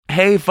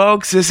Hey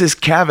folks, this is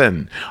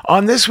Kevin.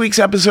 On this week's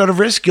episode of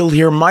Risk, you'll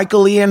hear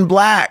Michael Ian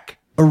Black.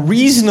 A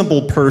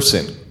reasonable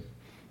person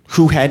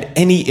who had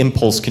any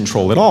impulse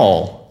control at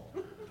all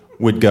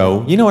would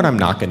go, you know what I'm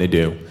not going to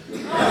do?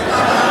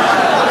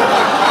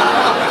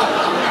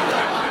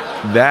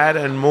 That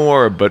and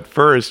more, but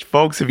first,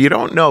 folks, if you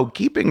don't know,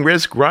 keeping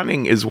Risk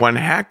running is one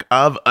heck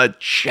of a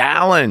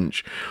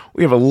challenge.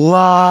 We have a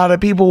lot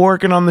of people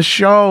working on the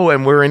show,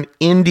 and we're an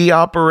indie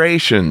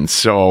operation,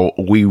 so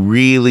we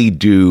really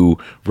do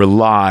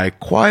rely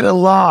quite a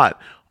lot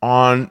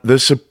on the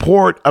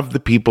support of the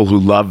people who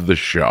love the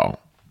show.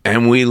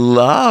 And we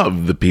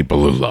love the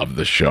people who love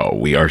the show.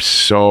 We are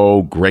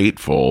so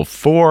grateful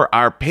for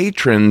our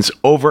patrons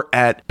over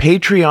at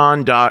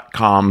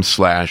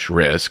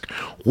patreon.com/risk,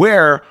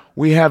 where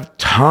we have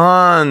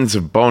tons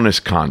of bonus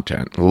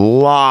content,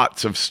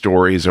 lots of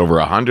stories, over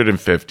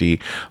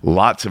 150,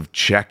 lots of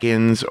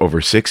check-ins,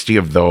 over 60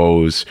 of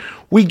those.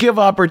 We give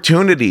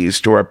opportunities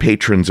to our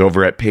patrons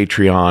over at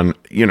Patreon,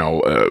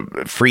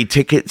 free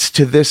tickets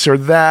to this or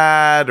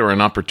that, or an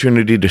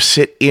opportunity to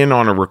sit in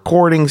on a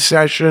recording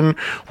session.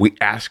 We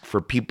ask for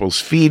people's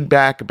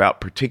feedback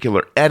about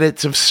particular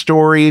edits of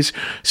stories.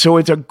 So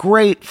it's a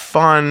great,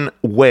 fun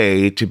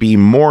way to be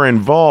more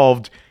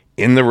involved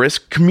in the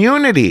Risk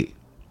community.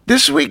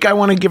 This week, I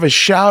want to give a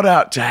shout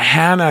out to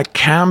Hannah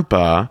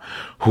Campa,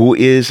 who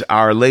is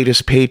our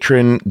latest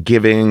patron,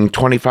 giving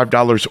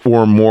 $25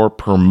 or more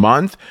per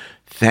month.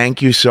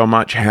 Thank you so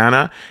much,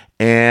 Hannah.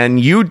 And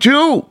you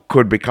too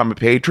could become a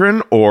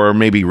patron or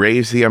maybe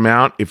raise the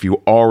amount if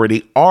you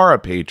already are a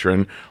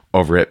patron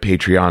over at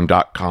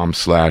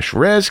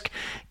patreon.com/risk.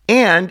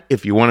 And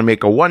if you want to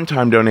make a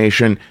one-time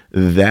donation,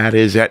 that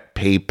is at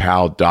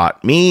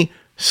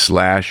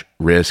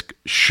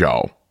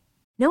paypal.me/riskshow.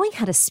 Knowing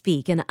how to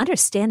speak and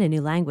understand a new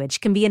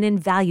language can be an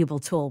invaluable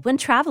tool when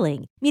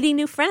traveling, meeting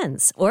new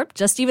friends, or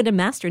just even to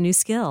master a new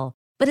skill.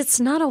 But it's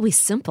not always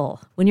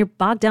simple when you're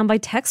bogged down by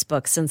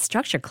textbooks and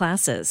structured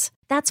classes.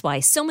 That's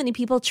why so many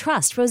people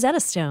trust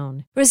Rosetta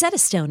Stone. Rosetta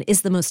Stone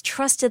is the most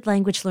trusted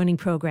language learning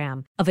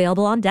program,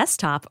 available on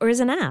desktop or as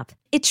an app.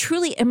 It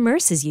truly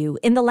immerses you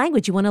in the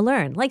language you want to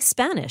learn, like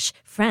Spanish,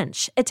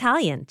 French,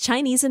 Italian,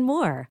 Chinese, and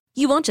more.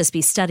 You won't just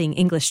be studying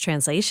English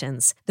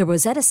translations. The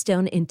Rosetta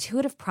Stone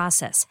intuitive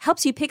process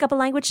helps you pick up a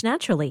language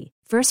naturally,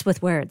 first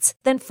with words,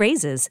 then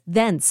phrases,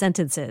 then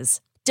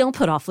sentences. Don't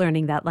put off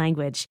learning that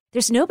language.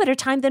 There's no better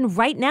time than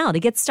right now to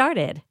get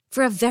started.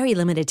 For a very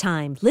limited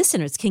time,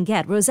 listeners can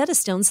get Rosetta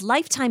Stone's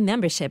lifetime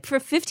membership for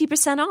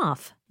 50%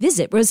 off.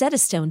 Visit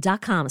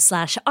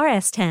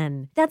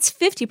rosettastone.com/rs10. That's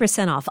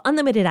 50% off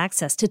unlimited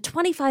access to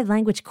 25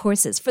 language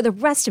courses for the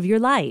rest of your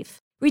life.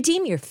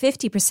 Redeem your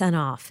 50%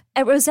 off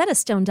at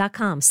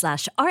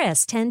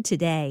rosettastone.com/rs10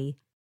 today.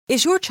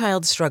 Is your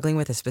child struggling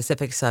with a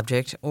specific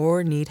subject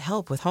or need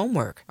help with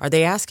homework? Are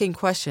they asking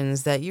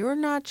questions that you're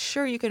not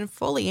sure you can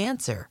fully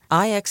answer?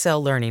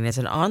 IXL Learning is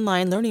an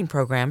online learning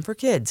program for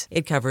kids.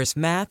 It covers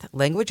math,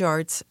 language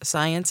arts,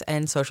 science,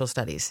 and social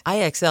studies.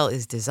 IXL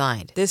is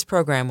designed. This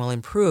program will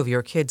improve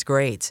your kids'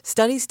 grades.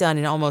 Studies done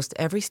in almost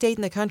every state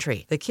in the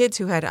country. The kids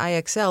who had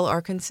IXL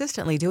are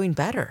consistently doing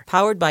better.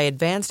 Powered by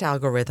advanced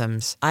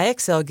algorithms,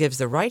 IXL gives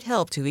the right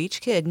help to each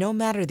kid no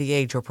matter the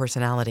age or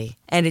personality.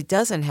 And it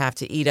doesn't have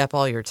to eat up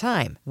all your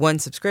time. One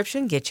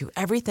subscription gets you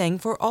everything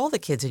for all the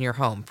kids in your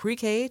home,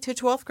 pre-K to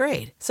 12th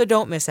grade. So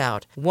don't miss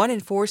out. 1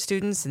 in 4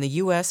 students in the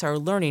U.S. are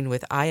learning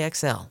with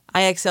IXL.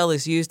 IXL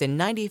is used in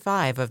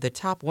 95 of the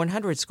top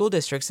 100 school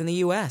districts in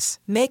the U.S.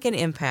 Make an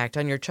impact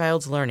on your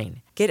child's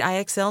learning. Get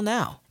IXL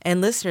now.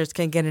 And listeners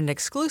can get an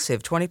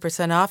exclusive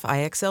 20% off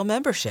IXL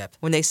membership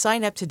when they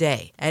sign up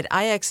today at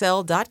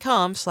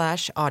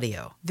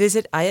IXL.com/audio.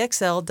 Visit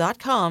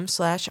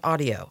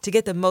IXL.com/audio to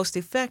get the most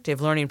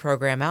effective learning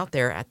program out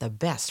there at the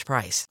best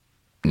price.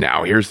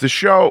 Now here's the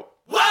show.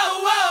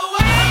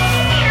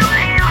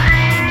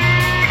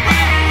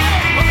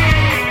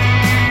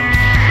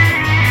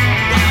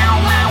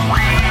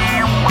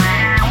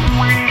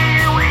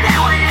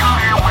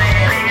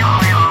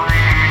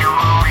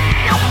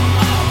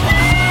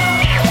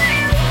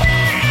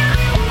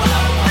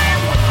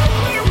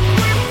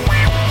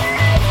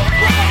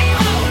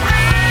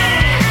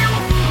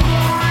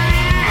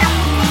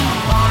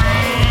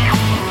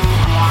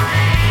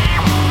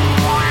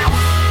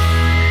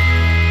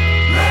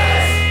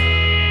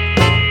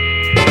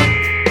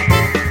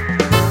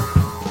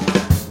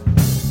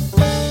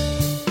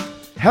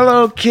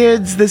 Hello,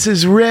 kids. This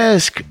is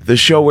Risk, the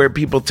show where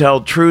people tell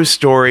true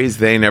stories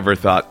they never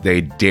thought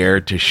they'd dare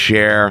to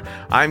share.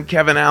 I'm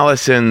Kevin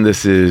Allison.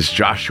 This is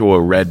Joshua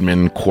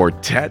Redman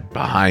Quartet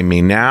behind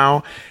me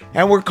now.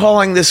 And we're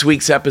calling this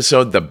week's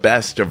episode The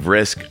Best of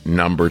Risk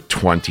number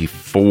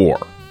 24.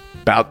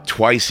 About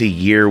twice a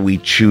year, we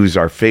choose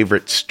our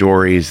favorite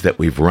stories that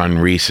we've run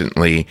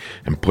recently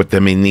and put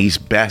them in these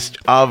best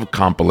of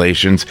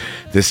compilations.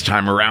 This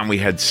time around, we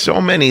had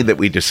so many that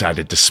we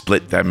decided to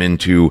split them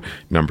into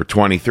number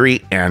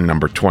 23 and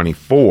number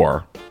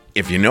 24.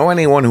 If you know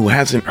anyone who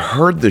hasn't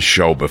heard the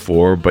show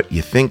before, but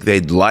you think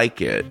they'd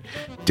like it,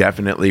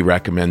 definitely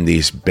recommend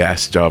these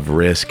Best of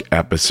Risk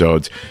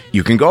episodes.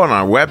 You can go on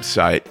our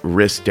website,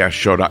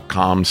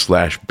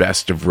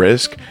 risk-show.com/best of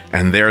risk,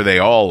 and there they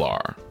all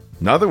are.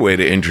 Another way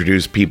to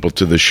introduce people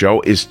to the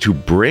show is to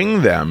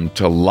bring them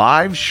to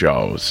live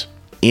shows.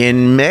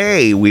 In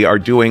May, we are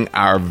doing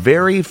our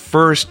very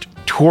first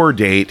tour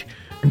date.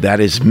 That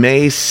is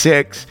May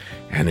 6th,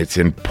 and it's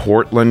in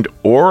Portland,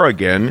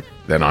 Oregon.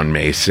 Then on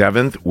May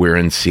 7th, we're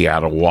in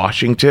Seattle,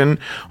 Washington.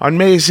 On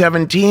May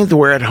 17th,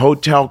 we're at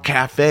Hotel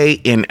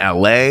Cafe in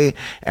LA.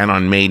 And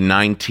on May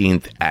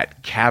 19th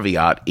at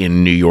Caveat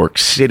in New York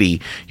City.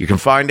 You can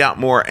find out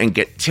more and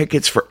get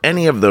tickets for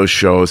any of those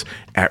shows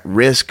at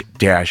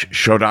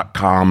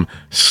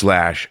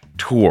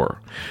risk-show.com/tour.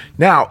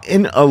 Now,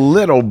 in a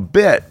little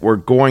bit, we're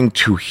going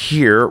to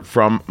hear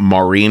from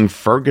Maureen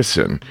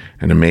Ferguson,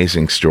 an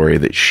amazing story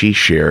that she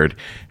shared.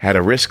 Had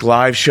a Risk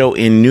Live show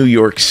in New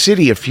York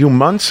City a few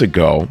months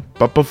ago.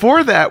 But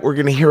before that, we're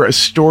going to hear a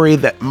story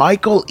that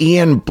Michael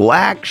Ian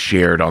Black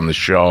shared on the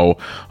show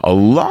a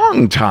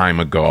long time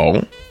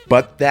ago,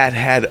 but that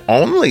had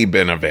only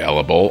been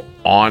available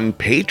on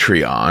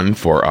Patreon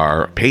for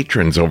our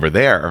patrons over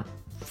there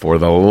for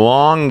the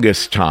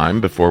longest time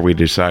before we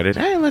decided,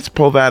 hey, let's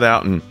pull that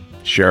out and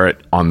share it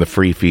on the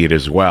free feed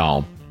as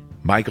well.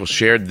 Michael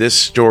shared this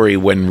story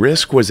when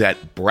Risk was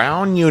at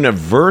Brown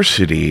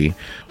University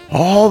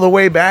all the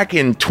way back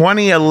in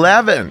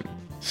 2011.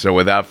 So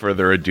without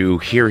further ado,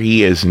 here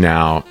he is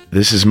now.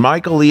 This is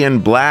Michael Ian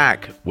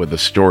Black with a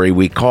story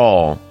we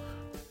call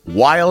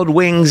Wild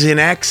Wings in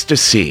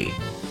Ecstasy.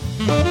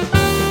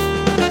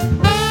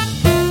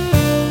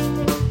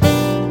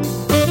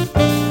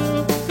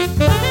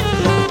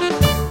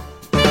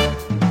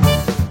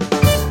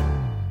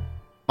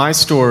 My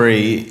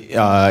story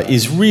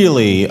is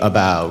really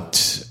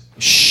about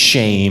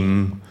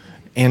shame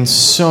and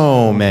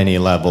so many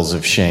levels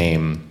of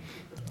shame,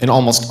 an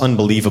almost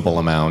unbelievable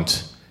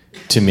amount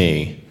to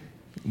me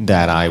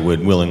that I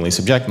would willingly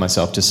subject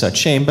myself to such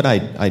shame, but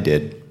I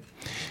did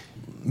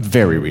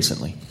very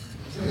recently,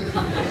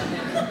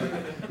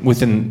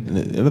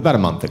 within about a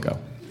month ago.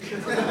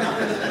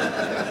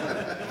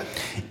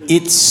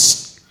 It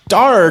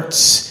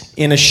starts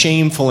in a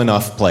shameful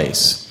enough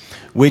place,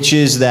 which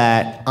is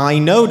that I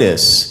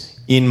notice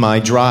in my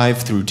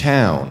drive through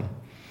town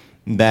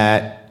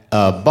that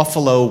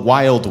Buffalo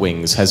Wild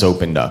Wings has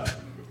opened up,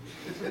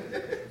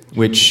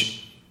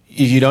 which,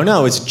 if you don't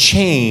know, is a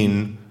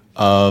chain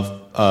of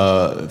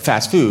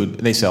fast food.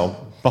 They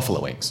sell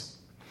buffalo wings.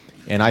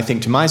 And I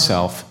think to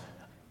myself,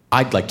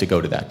 I'd like to go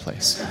to that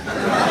place.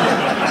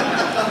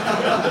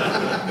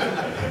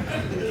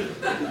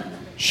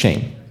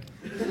 Shame.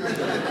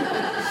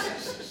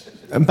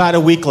 About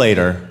a week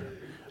later,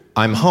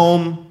 I'm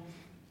home,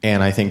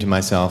 and I think to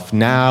myself,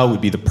 now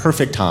would be the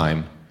perfect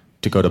time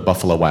to go to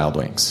Buffalo Wild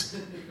Wings.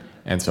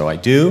 And so I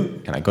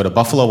do, and I go to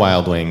Buffalo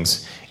Wild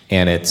Wings,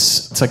 and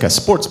it's like a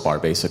sports bar,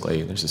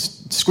 basically. There's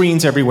just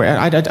screens everywhere.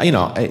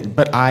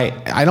 But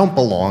I don't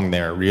belong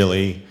there,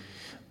 really.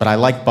 But I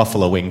like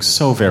buffalo wings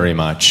so very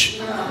much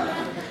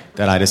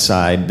that I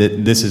decide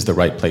that this is the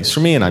right place for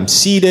me, and I'm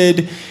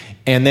seated.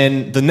 And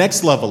then the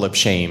next level of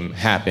shame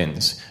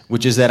happens,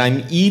 which is that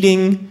I'm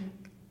eating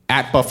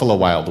at Buffalo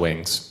Wild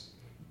Wings.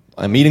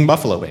 I'm eating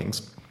buffalo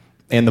wings.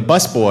 And the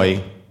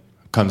busboy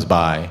comes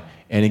by,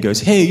 and he goes,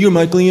 hey, you're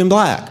Michael Ian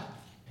Black.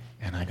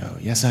 And I go,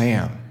 yes, I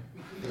am.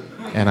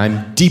 And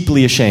I'm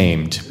deeply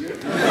ashamed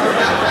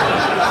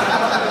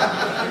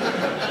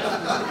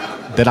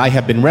that I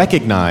have been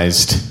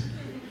recognized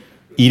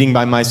eating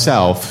by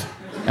myself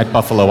at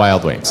Buffalo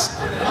Wild Wings.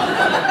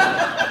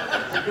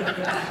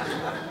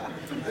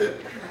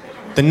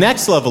 The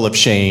next level of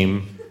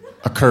shame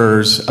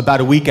occurs about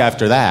a week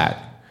after that,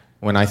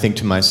 when I think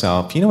to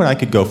myself, you know what I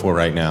could go for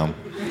right now?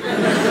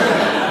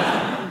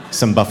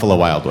 Some Buffalo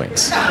Wild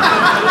Wings.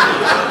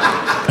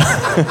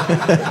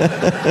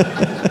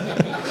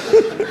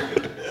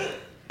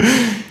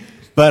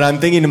 But I'm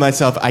thinking to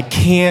myself, I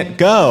can't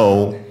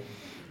go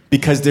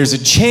because there's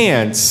a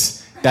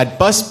chance that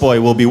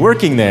busboy will be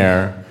working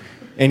there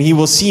and he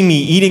will see me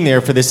eating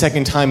there for the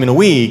second time in a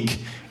week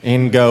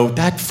and go,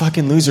 that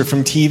fucking loser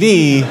from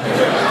TV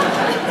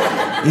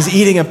is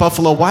eating at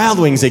Buffalo Wild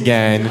Wings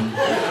again.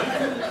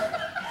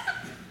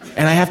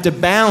 And I have to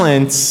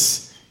balance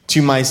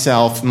to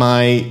myself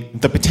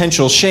the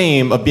potential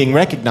shame of being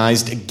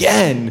recognized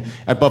again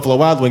at Buffalo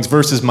Wild Wings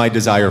versus my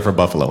desire for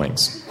buffalo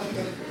wings.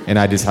 And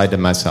I decide to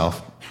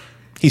myself,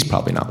 he's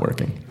probably not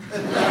working.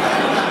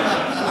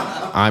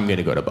 I'm going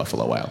to go to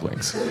Buffalo Wild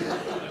Wings.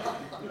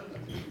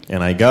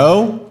 And I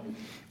go,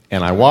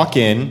 and I walk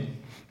in,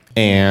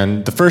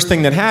 and the first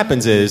thing that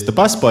happens is the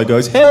busboy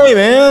goes, hey,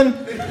 man!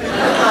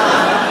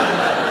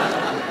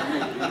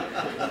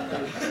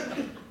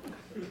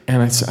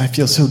 And I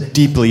feel so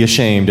deeply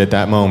ashamed at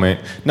that moment,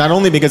 not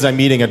only because I'm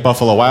eating at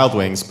Buffalo Wild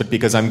Wings, but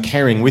because I'm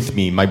carrying with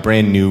me my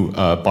brand new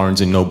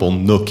Barnes & Noble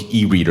Nook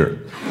e-reader.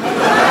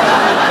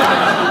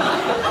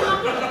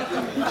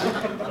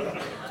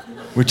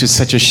 Which is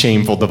such a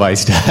shameful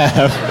device to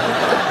have.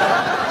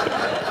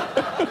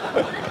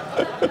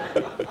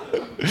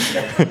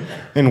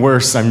 And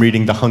worse, I'm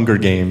reading The Hunger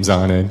Games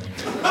on it,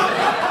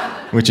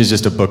 which is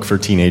just a book for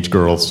teenage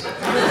girls.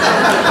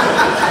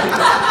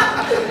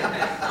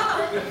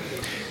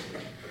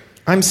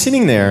 I'm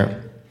sitting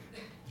there,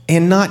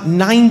 and not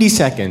 90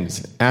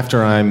 seconds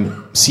after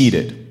I'm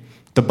seated,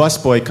 the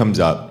busboy comes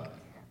up,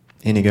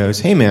 and he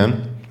goes, "Hey,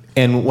 man."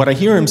 And what I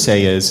hear him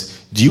say is,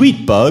 "Do you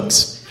eat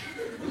bugs?"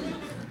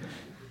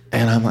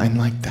 And I'm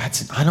like,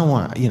 I don't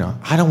want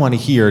to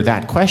hear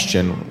that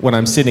question when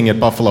I'm sitting at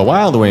Buffalo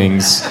Wild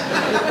Wings.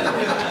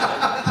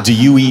 Do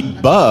you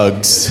eat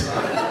bugs?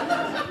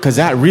 Because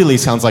that really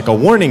sounds like a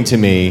warning to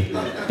me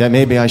that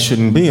maybe I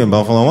shouldn't be at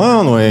Buffalo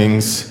Wild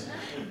Wings.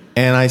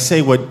 And I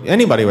say what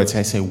anybody would say.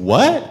 I say,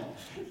 "What?"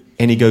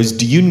 And he goes,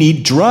 "Do you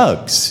need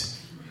drugs?"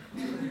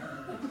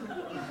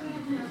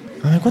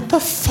 I'm like, "What the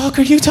fuck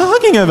are you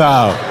talking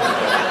about?"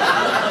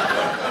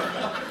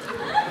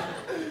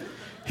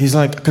 He's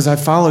like, "Because I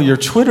follow your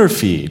Twitter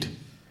feed.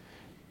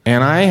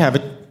 And I have a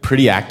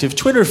pretty active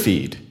Twitter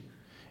feed.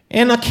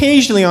 And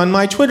occasionally on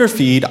my Twitter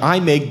feed, I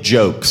make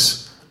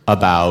jokes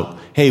about,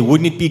 hey,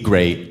 wouldn't it be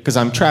great, because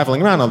I'm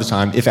traveling around all the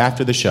time, if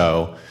after the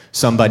show,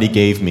 somebody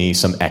gave me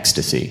some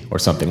ecstasy or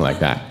something like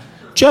that.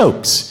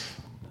 Jokes.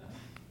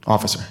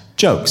 Officer,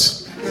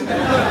 jokes."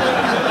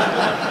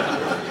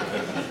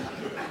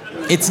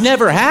 It's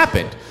never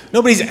happened.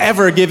 Nobody's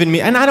ever given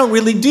me, and I don't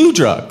really do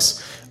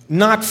drugs.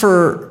 Not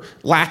for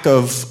lack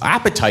of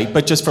appetite,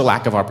 but just for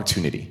lack of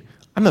opportunity.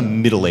 I'm a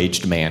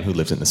middle-aged man who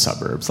lives in the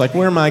suburbs. Like,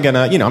 where am I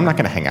gonna, I'm not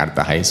gonna hang out at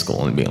the high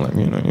school and be like,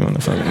 you want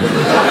to fucking...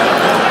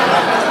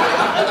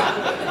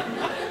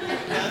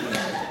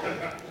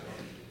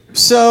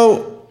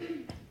 So,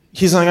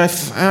 he's like,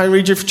 I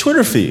read your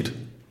Twitter feed.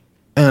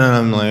 And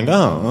I'm like,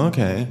 "Oh,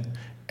 okay."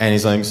 And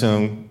he's like,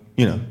 "So,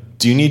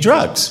 do you need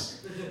drugs?"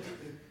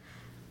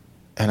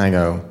 And I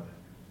go,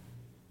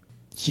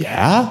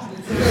 "Yeah."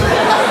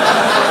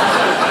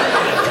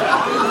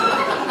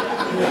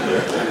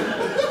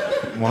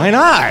 Why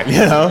not?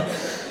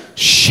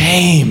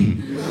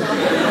 Shame.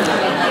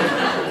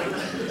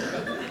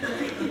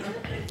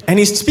 And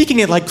he's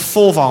speaking at like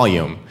full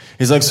volume.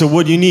 He's like, "So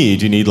what do you need?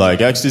 Do you need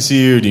like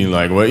ecstasy, or do you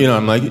like what?"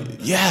 I'm like,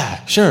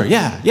 "Yeah, sure,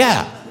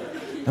 yeah."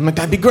 I'm like,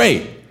 "That'd be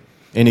great."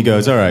 And he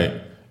goes, "All right."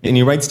 And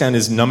he writes down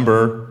his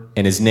number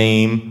and his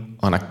name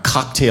on a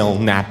cocktail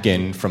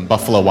napkin from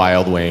Buffalo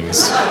Wild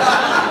Wings.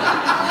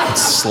 And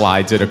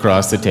slides it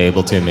across the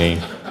table to me.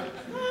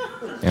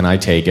 And I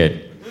take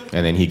it.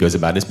 And then he goes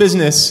about his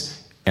business,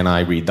 and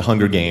I read The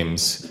Hunger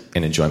Games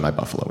and enjoy my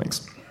buffalo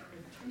wings.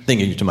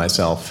 Thinking to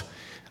myself,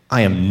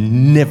 I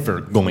am never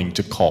going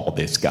to call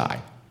this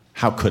guy.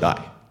 How could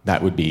I?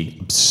 That would be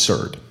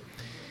absurd.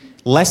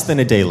 Less than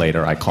a day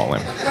later, I call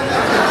him.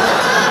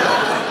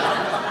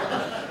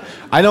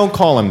 I don't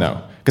call him, though,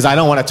 because I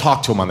don't want to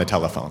talk to him on the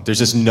telephone. There's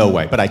just no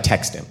way, but I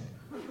text him.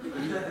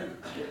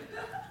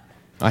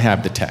 I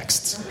have the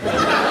texts.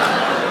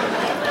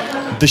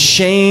 The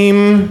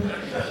shame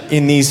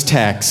in these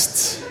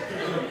texts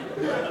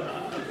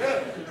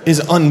is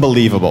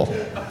unbelievable.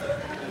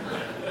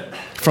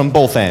 From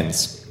both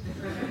ends.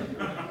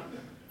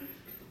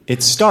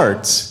 It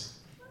starts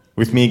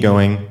with me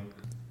going,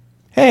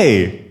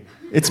 "Hey,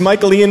 it's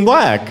Michael Ian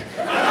Black."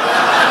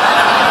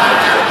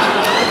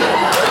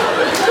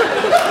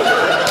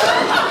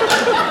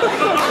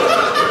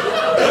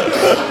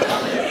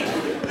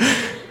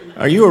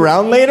 "Are you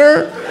around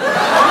later?"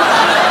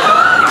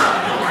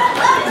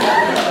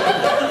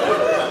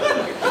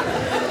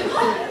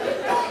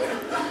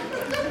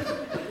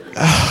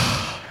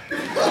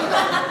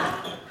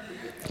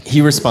 He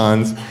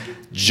responds,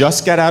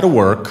 "Just got out of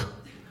work.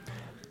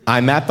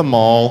 I'm at the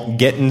mall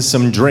getting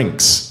some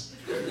drinks."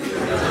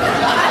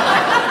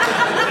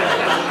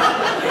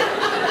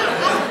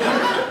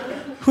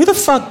 Who the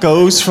fuck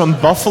goes from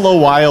Buffalo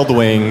Wild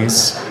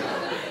Wings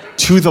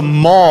to the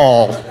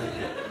mall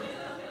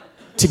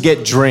to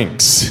get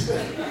drinks?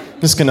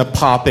 I'm just gonna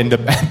pop into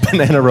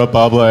Banana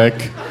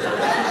Republic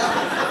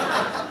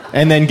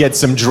and then get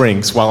some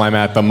drinks while I'm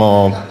at the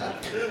mall.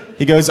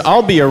 He goes,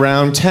 "I'll be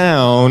around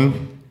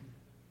town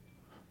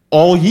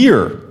all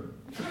year."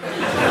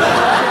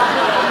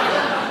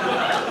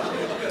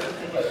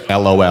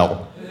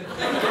 LOL.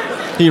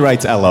 He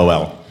writes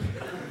LOL.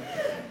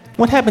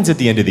 What happens at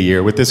the end of the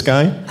year with this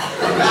guy?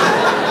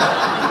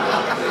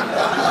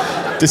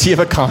 Does he have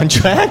a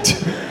contract?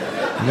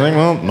 I'm like,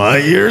 "Well, my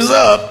year's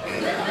up."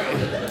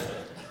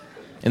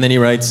 And then he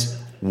writes,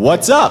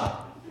 "What's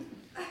up?"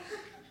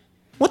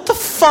 What the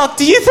fuck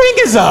do you think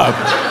is up?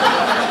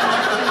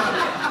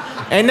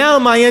 And now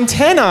my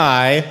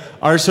antennae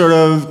are sort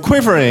of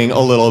quivering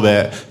a little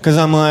bit, because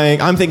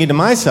I'm thinking to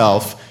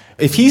myself,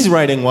 if he's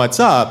writing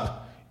 "what's up,"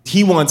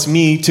 he wants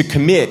me to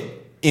commit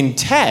in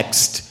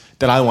text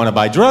that I want to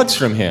buy drugs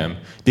from him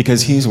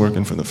because he's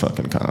working for the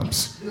fucking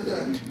cops.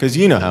 Because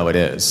you know how it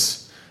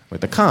is.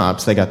 With the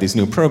cops, they got these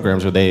new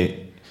programs where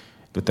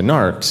with the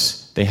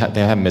narcs, they have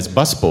them as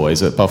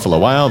busboys at Buffalo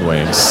Wild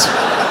Wings.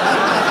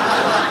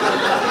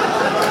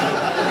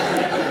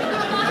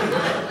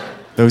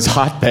 Those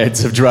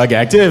hotbeds of drug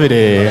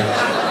activity.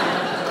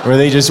 where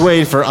they just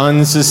wait for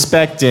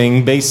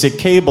unsuspecting basic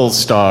cable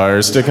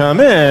stars to come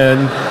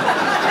in,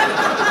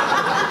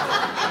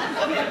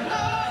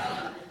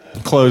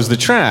 close the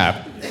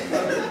trap.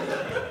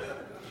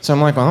 So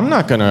I'm like, well, I'm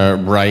not gonna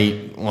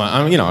write. Well,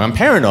 I'm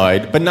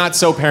paranoid, but not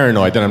so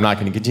paranoid that I'm not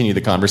going to continue the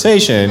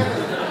conversation.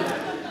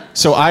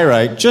 So I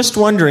write, just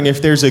wondering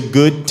if there's a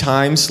good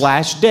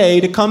time/day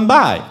to come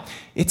by.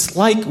 It's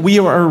like we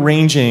are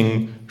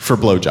arranging for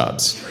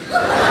blowjobs.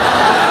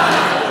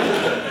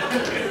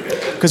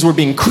 Because we're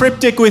being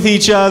cryptic with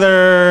each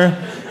other.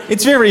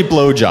 It's very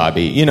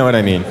blowjobby, you know what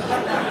I mean?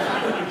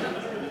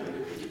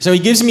 So he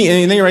gives me,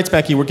 and then he writes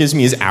back, he gives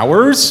me his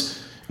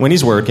hours when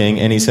he's working,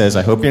 and he says,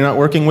 I hope you're not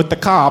working with the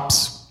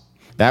cops.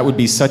 That would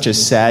be such a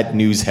sad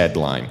news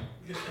headline.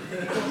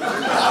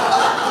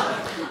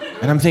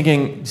 And I'm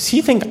thinking, does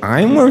he think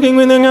I'm working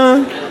with a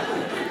guy?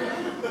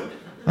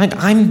 Like,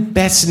 I'm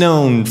best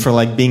known for,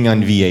 being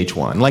on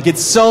VH1. Like,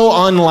 it's so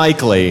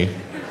unlikely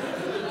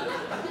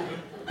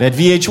that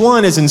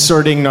VH1 is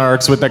inserting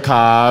narcs with the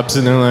cops,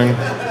 and they're like...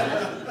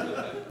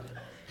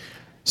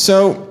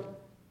 So,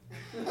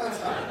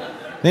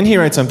 then he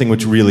writes something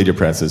which really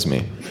depresses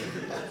me.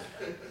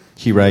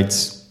 He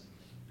writes,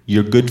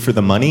 you're good for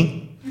the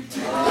money?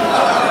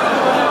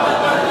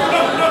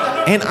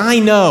 And I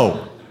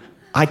know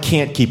I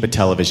can't keep a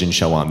television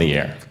show on the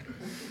air.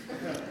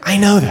 I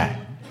know that.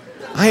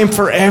 I am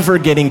forever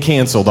getting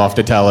canceled off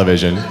the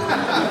television.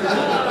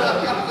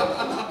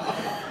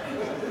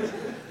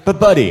 But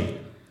buddy,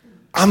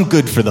 I'm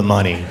good for the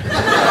money.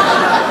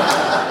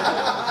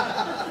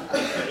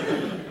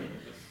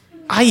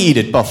 I eat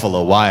at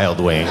Buffalo Wild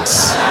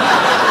Wings.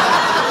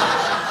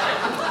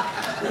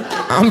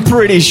 I'm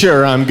pretty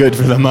sure I'm good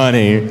for the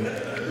money.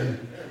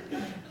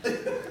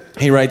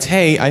 He writes,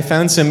 hey, I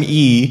found some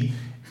E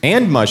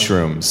and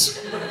mushrooms.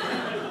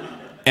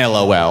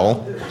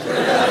 LOL.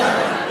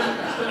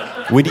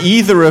 Would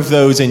either of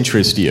those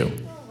interest you?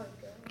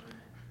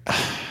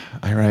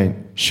 I write,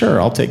 sure,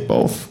 I'll take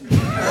both.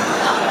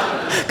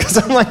 Because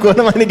I'm like, when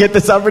am I going to get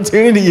this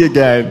opportunity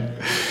again?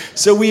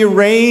 So we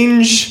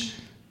arrange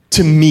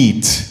to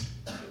meet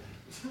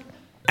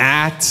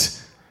at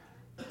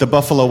the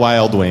Buffalo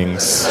Wild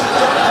Wings.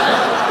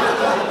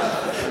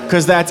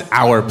 Because that's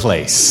our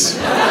place.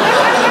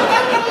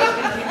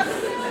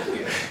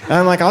 And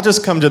I'm like, I'll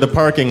just come to the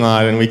parking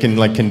lot and we can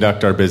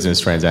conduct our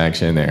business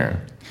transaction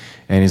there.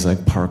 And he's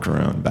like, park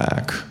around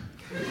back.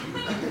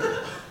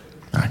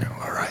 I go,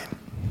 all right.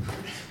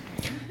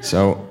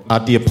 So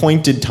at the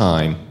appointed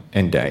time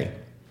and day,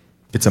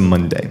 it's a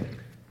Monday.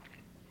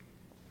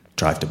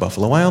 Drive to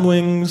Buffalo Wild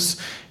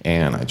Wings,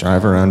 and I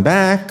drive around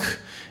back,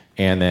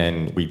 and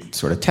then we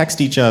sort of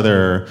text each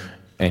other,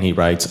 and he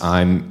writes,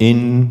 I'm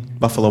in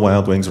Buffalo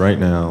Wild Wings right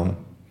now.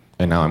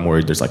 And now I'm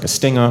worried there's a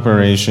sting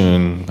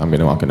operation. I'm going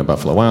to walk into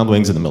Buffalo Wild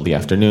Wings in the middle of the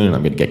afternoon, and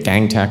I'm going to get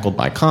gang tackled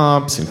by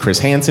cops, and Chris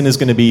Hansen is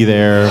going to be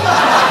there.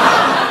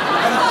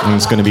 And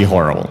it's going to be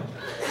horrible.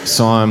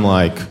 So I'm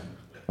like,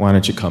 why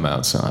don't you come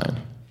outside?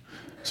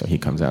 So he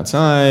comes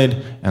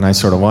outside, and I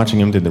sort of watching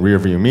him through the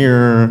rearview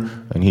mirror,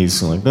 and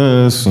he's like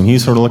this, and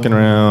he's sort of looking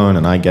around,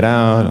 and I get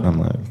out, and I'm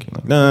like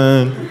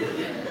that.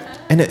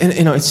 And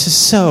it's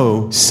just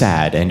so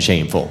sad and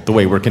shameful, the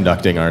way we're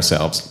conducting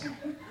ourselves.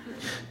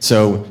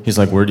 So he's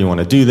like, where do you want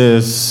to do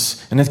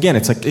this? And again,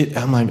 it's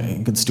I'm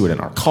like, let's do it in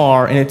our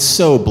car. And it's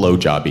so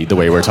blowjobby, the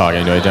way we're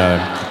talking to each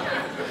other.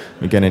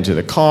 We get into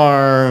the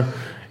car,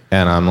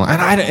 and I'm like,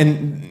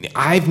 and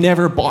I've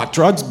never bought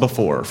drugs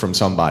before from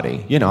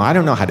somebody. I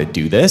don't know how to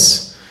do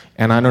this,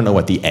 and I don't know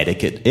what the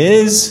etiquette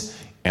is.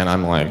 And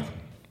I'm like,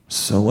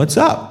 so what's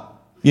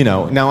up?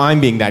 Now I'm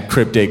being that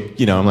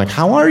cryptic, I'm like,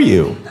 how are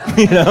you?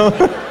 He's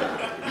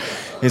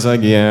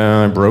like,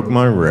 yeah, I broke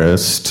my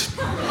wrist.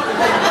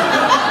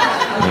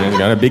 He's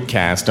got a big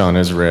cast on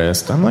his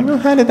wrist. I'm like, well,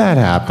 how did that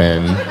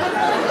happen?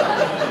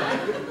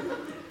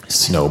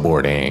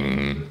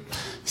 Snowboarding.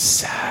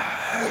 Sad.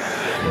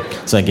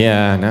 It's like,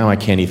 yeah, now I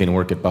can't even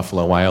work at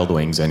Buffalo Wild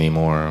Wings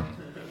anymore.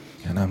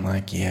 And I'm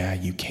like, yeah,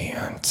 you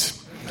can't.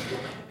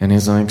 And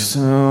he's like,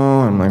 so?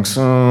 I'm like,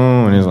 so?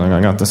 And he's like,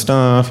 I got the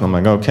stuff. And I'm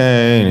like,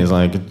 okay. And he's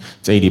like,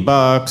 it's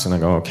 $80. And I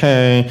go,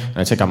 okay. And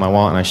I take out my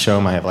wallet and I show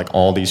him I have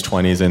all these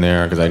 20s in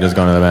there because I just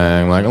go to the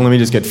bank. I'm like, oh, let me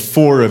just get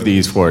 4 of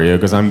these for you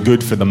because I'm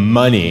good for the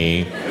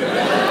money.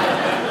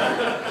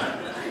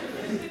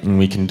 And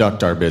we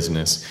conduct our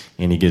business.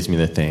 And he gives me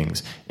the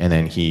things. And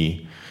then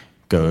he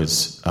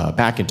goes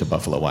back into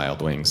Buffalo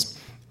Wild Wings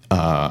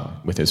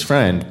with his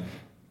friend.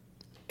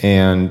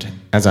 And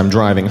as I'm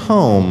driving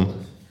home,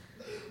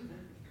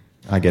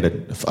 I get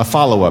a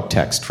follow-up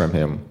text from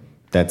him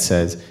that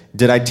says,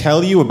 did I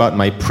tell you about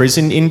my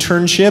prison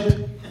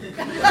internship?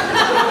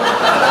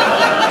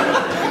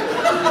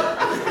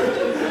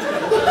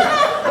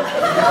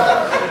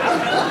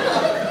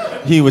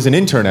 He was an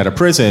intern at a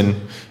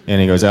prison, and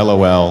he goes,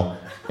 LOL,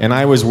 and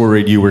I was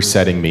worried you were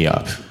setting me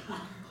up.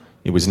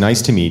 It was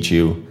nice to meet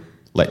you.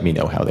 Let me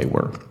know how they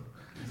were.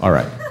 All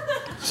right.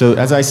 So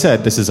as I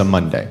said, this is a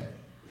Monday.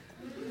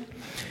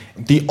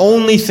 The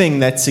only thing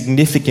that's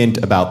significant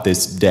about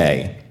this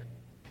day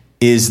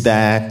is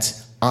that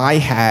I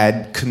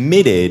had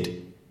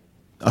committed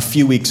a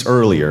few weeks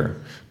earlier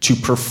to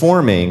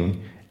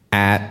performing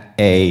at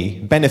a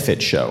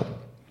benefit show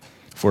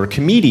for a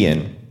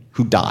comedian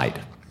who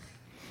died.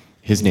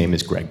 His name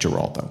is Greg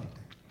Giraldo.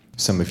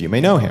 Some of you may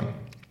know him.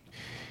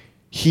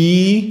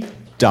 He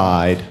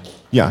died,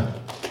 yeah.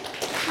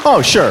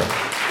 Oh, sure.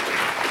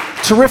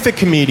 Terrific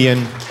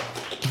comedian,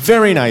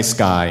 very nice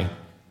guy,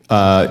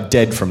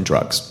 dead from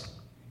drugs.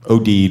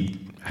 OD'd,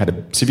 had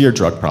a severe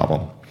drug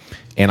problem.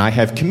 And I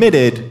have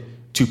committed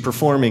to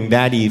performing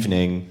that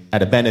evening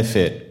at a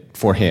benefit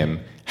for him,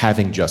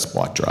 having just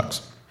bought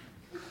drugs.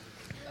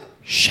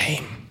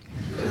 Shame.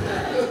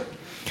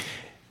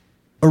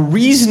 A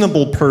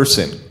reasonable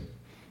person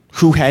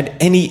who had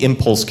any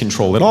impulse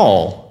control at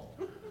all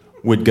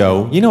would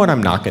go, you know what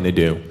I'm not going to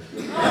do?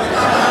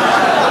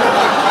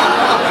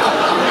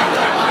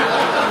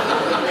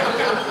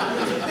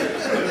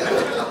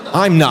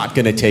 I'm not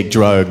going to take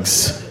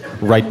drugs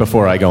right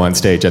before I go on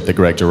stage at the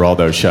Greg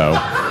Giraldo show.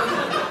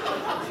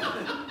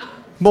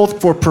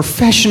 Both for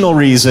professional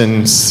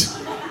reasons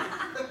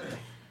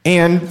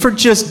and for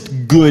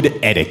just good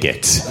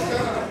etiquette.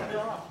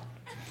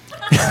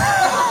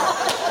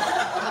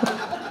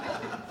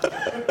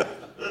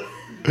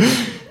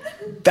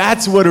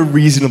 That's what a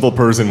reasonable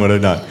person would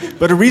have done.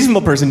 But a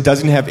reasonable person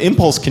doesn't have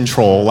impulse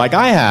control like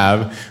I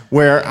have,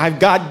 where I've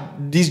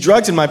got these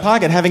drugs in my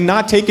pocket, having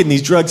not taken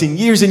these drugs in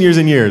years and years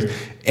and years.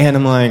 And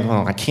I'm like,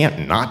 well, I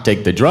can't not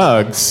take the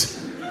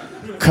drugs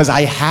because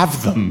I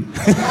have them.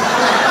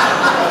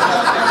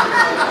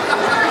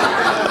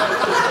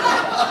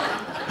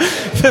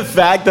 The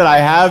fact that I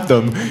have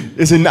them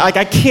is like,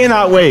 I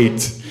cannot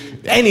wait.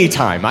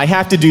 Anytime. I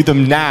have to do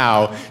them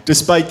now,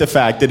 despite the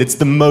fact that it's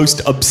the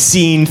most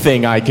obscene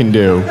thing I can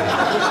do.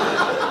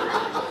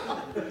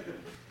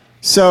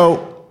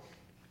 So,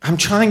 I'm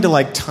trying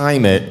to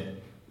time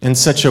it in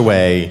such a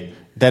way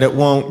that it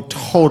won't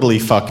totally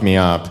fuck me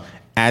up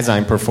as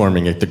I'm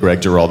performing at the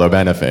Greg Giraldo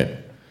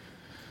benefit.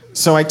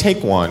 So I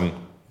take one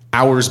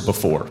hours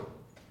before,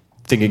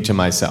 thinking to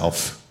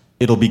myself,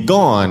 it'll be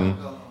gone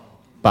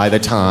by the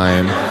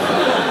time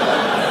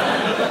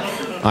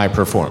I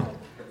perform.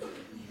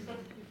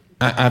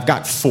 I've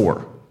got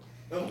 4.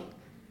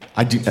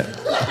 I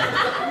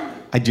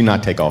do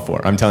not take all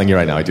 4. I'm telling you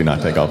right now, I do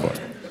not take all 4.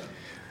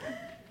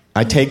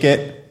 I take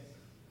it,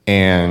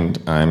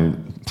 and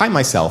I'm by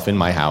myself in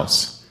my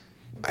house,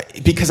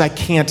 because I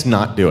can't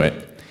not do it.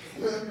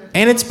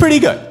 And it's pretty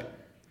good.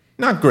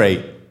 Not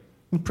great,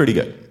 pretty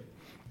good.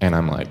 And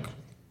I'm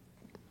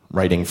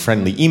writing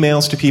friendly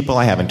emails to people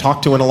I haven't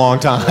talked to in a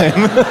long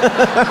time.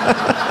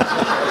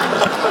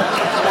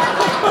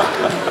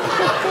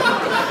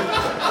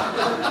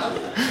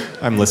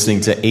 I'm listening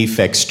to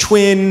Aphex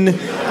Twin, and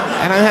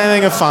I'm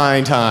having a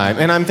fine time.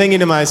 And I'm thinking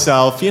to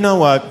myself, you know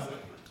what?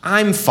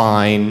 I'm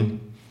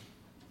fine.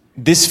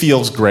 This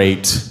feels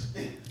great.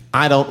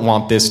 I don't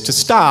want this to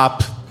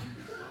stop.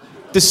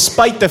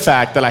 Despite the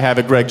fact that I have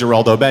a Greg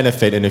Giraldo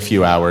benefit in a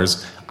few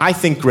hours, I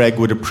think Greg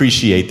would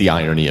appreciate the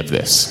irony of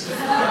this.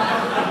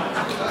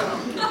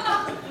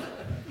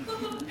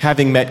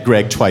 Having met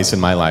Greg twice in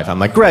my life, I'm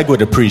like, Greg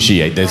would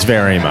appreciate this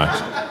very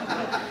much.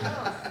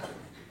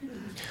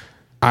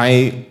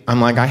 I'm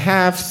like, I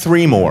have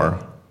 3 more.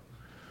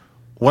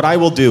 What I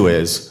will do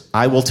is,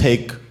 I will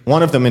take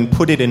one of them and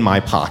put it in my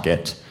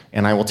pocket,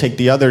 and I will take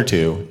the other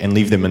 2 and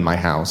leave them in my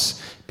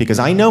house, because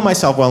I know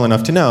myself well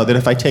enough to know that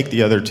if I take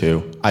the other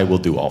 2, I will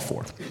do all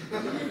 4.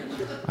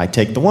 I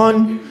take the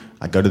one,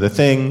 I go to the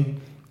thing,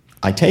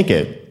 I take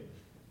it,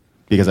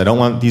 because I don't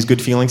want these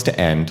good feelings to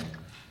end.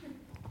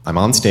 I'm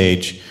on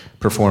stage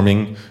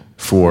performing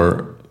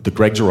for the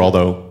Greg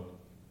Giraldo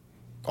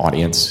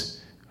audience,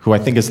 who I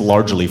think is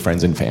largely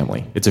friends and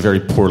family. It's a very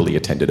poorly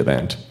attended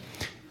event,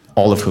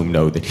 all of whom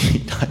know that he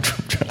died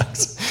from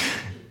drugs.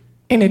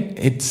 And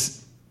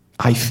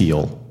I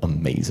feel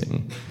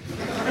amazing.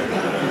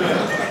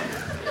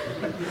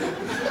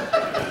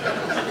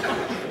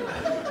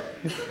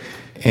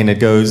 And it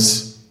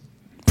goes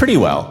pretty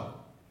well.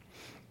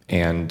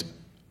 And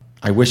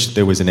I wish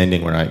there was an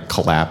ending where I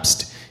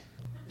collapsed,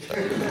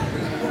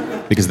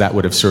 because that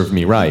would have served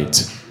me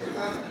right.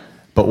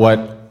 But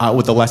what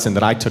the lesson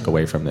that I took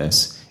away from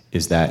this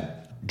is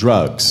that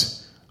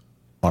drugs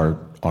are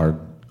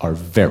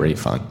very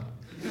fun.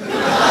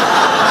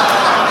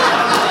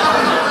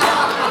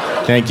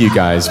 Thank you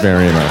guys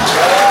very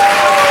much.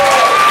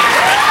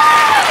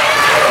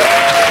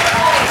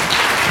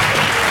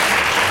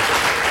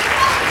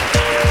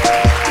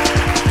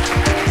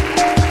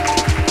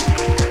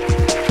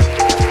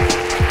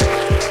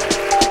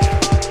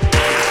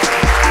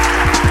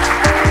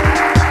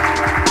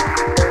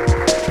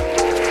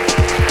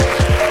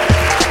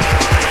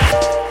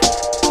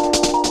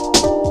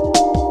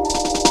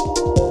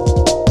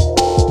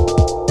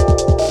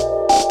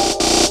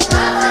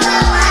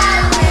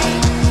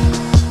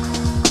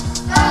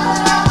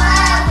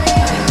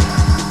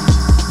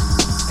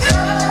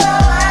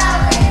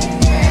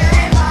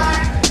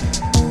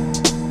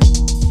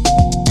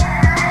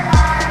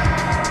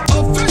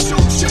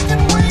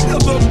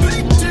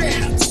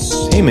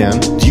 Hey man,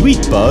 do you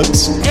eat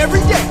bugs? Every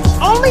day,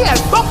 only at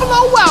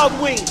Buffalo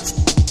Wild Wings.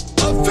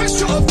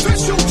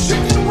 Official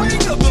chicken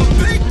wing of the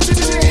big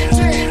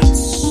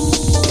dance.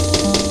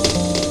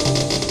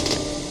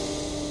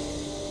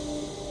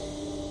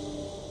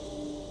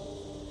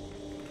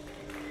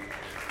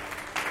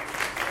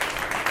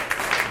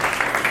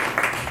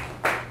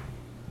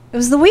 It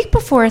was the week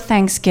before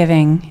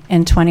Thanksgiving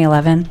in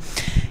 2011,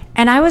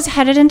 and I was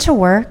headed into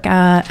work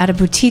at a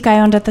boutique I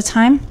owned at the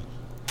time.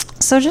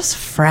 So just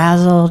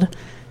frazzled,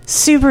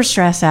 super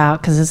stressed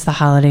out because it's the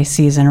holiday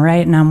season,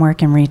 right? And I'm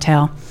working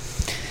retail.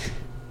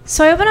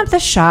 So I open up the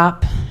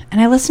shop and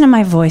I listen to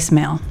my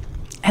voicemail,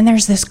 and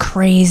there's this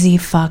crazy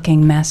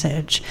fucking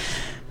message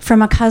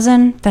from a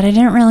cousin that I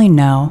didn't really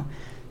know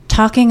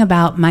talking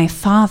about my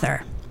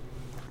father.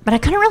 But I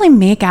couldn't really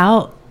make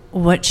out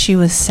what she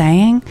was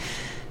saying.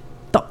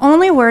 The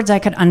only words I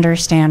could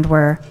understand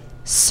were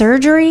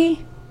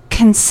surgery,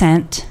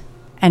 consent,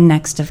 and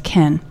next of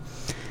kin.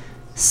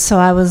 So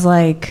I was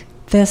like,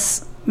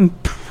 this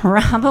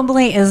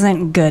probably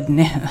isn't good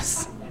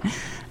news.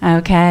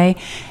 Okay?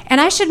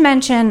 And I should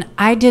mention,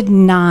 I did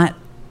not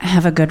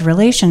have a good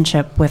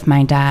relationship with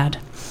my dad.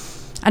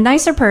 A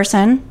nicer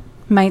person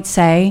might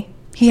say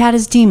he had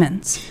his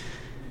demons.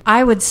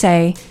 I would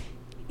say,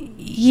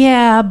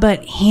 yeah,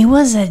 but he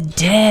was a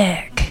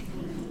dick.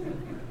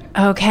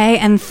 Okay,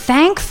 and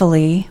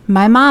thankfully,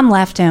 my mom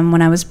left him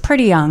when I was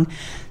pretty young,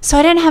 so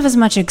I didn't have as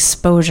much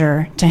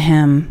exposure to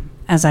him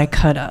as I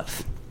could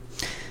have.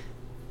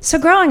 So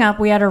growing up,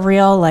 we had a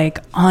real,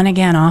 on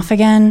again, off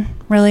again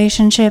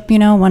relationship,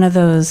 one of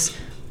those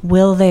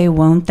will they,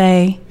 won't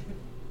they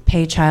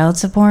pay child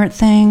support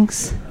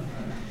things.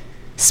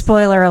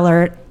 Spoiler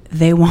alert,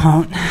 they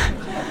won't.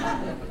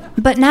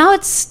 But now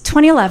it's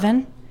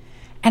 2011,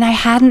 and I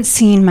hadn't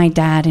seen my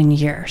dad in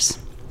years.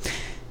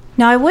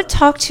 Now, I would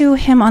talk to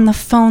him on the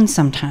phone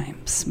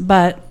sometimes,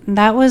 but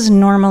that was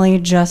normally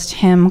just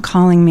him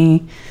calling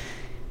me,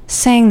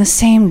 saying the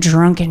same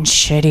drunken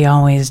shit he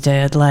always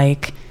did,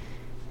 like,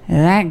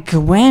 that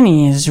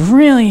Gwenny is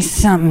really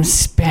something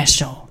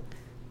special.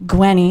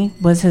 Gwenny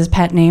was his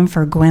pet name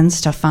for Gwen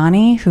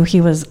Stefani, who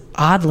he was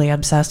oddly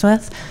obsessed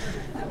with.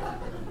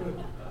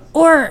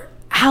 Or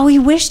how he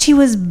wished he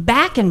was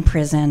back in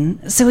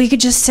prison so he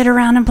could just sit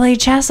around and play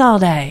chess all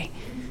day.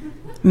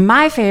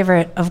 My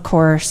favorite, of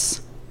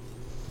course,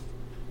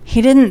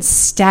 he didn't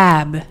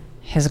stab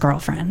his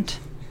girlfriend.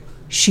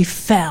 She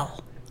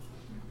fell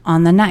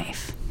on the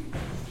knife.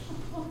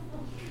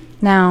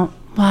 Now,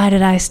 why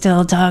did I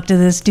still talk to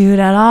this dude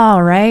at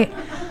all, right?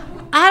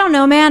 I don't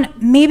know, man.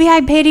 Maybe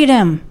I pitied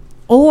him.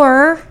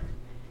 Or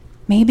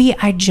maybe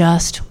I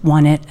just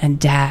wanted a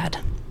dad.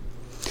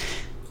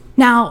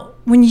 Now,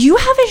 when you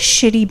have a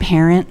shitty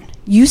parent,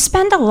 you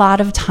spend a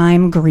lot of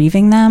time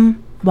grieving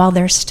them while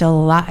they're still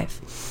alive.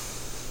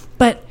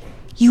 But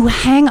you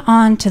hang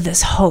on to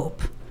this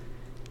hope,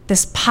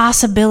 this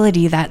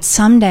possibility that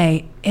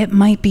someday it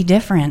might be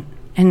different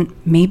and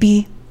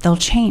maybe they'll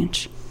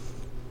change.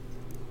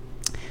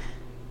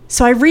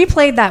 So I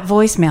replayed that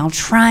voicemail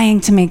trying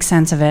to make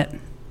sense of it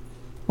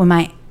when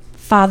my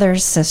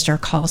father's sister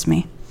calls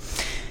me.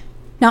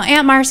 Now,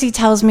 Aunt Marcy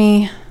tells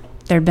me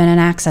there'd been an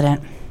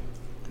accident.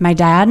 My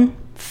dad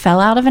fell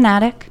out of an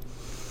attic.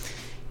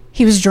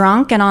 He was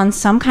drunk and on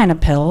some kind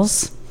of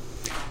pills,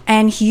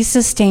 and he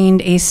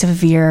sustained a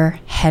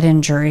severe head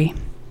injury.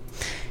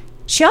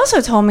 She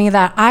also told me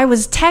that I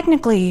was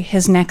technically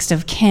his next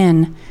of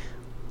kin,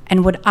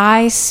 and would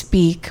I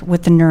speak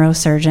with the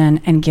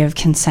neurosurgeon and give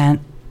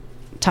consent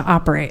to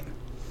operate.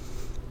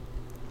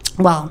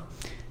 Well,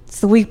 it's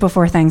the week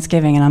before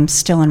Thanksgiving and I'm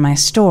still in my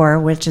store,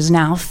 which is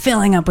now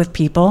filling up with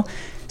people.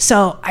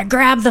 So I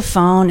grab the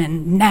phone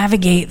and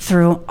navigate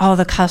through all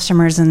the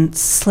customers and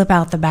slip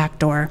out the back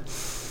door,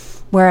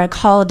 where I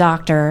call a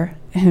doctor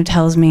who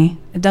tells me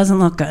it doesn't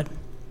look good.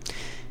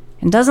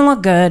 It doesn't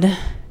look good.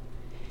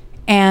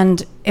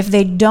 And if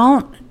they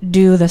don't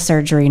do the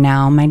surgery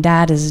now, my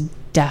dad is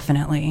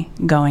definitely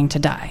going to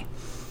die.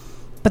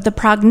 But the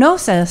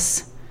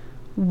prognosis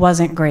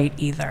wasn't great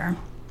either.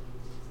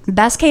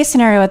 Best case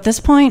scenario at this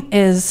point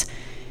is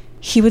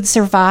he would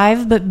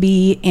survive but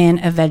be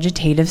in a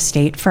vegetative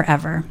state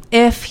forever,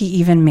 if he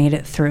even made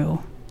it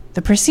through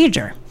the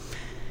procedure.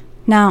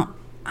 Now,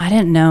 I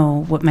didn't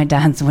know what my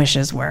dad's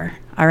wishes were,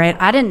 all right?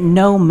 I didn't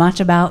know much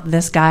about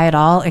this guy at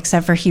all,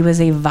 except for he was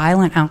a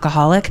violent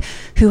alcoholic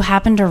who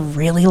happened to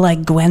really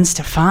like Gwen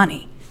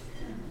Stefani.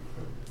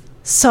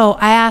 So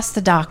I asked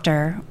the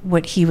doctor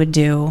what he would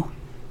do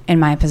in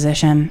my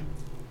position,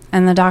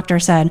 and the doctor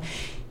said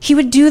he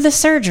would do the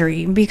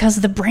surgery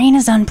because the brain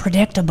is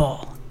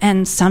unpredictable,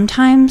 and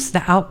sometimes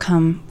the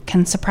outcome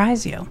can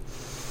surprise you.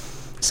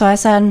 So I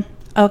said,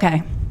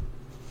 okay,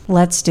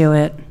 let's do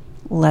it.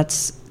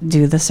 Let's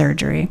do the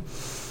surgery.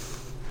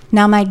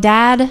 Now, my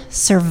dad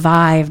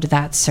survived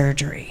that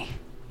surgery,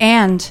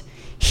 and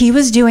he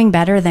was doing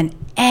better than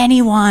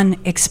anyone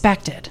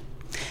expected.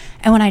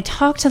 And when I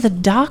talked to the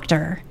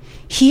doctor,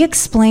 he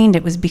explained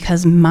it was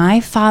because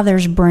my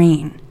father's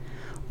brain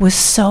was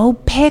so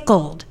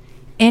pickled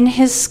in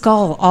his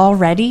skull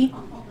already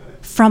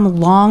from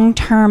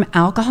long-term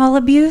alcohol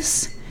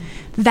abuse,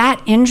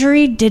 that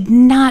injury did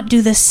not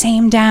do the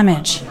same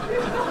damage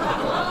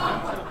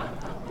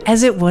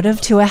as it would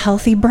have to a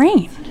healthy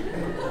brain.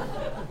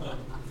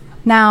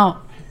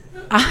 Now,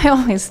 I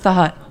always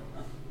thought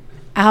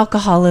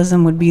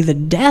alcoholism would be the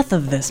death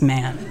of this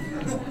man.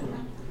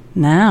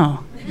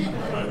 No.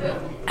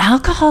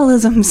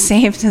 Alcoholism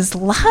saved his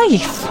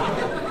life.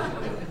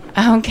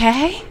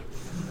 Okay?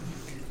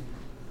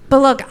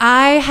 But look,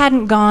 I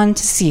hadn't gone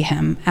to see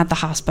him at the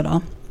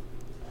hospital.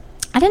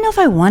 I didn't know if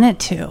I wanted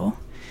to,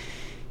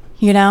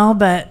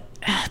 but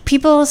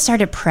people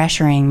started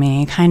pressuring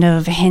me, kind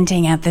of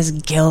hinting at this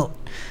guilt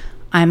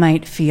I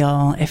might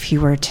feel if he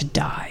were to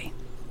die.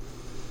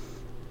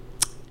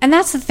 And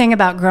that's the thing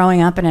about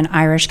growing up in an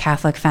Irish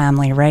Catholic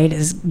family, right?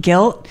 Is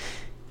guilt,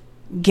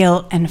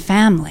 and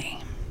family.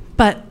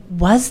 But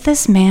was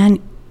this man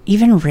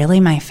even really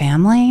my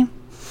family?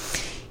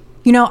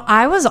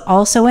 I was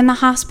also in the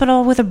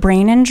hospital with a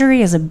brain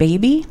injury as a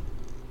baby,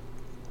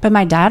 but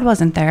my dad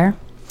wasn't there.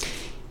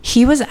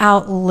 He was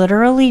out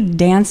literally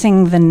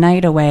dancing the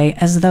night away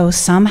as though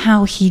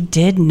somehow he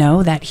did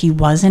know that he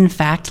was in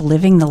fact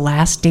living the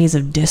last days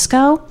of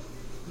disco,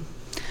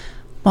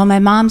 while my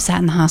mom sat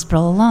in the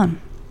hospital alone.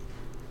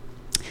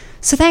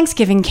 So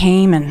Thanksgiving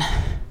came and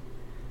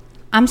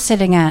I'm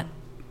sitting at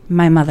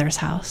my mother's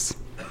house.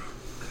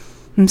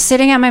 I'm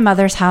sitting at my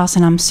mother's house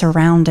and I'm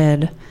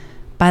surrounded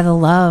by the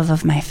love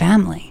of my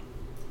family,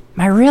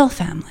 my real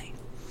family.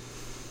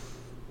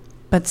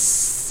 But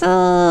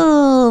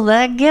so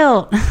that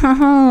guilt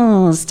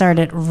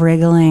started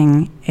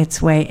wriggling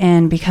its way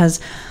in, because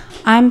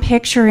I'm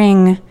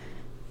picturing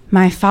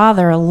my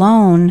father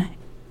alone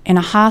in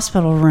a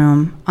hospital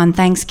room on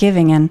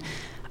Thanksgiving, and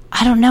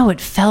I don't know, it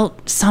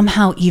felt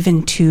somehow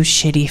even too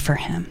shitty for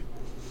him.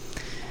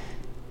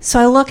 So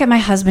I look at my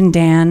husband,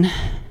 Dan,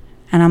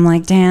 and I'm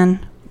like,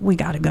 Dan, we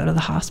got to go to the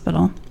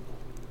hospital.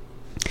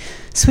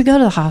 So we go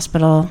to the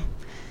hospital,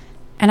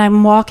 and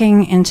I'm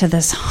walking into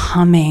this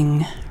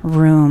humming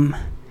room,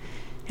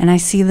 and I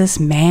see this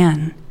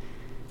man,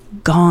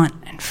 gaunt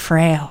and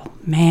frail,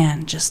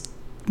 man, just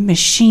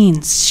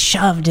machines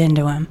shoved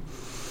into him.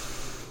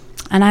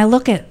 And I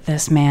look at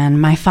this man,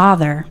 my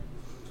father,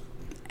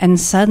 and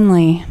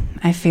suddenly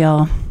I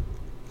feel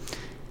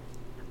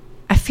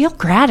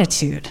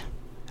gratitude,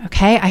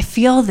 okay? I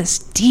feel this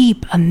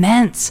deep,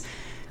 immense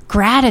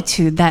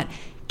gratitude that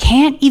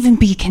can't even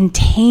be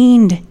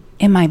contained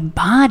in my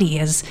body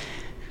as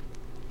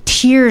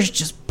tears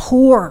just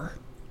pour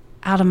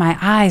out of my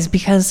eyes,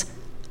 because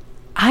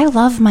I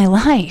love my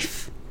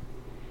life.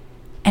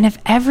 And if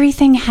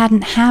everything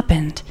hadn't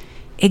happened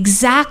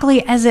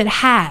exactly as it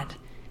had,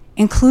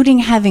 including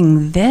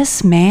having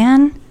this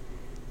man,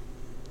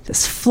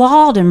 this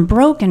flawed and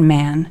broken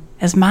man,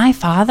 as my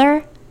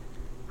father,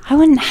 I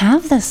wouldn't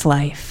have this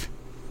life.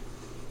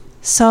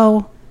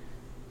 So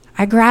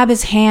I grab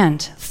his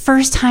hand.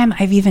 First time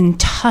I've even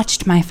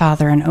touched my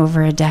father in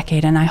over a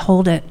decade, and I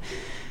hold it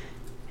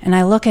and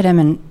I look at him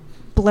and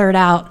blurt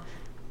out,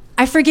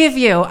 I forgive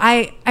you.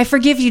 I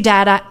forgive you,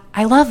 Dad.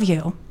 I love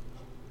you.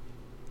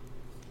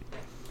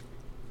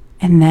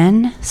 And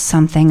then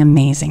something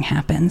amazing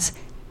happens.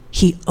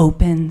 He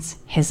opens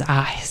his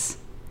eyes.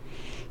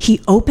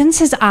 He opens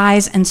his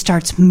eyes and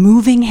starts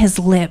moving his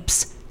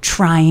lips,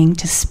 trying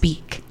to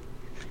speak.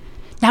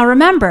 Now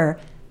remember,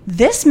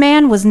 this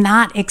man was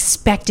not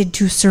expected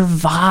to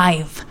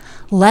survive,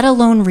 let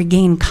alone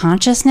regain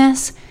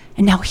consciousness.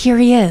 And now here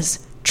he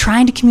is,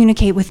 trying to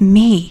communicate with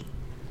me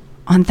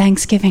on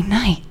Thanksgiving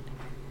night.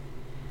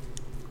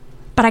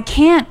 But I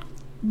can't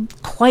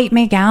quite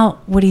make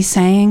out what he's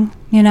saying,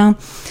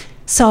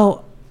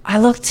 So I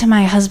look to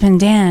my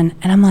husband, Dan,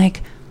 and I'm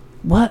like,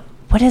 what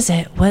is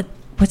it?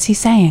 What's he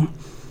saying?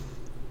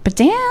 But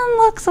Dan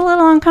looks a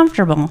little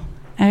uncomfortable,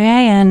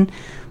 okay? And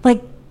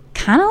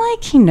kind of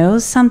like he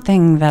knows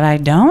something that I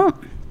don't.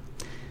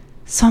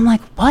 So I'm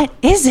like, what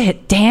is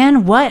it,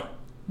 Dan? What?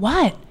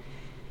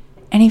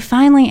 And he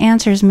finally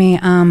answers me,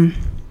 I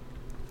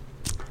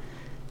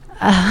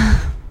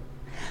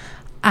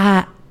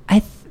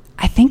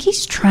think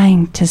he's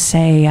trying to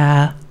say,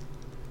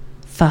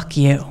 fuck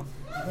you.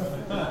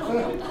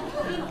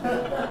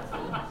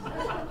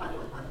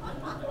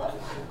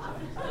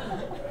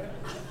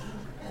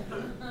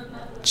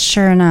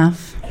 Sure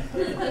enough,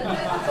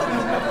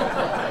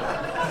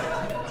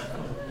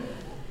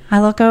 I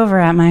look over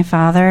at my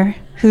father,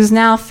 who's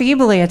now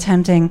feebly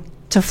attempting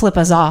to flip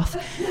us off.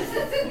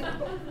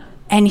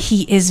 And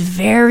he is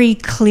very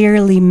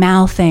clearly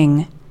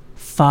mouthing,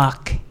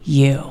 fuck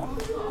you.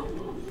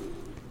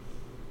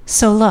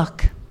 So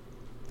look,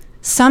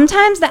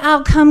 sometimes the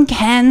outcome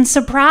can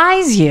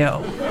surprise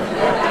you.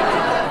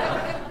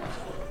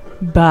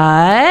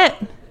 But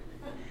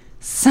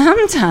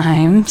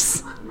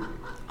sometimes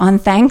on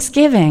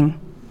Thanksgiving,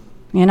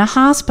 in a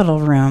hospital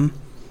room,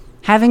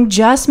 having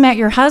just met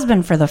your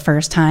husband for the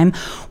first time,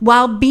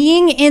 while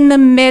being in the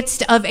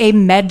midst of a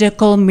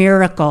medical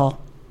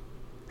miracle,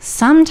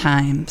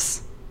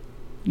 sometimes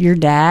your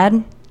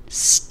dad,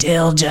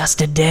 still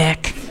just a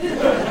dick.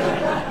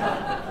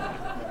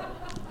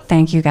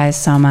 Thank you guys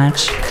so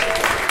much.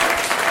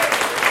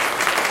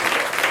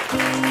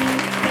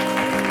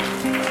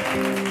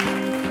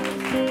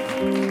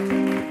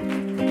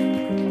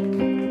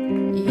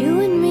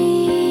 You and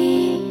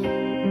me,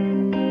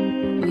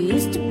 we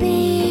used to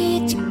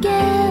be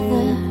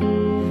together,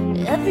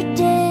 every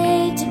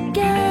day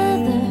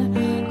together,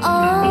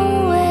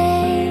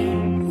 always.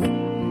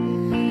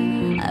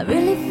 I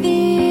really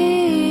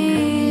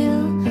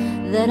feel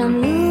that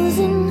I'm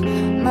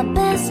losing my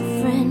best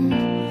friend.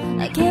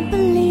 I can't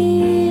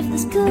believe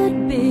this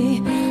could be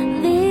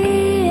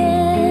the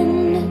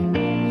end.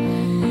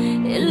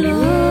 It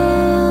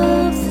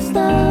looks as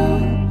though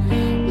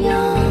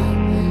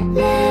you're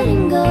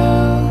letting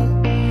go,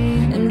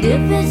 and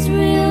if it's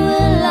real,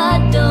 well,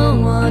 I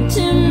don't want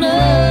to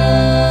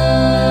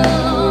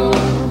know.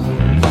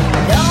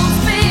 Don't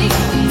speak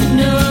to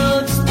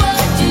know just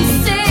what you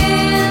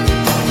said,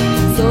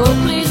 so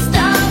please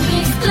stop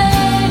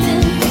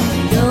explaining.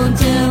 Don't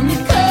tell me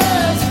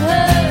 'cause it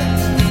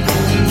hurts.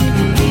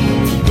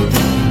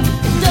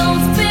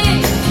 Don't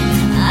speak,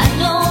 I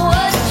know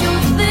what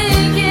you're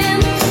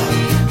thinking.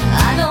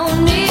 I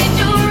don't need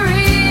your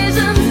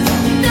reasons.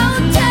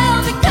 Don't tell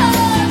me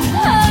 'cause it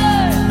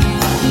hurts.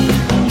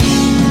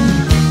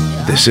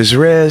 This is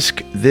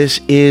Risk. This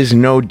is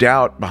No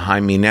Doubt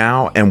behind me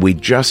now, and we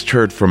just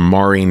heard from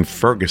Maureen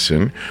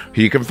Ferguson,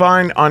 who you can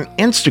find on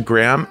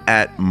Instagram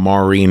at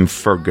Maureen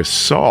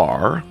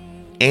Fergusar.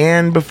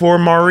 And before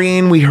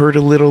Maureen, we heard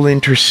a little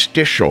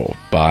interstitial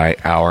by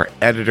our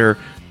editor,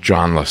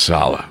 John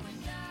LaSala.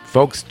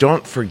 Folks,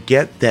 don't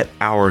forget that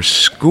our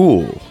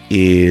school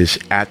is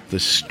at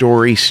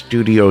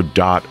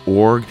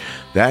thestorystudio.org.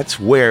 That's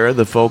where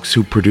the folks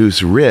who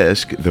produce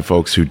Risk, the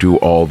folks who do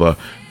all the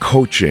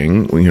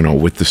coaching,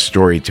 with the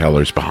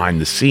storytellers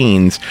behind the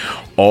scenes,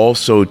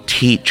 also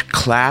teach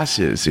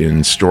classes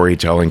in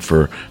storytelling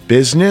for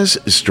business,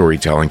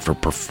 storytelling for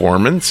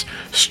performance,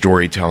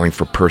 storytelling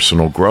for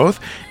personal growth,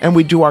 and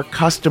we do our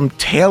custom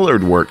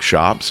tailored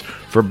workshops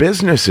for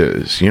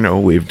businesses.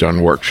 We've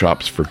done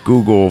workshops for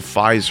Google,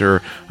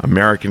 Pfizer,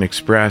 American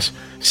Express,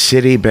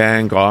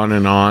 Citibank, on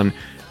and on.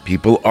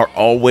 People are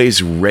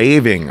always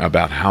raving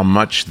about how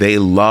much they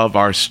love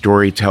our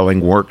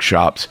storytelling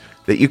workshops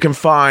that you can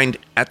find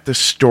at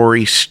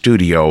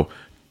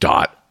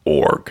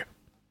thestorystudio.org.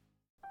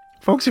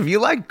 Folks, if you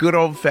like good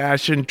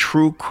old-fashioned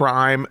true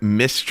crime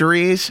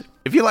mysteries,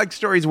 if you like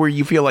stories where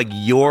you feel like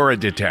you're a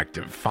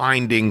detective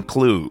finding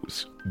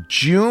clues,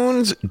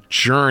 June's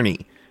Journey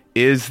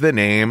is the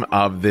name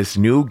of this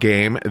new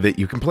game that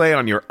you can play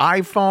on your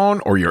iPhone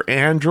or your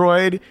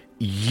Android.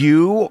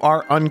 You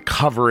are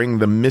uncovering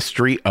the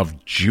mystery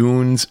of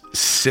June's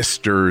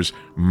sister's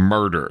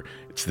murder.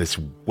 It's this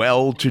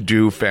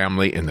well-to-do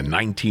family in the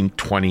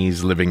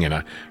 1920s living in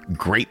a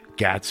Great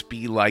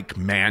Gatsby-like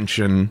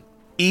mansion.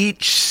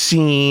 Each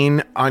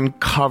scene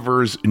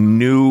uncovers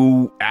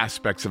new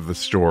aspects of the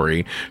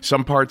story.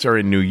 Some parts are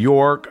in New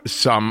York,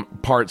 some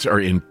parts are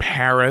in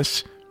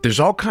Paris. There's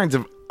all kinds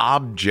of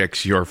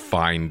objects you're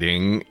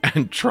finding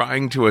and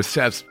trying to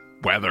assess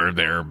whether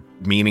they're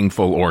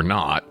meaningful or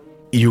not.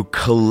 You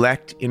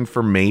collect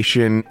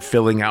information,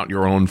 filling out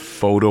your own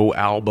photo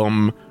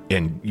album,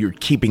 and you're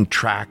keeping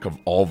track of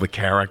all the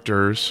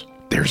characters.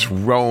 There's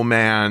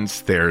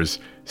romance, there's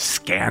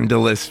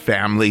scandalous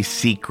family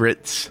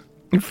secrets.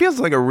 It feels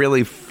like a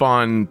really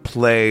fun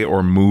play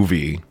or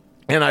movie.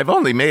 And I've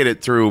only made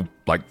it through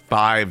like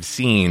 5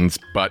 scenes,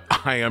 but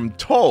I am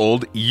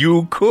told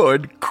you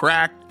could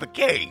crack the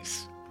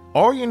case.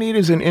 All you need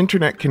is an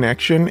internet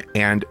connection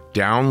and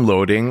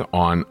downloading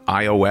on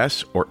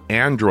iOS or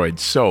Android.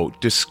 So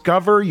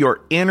discover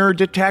your inner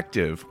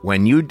detective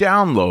when you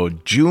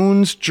download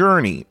June's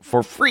Journey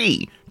for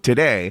free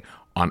today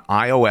on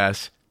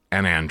iOS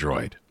and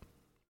Android.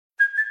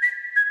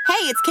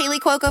 Hey, it's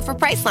Kaylee Cuoco for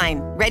Priceline.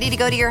 Ready to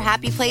go to your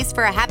happy place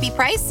for a happy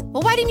price?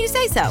 Well, why didn't you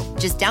say so?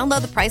 Just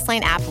download the Priceline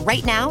app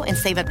right now and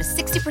save up to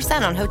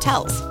 60% on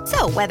hotels.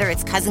 So whether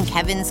it's Cousin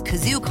Kevin's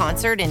Kazoo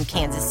Concert in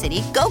Kansas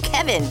City, go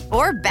Kevin,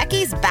 or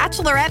Becky's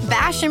Bachelorette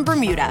Bash in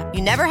Bermuda,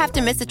 you never have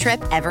to miss a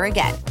trip ever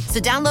again.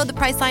 So download the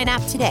Priceline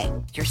app today.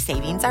 Your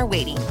savings are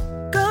waiting.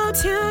 Go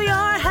to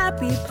your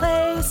happy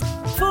place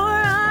for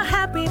a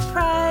happy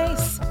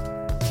price.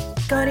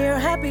 Go to your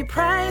happy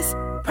price,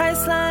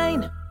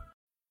 Priceline.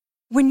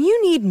 When you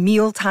need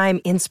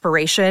mealtime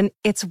inspiration,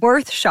 it's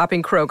worth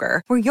shopping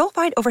Kroger, where you'll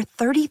find over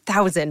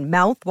 30,000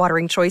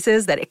 mouth-watering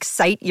choices that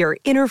excite your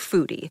inner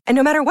foodie. And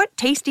no matter what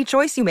tasty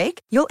choice you make,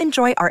 you'll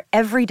enjoy our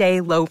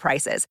everyday low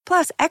prices,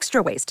 plus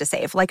extra ways to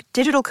save, like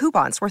digital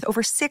coupons worth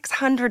over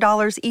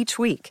 $600 each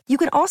week. You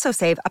can also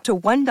save up to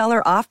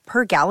 $1 off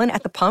per gallon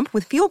at the pump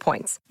with fuel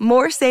points.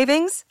 More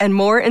savings and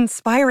more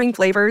inspiring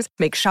flavors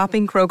make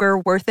shopping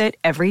Kroger worth it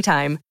every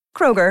time.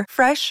 Kroger,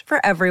 fresh for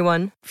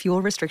everyone.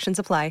 Fuel restrictions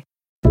apply.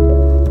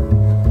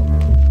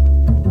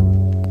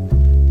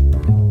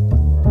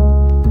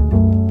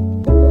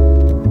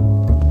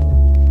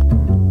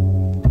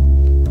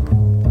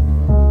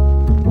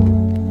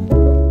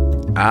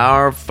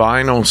 Our our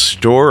final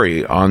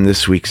story on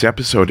this week's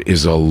episode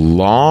is a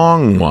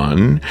long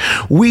one.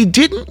 We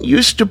didn't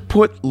used to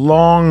put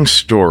long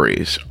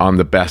stories on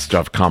the best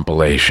of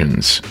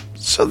compilations,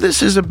 so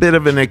this is a bit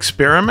of an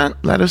experiment.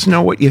 Let us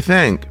know what you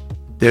think.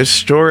 This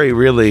story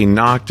really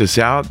knocked us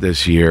out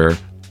this year.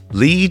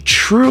 Lee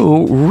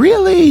True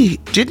really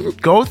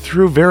didn't go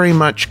through very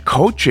much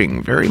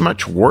coaching, very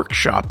much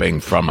workshopping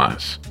from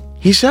us.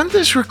 He sent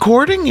this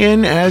recording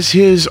in as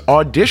his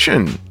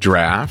audition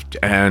draft,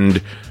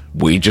 and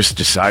we just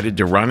decided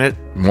to run it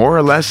more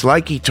or less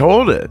like he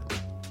told it.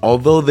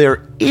 Although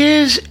there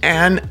is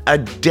an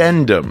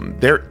addendum,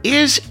 there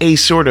is a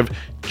sort of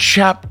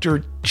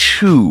chapter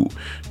 2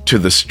 to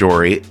the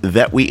story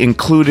that we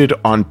included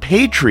on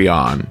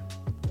Patreon.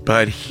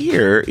 But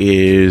here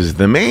is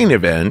the main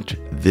event.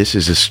 This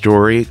is a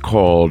story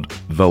called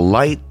The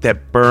Light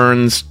That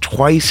Burns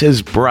Twice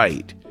as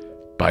Bright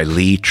by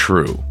Lee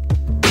True.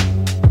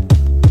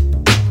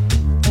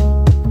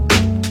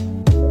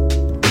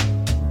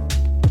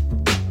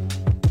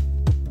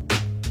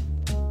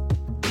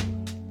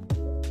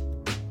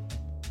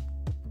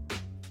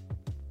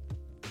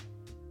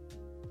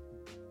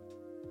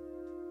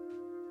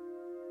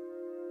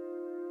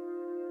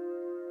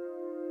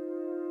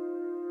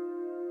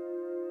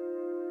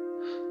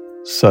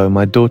 So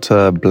my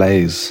daughter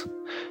Blaze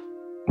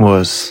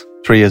was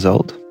 3 years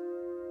old,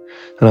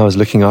 and I was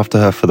looking after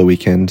her for the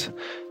weekend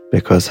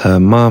because her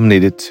mom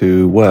needed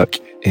to work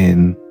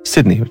in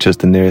Sydney, which is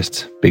the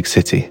nearest big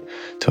city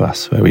to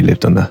us, where we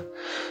lived on the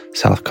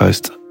south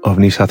coast of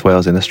New South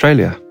Wales in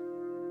Australia.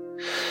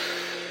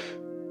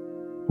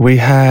 We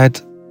had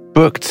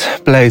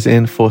booked Blaze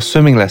in for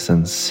swimming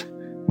lessons.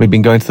 We'd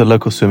been going to the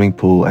local swimming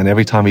pool, and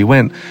every time we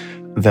went,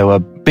 there were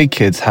big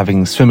kids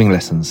having swimming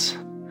lessons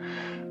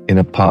in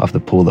a part of the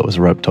pool that was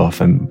roped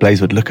off, and Blaze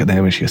would look at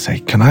them and she would say,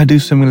 "Can I do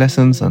swimming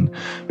lessons?" And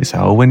we'd say,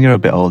 "Oh, when you're a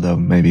bit older,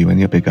 maybe when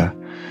you're bigger."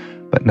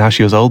 But now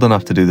she was old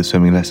enough to do the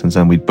swimming lessons,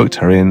 and we'd booked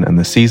her in, and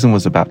the season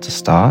was about to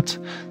start.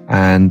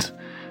 And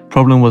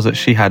problem was that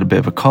she had a bit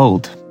of a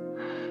cold.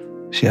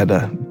 She had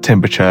a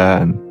temperature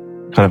and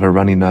kind of a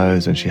runny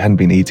nose, and she hadn't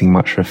been eating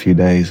much for a few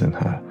days, and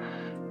her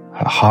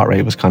heart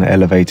rate was kind of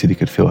elevated. You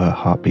could feel her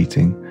heart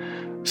beating.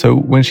 So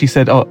when she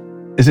said, "Oh,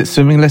 is it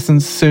swimming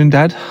lessons soon,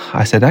 Dad?"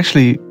 I said,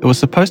 "Actually, it was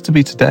supposed to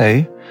be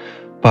today,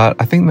 but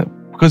I think that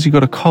because you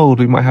got a cold,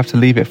 we might have to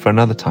leave it for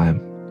another time."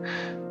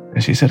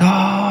 And she said,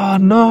 "Oh,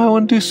 no, I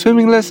want to do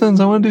swimming lessons.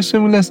 I want to do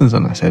swimming lessons."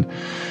 And I said,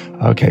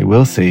 "Okay,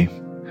 we'll see."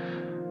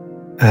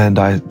 And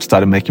I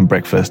started making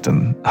breakfast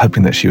and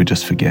hoping that she would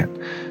just forget.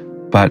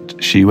 But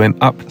she went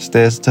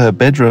upstairs to her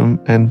bedroom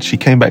and she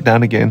came back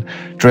down again,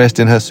 dressed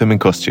in her swimming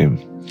costume.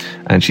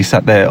 And she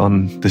sat there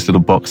on this little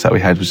box that we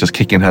had, was just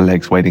kicking her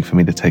legs, waiting for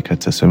me to take her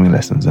to swimming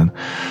lessons. And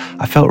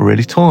I felt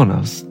really torn. I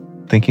was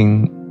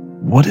thinking,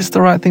 what is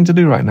the right thing to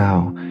do right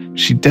now?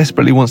 She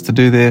desperately wants to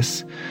do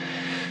this.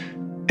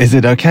 Is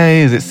it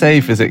okay? Is it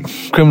safe? Is it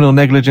criminal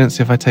negligence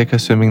if I take her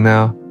swimming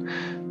now?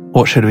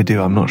 What should we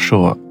do? I'm not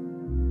sure.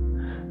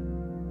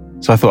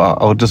 So I thought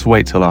I'll just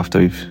wait till after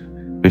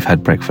we've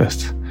had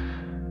breakfast.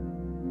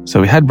 So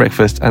we had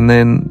breakfast, and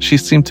then she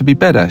seemed to be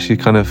better. She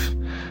kind of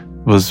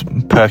was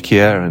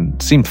perkier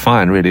and seemed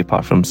fine, really,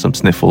 apart from some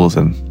sniffles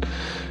and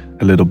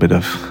a little bit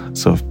of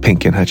sort of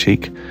pink in her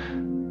cheek.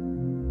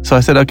 So I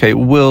said, "Okay,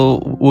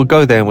 we'll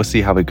go there and we'll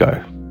see how we go."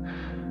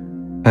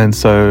 And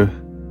so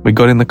we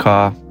got in the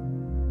car,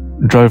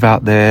 drove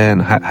out there,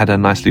 and had her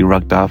nicely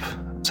rugged up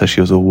so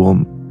she was all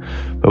warm.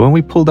 But when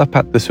we pulled up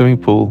at the swimming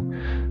pool,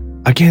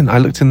 again, I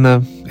looked in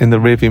the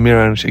rearview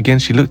mirror, and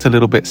she looked a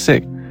little bit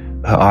sick.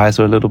 Her eyes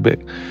were a little bit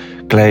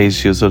glazed.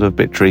 She was sort of a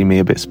bit dreamy,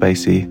 a bit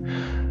spacey.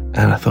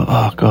 And I thought,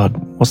 oh God,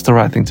 what's the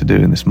right thing to do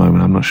in this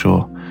moment? I'm not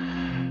sure.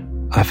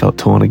 I felt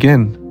torn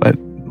again. But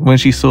when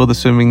she saw the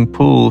swimming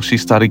pool, she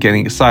started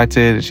getting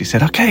excited, and she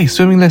said, "Okay,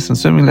 swimming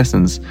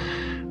lessons.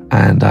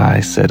 And I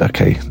said,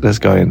 "Okay, let's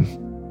go in."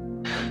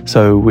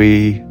 So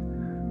we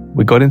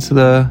got into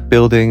the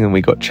building and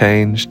we got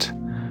changed,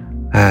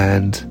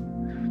 and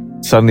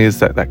suddenly it's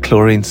that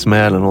chlorine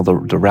smell and all the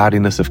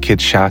rowdiness of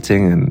kids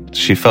shouting, and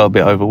she felt a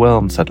bit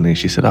overwhelmed suddenly.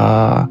 She said,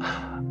 I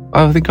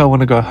think I want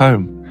to go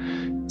home.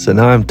 So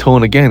now I'm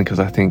torn again, because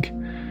I think,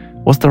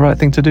 what's the right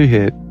thing to do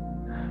here?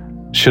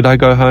 Should I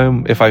go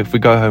home? If we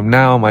go home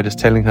now, am I just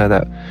telling her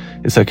that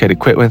it's okay to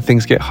quit when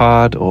things get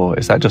hard? Or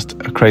is that just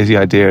a crazy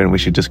idea and we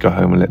should just go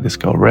home and let this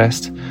girl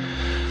rest?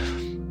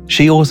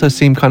 She also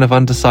seemed kind of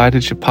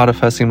undecided. Part of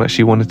her seemed like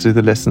she wanted to do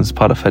the lessons,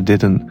 part of her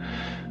didn't.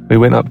 We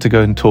went up to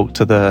go and talk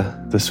to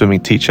the swimming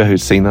teacher who'd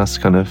seen us,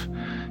 kind of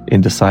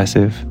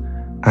indecisive.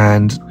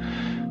 And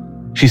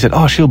she said,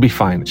 "Oh, she'll be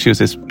fine." She was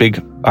this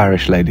big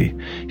Irish lady.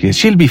 She said,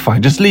 "She'll be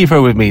fine. Just leave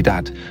her with me,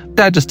 Dad.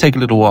 Dad, just take a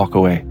little walk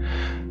away."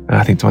 And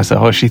I think to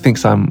myself, oh, she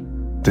thinks I'm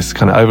this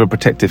kind of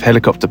overprotective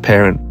helicopter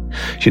parent.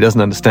 She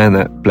doesn't understand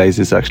that Blaze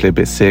is actually a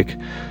bit sick.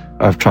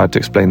 I've tried to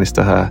explain this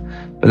to her.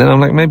 But then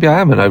I'm like, maybe I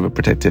am an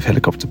overprotective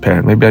helicopter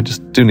parent. Maybe I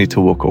just do need to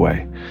walk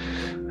away.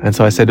 And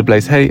so I said to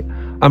Blaze, "Hey,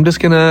 I'm just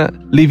going to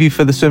leave you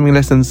for the swimming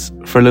lessons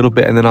for a little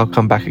bit and then I'll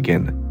come back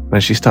again."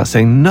 And she starts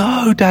saying,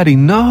 "No, Daddy,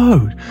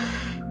 no."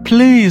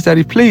 please,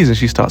 Daddy, please. And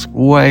she starts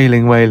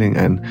wailing.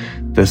 And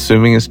the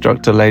swimming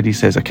instructor lady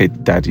says, okay,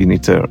 Dad, you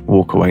need to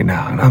walk away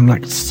now. And I'm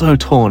like so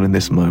torn in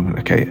this moment.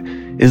 Okay,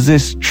 is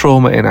this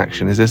trauma in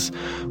action? Is this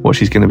what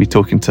she's going to be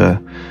talking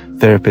to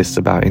therapists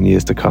about in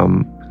years to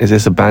come? Is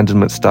this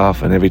abandonment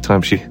stuff? And every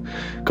time she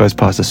goes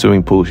past a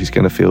swimming pool, she's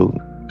going to feel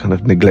kind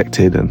of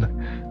neglected and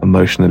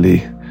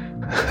emotionally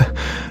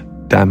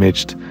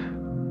damaged?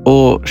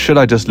 Or should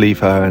I just leave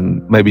her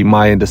and maybe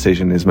my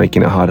indecision is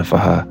making it harder for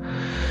her?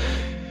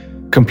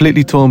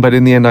 Completely torn, but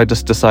in the end, I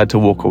just decided to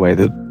walk away.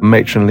 The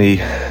matronly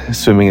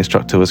swimming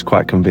instructor was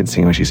quite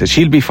convincing when she said,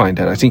 she'll be fine,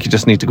 Dad. I think you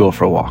just need to go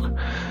for a walk.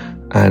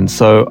 And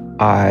so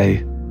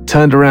I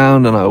turned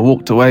around and I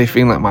walked away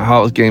feeling like my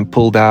heart was getting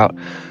pulled out.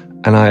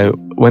 And I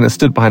went and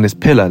stood behind this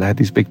pillar. They had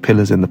these big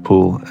pillars in the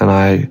pool. And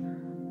I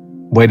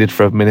waited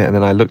for a minute and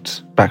then I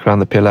looked back around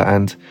the pillar,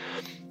 and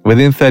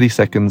within 30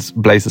 seconds,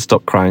 Blaze had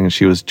stopped crying and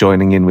she was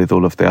joining in with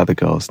all of the other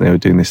girls. They were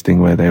doing this thing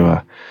where they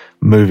were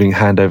moving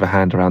hand over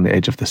hand around the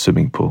edge of the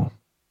swimming pool.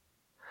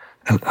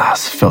 And I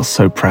felt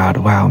so proud.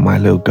 Wow, my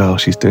little girl,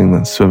 she's doing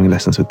the swimming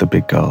lessons with the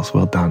big girls.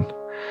 Well done.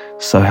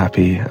 So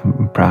happy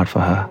and proud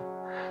for her.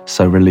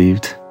 So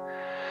relieved.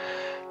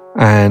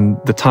 And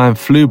the time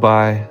flew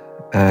by,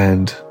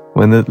 and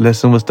when the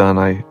lesson was done,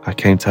 I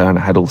came to her and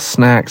I had all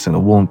snacks and a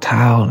warm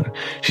towel. And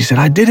she said,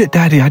 I did it,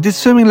 Daddy. I did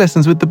swimming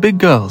lessons with the big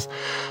girls.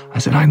 I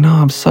said, I know,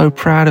 I'm so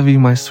proud of you,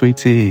 my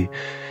sweetie.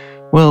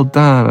 Well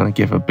done. And I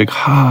gave her a big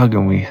hug,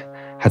 and we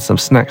had some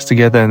snacks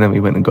together, and then we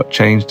went and got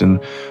changed,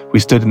 and we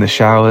stood in the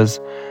showers,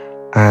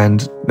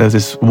 and there was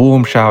this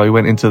warm shower. We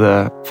went into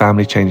the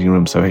family changing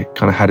room, so we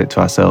kind of had it to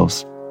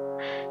ourselves.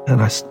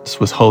 And I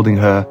was holding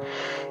her,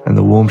 and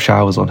the warm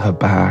shower was on her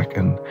back,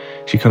 and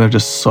she kind of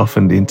just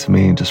softened into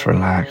me and just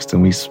relaxed.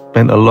 And we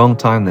spent a long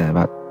time there,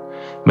 about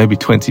maybe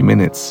 20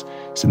 minutes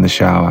in the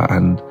shower,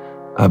 and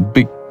a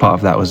big part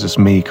of that was just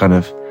me kind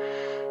of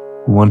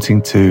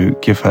wanting to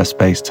give her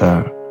space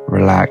to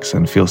relax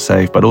and feel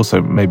safe, but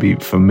also maybe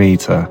for me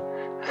to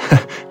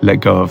let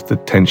go of the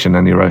tension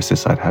and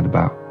neurosis I'd had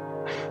about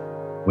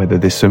whether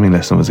this swimming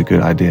lesson was a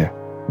good idea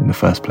in the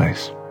first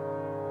place.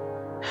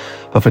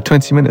 But for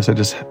 20 minutes,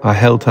 I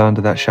held her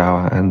under that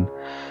shower and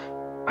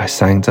I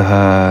sang to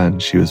her,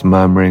 and she was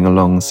murmuring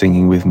along,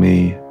 singing with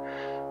me.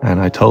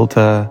 And I told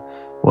her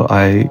what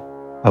I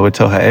would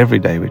tell her every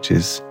day, which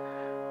is,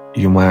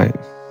 you're my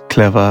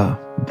clever,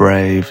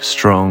 brave,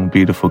 strong,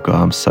 beautiful girl.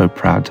 I'm so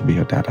proud to be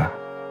your dada.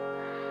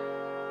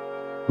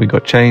 We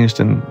got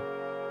changed and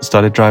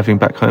started driving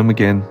back home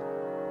again.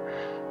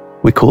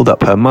 We called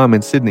up her mum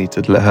in Sydney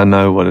to let her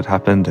know what had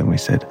happened, and we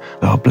said,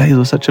 oh, Blaze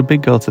was such a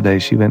big girl today.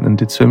 She went and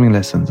did swimming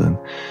lessons, and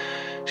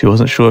she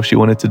wasn't sure if she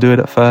wanted to do it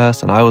at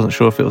first, and I wasn't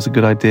sure if it was a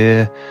good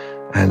idea.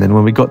 And then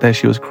when we got there,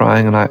 she was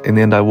crying, and in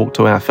the end I walked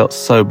away. I felt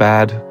so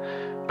bad,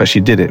 but she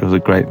did it. It was a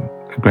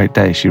great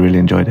day. She really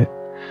enjoyed it.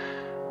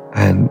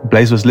 And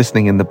Blaze was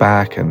listening in the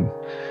back, and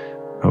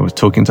I was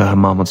talking to her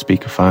mum on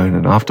speakerphone,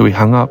 and after we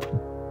hung up,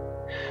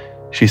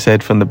 she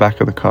said from the back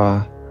of the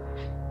car,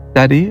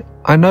 Daddy,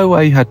 I know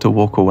why you had to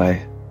walk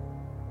away.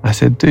 I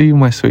said, do you,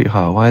 my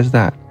sweetheart? Why is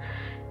that?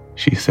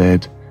 She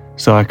said,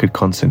 so I could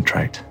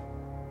concentrate.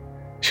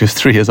 She was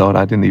 3 years old.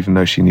 I didn't even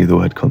know she knew the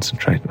word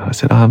concentrate. And I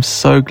said, I'm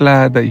so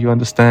glad that you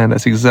understand.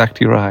 That's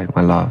exactly right,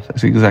 my love.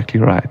 That's exactly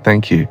right.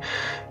 Thank you.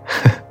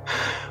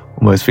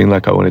 Almost feeling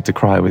like I wanted to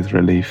cry with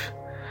relief.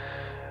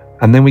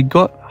 And then we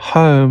got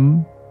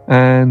home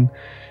and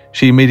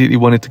she immediately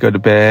wanted to go to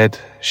bed.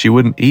 She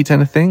wouldn't eat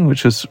anything,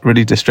 which was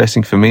really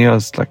distressing for me. I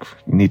was like,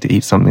 you need to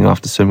eat something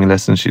after swimming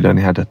lessons. She'd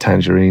only had a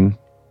tangerine.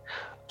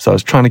 So I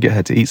was trying to get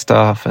her to eat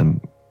stuff and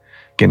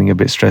getting a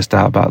bit stressed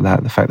out about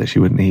that, the fact that she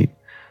wouldn't eat.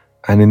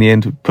 And in the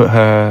end, we put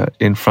her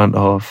in front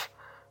of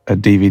a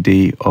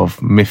DVD of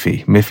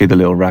Miffy the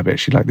little rabbit.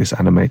 She liked this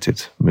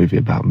animated movie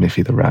about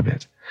Miffy the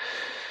rabbit.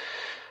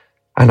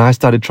 And I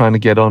started trying to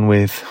get on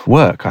with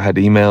work. I had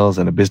emails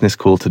and a business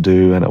call to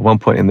do. And at one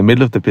point in the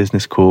middle of the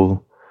business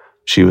call,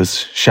 she was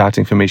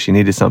shouting for me. She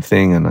needed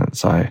something. And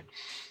so I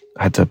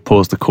had to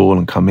pause the call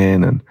and come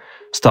in and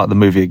start the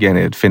movie again.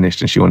 It had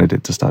finished and she wanted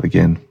it to start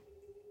again.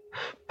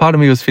 Part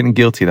of me was feeling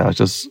guilty that I was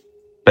just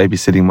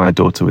babysitting my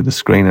daughter with the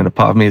screen. And a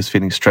part of me was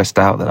feeling stressed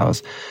out that I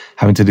was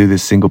having to do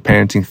this single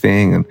parenting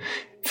thing and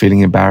feeling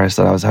embarrassed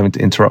that I was having to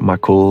interrupt my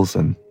calls,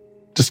 and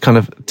just kind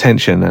of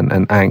tension and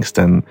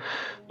angst and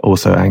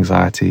also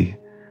anxiety.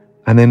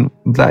 And then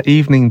that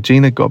evening,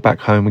 Gina got back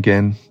home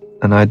again,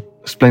 and I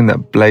explained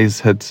that Blaze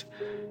had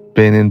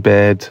been in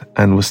bed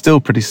and was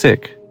still pretty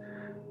sick.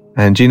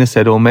 And Gina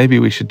said, oh, maybe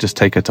we should just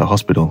take her to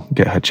hospital,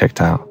 get her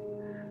checked out.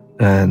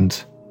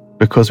 And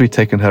because we'd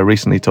taken her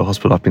recently to a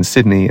hospital up in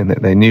Sydney and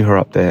that they knew her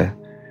up there,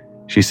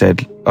 she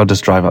said, I'll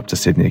just drive up to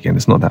Sydney again.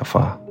 It's not that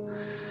far.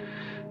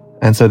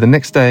 And so the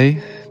next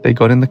day, they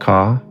got in the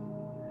car,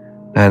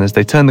 and as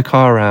they turned the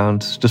car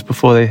around, just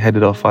before they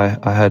headed off, I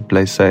heard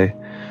Blaze say,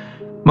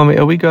 Mummy,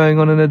 are we going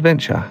on an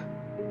adventure?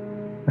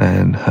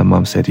 And her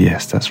mum said,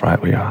 yes, that's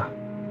right, we are.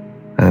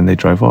 And they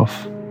drove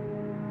off.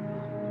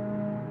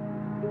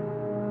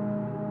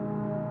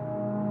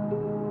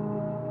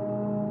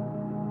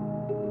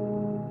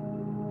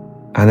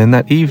 And then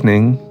that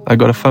evening, I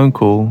got a phone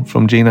call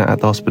from Gina at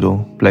the hospital,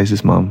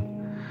 Blaze's mum,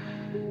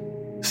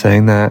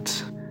 saying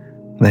that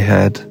they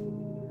had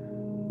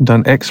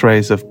done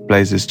x-rays of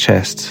Blaze's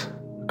chest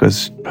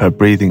because her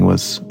breathing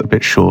was a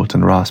bit short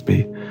and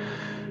raspy,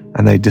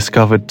 and they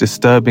discovered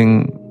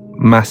disturbing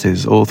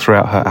masses all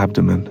throughout her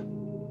abdomen,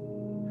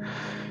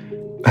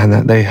 and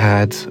that they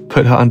had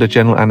put her under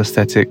general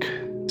anesthetic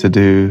to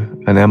do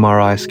an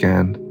MRI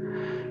scan,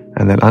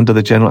 and then under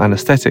the general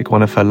anesthetic,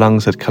 one of her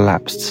lungs had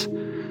collapsed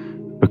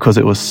because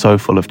it was so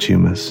full of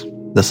tumours,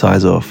 the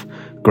size of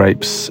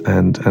grapes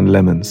and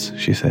lemons,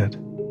 she said.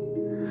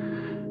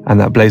 And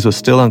that Blaze was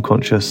still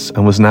unconscious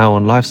and was now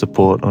on life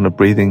support on a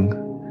breathing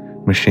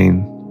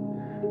machine,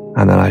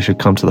 and that I should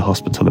come to the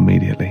hospital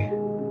immediately.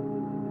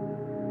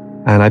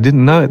 And I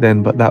didn't know it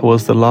then, but that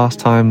was the last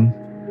time,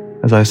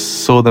 as I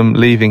saw them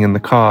leaving in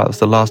the car, it was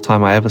the last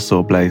time I ever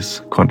saw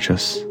Blaze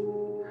conscious.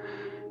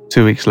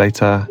 2 weeks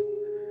later,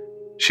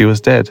 she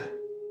was dead.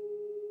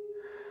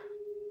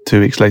 2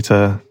 weeks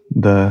later,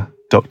 the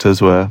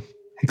doctors were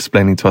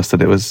explaining to us that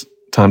it was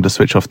time to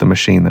switch off the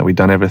machine, that we'd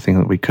done everything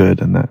that we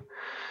could, and that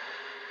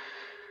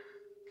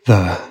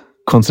the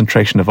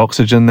concentration of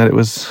oxygen that it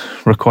was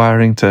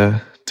requiring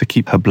to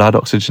keep her blood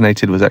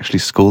oxygenated was actually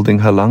scalding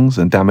her lungs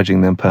and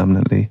damaging them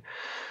permanently.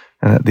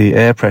 And that the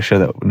air pressure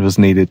that was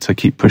needed to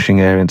keep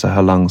pushing air into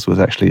her lungs was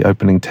actually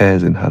opening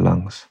tears in her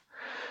lungs.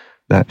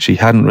 That she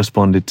hadn't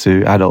responded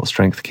to adult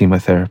strength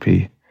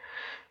chemotherapy,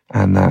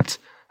 and that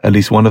at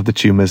least one of the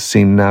tumours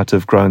seemed now to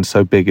have grown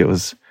so big it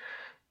was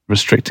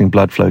restricting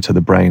blood flow to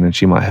the brain, and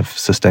she might have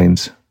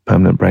sustained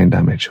permanent brain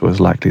damage. It was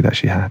likely that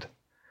she had.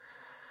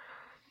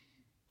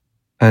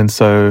 And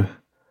so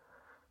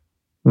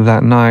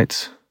that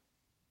night,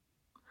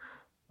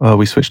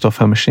 we switched off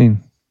her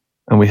machine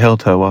and we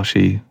held her while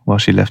she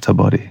left her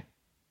body.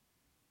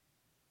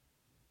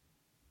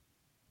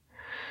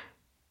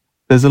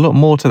 There's a lot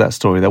more to that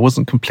story. That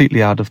wasn't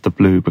completely out of the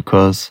blue,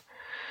 because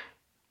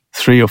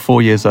 3 or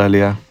 4 years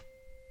earlier,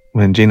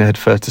 when Gina had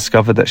first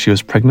discovered that she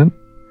was pregnant,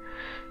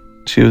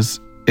 she was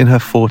in her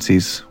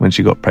 40s when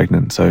she got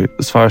pregnant. So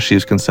as far as she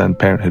was concerned,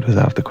 parenthood was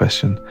out of the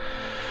question.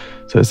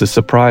 So it's a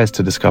surprise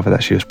to discover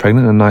that she was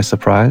pregnant, a nice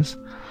surprise.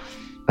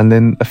 And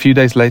then a few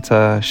days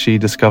later, she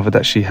discovered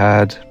that she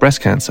had breast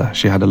cancer.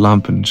 She had a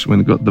lump, and when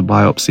it got the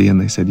biopsy and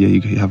they said, yeah,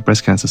 you have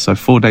breast cancer. So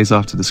 4 days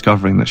after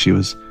discovering that she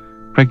was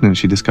pregnant,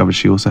 she discovered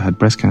she also had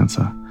breast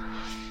cancer.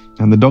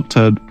 And the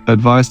doctor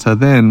advised her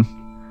then,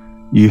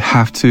 you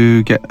have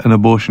to get an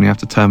abortion, you have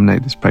to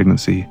terminate this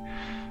pregnancy,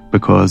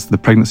 because the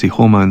pregnancy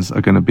hormones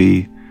are going to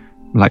be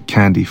like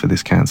candy for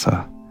this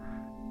cancer,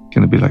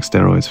 going to be like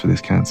steroids for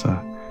this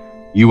cancer.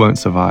 You won't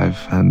survive,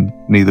 and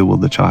neither will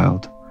the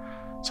child.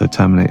 So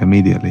terminate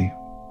immediately.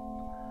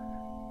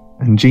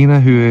 And Gina,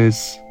 who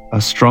is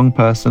a strong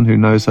person who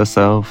knows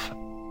herself,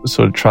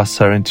 sort of trusts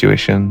her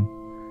intuition,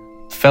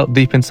 felt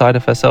deep inside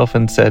of herself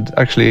and said,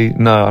 actually,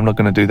 no, I'm not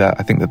going to do that.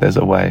 I think that there's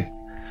a way.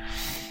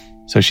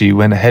 So she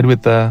went ahead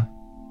with the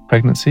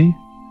pregnancy,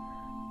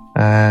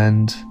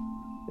 and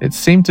it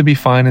seemed to be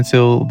fine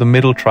until the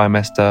middle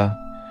trimester,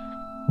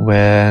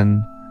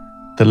 when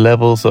the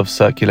levels of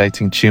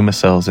circulating tumor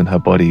cells in her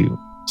body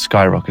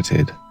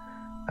skyrocketed.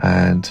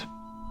 And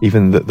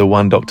even the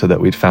one doctor that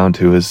we'd found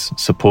who was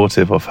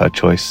supportive of her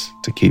choice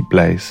to keep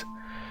Blaze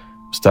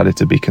started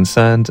to be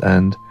concerned,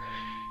 and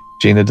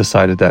Gina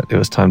decided that it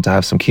was time to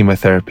have some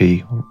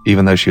chemotherapy,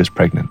 even though she was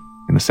pregnant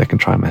in the second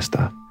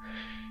trimester.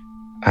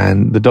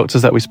 And the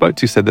doctors that we spoke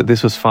to said that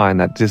this was fine,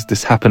 that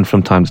this happened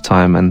from time to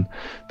time, and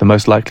the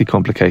most likely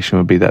complication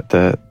would be that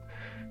the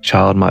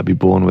child might be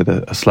born with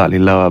a slightly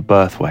lower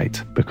birth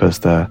weight, because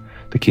the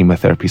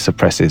chemotherapy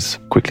suppresses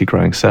quickly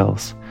growing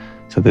cells.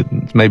 So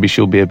that maybe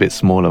she'll be a bit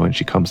smaller when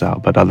she comes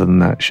out, but other than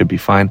that, it should be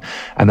fine.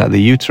 And that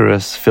the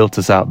uterus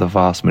filters out the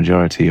vast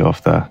majority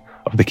of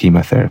the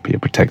chemotherapy.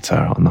 It protects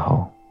her on the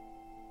whole.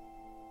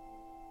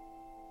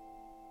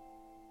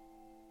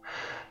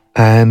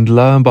 And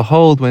lo and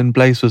behold, when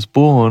Blaze was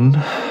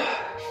born,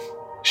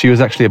 she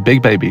was actually a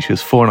big baby. She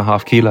was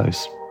 4.5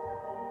 kilos.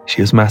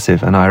 She was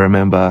massive. And I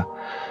remember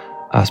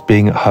us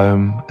being at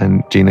home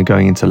and Gina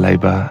going into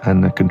labor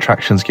and the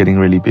contractions getting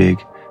really big,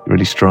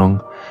 really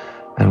strong.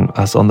 And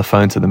us on the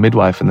phone to the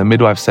midwife, and the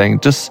midwife saying,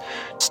 just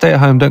stay at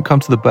home, don't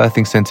come to the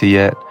birthing center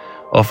yet.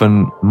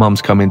 Often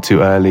mums come in too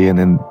early, and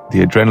then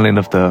the adrenaline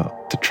of the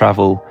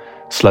travel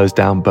slows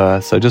down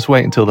birth, so just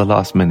wait until the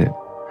last minute.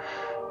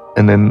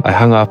 And then I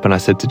hung up and I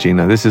said to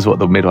Gina, this is what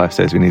the midwife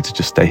says, we need to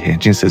just stay here.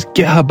 And Gina says,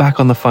 get her back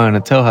on the phone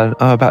and tell her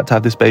I'm about to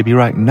have this baby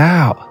right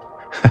now.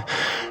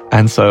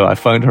 And so I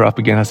phoned her up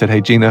again. I said,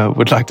 hey, Gina,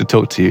 would like to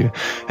talk to you.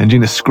 And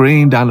Gina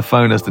screamed down the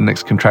phone as the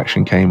next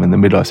contraction came, and the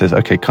midwife says,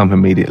 okay, come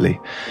immediately.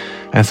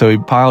 And so we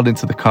piled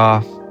into the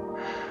car,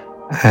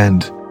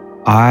 and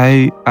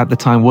I, at the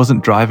time,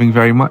 wasn't driving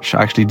very much.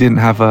 I actually didn't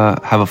have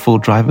a full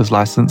driver's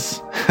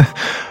license.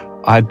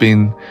 I'd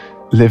been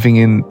living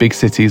in big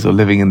cities or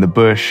living in the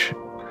bush,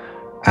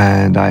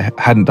 and I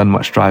hadn't done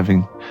much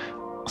driving.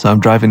 So I'm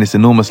driving this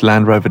enormous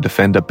Land Rover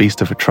Defender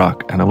beast of a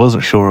truck, and I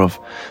wasn't sure of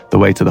the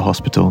way to the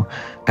hospital.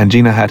 And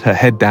Gina had her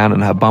head down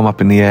and her bum up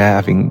in the air,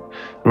 having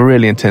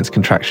really intense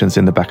contractions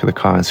in the back of the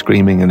car and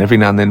screaming, and every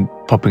now and then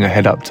popping her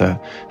head up to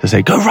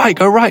say, go right,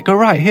 go right, go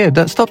right, here,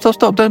 stop,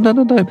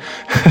 don't.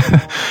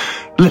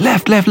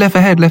 left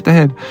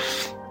ahead.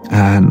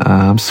 And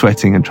I'm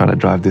sweating and trying to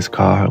drive this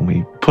car, and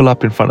we pull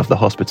up in front of the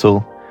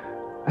hospital,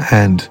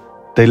 and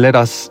they let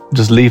us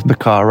just leave the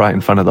car right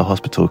in front of the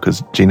hospital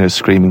because Gina's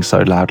screaming so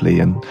loudly,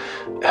 and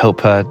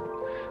help her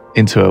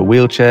into a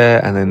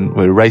wheelchair. And then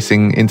we're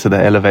racing into the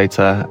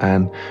elevator,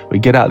 and we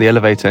get out the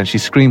elevator, and she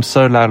screams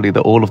so loudly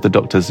that all of the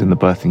doctors in the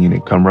birthing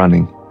unit come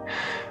running.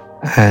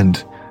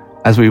 And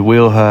as we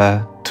wheel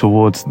her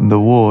towards the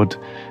ward,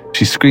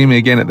 she's screaming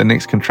again at the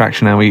next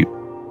contraction, and we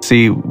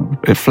see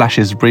it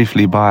flashes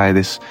briefly by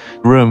this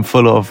room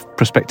full of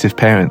prospective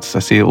parents. I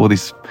see all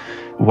these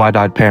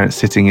wide-eyed parents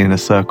sitting in a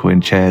circle in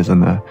chairs,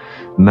 and the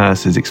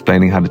nurse is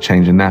explaining how to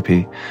change a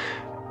nappy.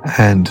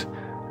 And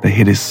they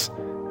hear this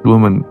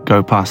woman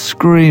go past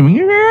screaming,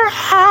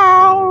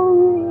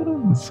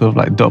 sort of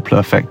like Doppler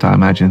effect, I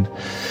imagine.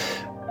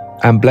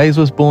 And Blaise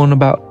was born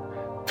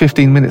about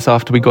 15 minutes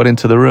after we got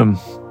into the room,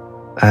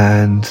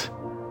 and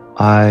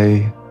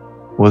I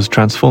was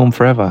transformed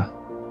forever.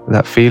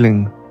 That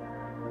feeling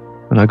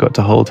when I got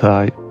to hold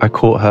her, I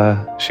caught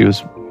her. She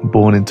was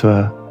born into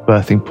a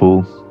birthing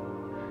pool.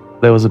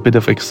 There was a bit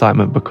of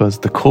excitement because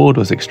the cord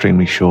was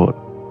extremely short,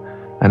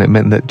 and it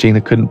meant that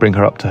Gina couldn't bring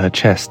her up to her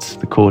chest.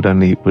 The cord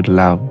only would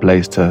allow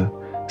Blaise to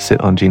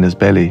sit on Gina's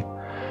belly.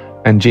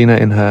 And Gina,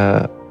 in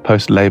her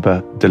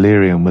post-labor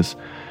delirium, was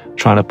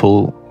trying to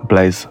pull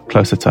Blaise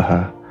closer to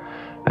her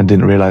and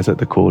didn't realize that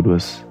the cord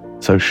was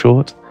so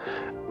short.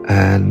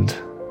 And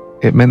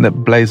it meant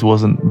that Blaise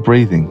wasn't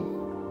breathing.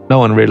 No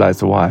one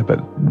realized why,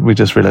 but we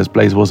just realized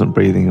Blaise wasn't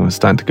breathing and was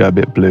starting to go a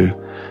bit blue.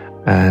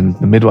 And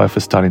the midwife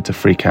was starting to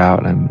freak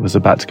out and was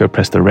about to go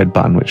press the red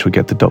button, which would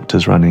get the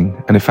doctors running.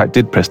 And in fact,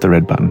 did press the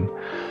red button.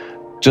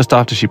 Just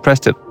after she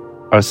pressed it,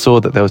 I saw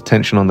that there was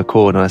tension on the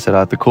cord, and I said,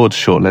 the cord's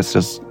short, let's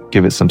just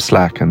give it some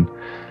slack. And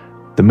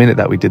the minute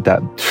that we did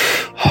that,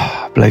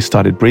 Blaise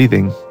started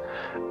breathing.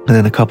 And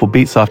then a couple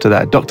beats after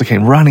that, a doctor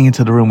came running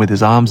into the room with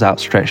his arms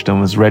outstretched and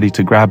was ready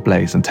to grab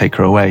Blaise and take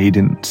her away. He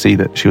didn't see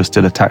that she was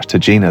still attached to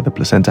Gina. The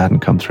placenta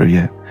hadn't come through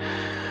yet.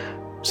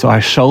 So I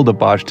shoulder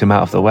barged him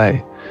out of the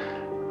way,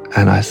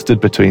 and I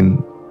stood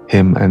between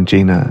him and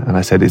Gina, and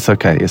I said, it's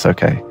okay.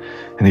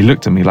 And he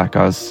looked at me like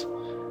I was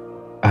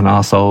an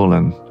arsehole,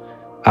 and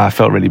I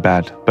felt really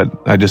bad. But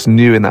I just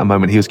knew in that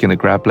moment he was going to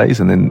grab Blaise,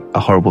 and then a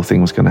horrible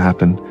thing was going to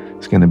happen.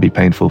 It's going to be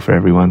painful for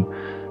everyone.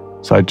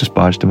 So I just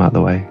barged him out of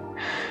the way.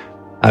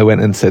 I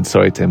went and said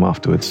sorry to him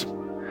afterwards.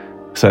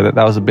 So that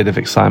was a bit of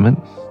excitement.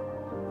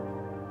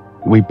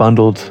 We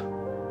bundled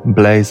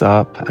Blaise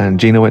up, and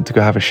Gina went to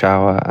go have a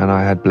shower, and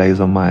I had Blaise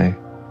on my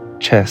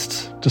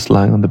chest, just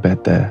lying on the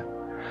bed there.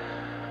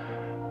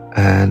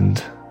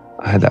 And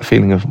I had that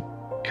feeling of,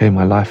 okay,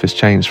 my life has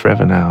changed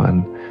forever now,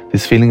 and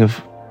this feeling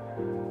of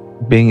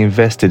being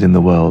invested in the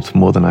world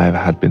more than I ever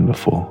had been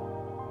before.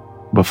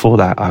 Before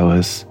that, I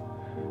was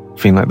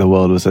feeling like the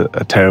world was a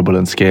terrible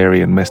and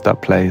scary and messed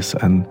up place,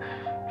 and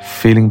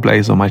feeling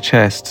Blaise on my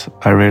chest,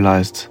 I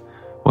realized,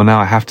 well, now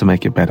I have to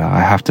make it better.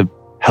 I have to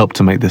help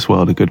to make this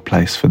world a good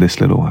place for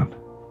this little one.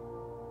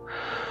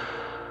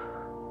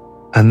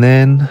 And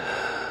then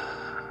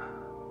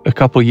a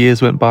couple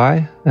years went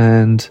by,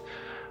 and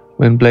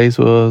when Blaise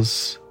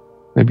was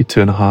maybe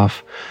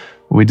 2.5,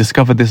 we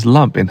discovered this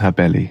lump in her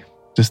belly,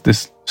 just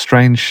this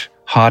strange,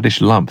 hardish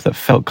lump that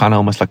felt kind of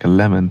almost like a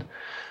lemon.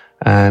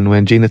 And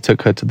when Gina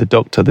took her to the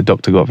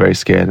doctor got very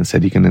scared and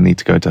said, you're going to need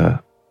to go to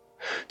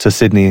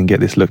Sydney and get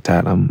this looked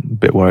at. I'm a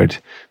bit worried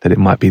that it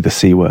might be the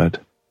C word,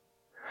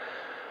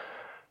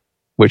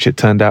 which it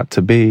turned out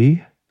to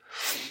be.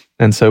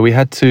 And so we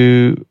had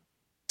to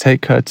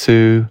take her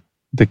to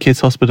the kids'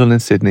 hospital in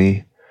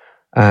Sydney.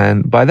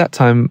 And by that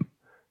time,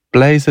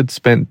 Blaise had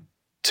spent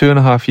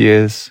 2.5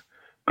 years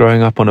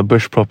growing up on a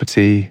bush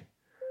property,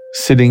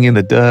 sitting in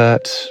the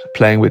dirt,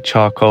 playing with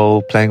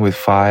charcoal, playing with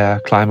fire,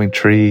 climbing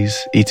trees,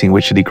 eating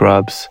witchetty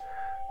grubs,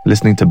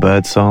 listening to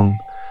birdsong,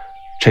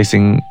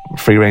 chasing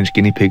free-range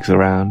guinea pigs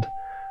around.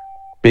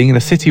 Being in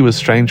a city was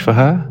strange for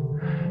her.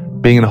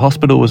 Being in a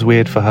hospital was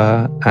weird for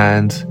her.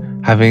 And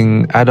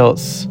having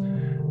adults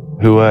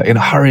who were in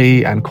a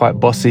hurry and quite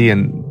bossy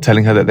and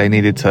telling her that they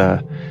needed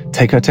to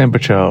take her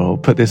temperature or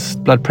put this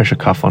blood pressure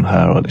cuff on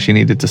her, or that she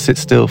needed to sit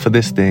still for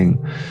this thing,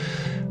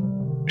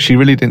 she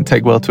really didn't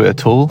take well to it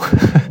at all.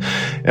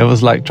 It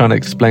was like trying to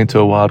explain to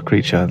a wild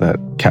creature that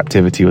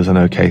captivity was an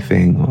okay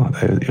thing, or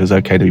it was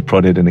okay to be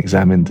prodded and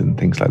examined and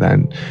things like that.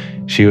 And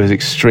she was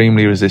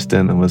extremely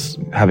resistant and was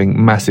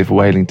having massive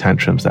wailing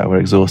tantrums that were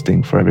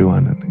exhausting for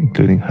everyone,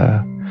 including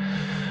her.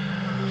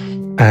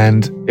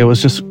 And it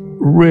was just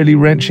really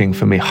wrenching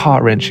for me,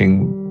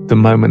 heart-wrenching, the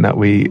moment that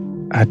we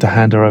had to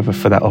hand her over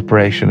for that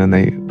operation, and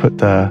they put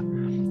the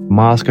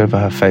mask over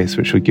her face,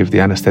 which would give the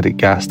anesthetic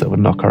gas that would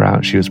knock her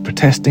out. She was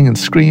protesting and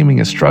screaming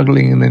and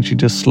struggling, and then she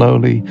just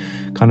slowly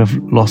kind of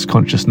lost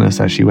consciousness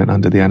as she went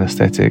under the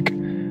anesthetic.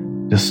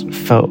 Just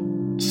felt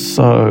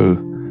so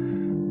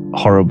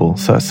horrible,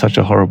 such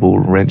a horrible,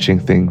 wrenching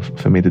thing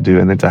for me to do.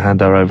 And then to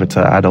hand her over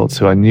to adults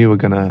who I knew were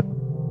going to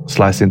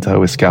slice into her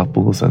with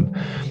scalpels. And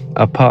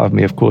a part of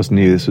me, of course,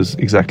 knew this was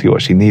exactly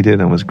what she needed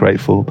and was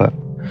grateful, but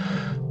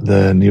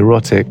the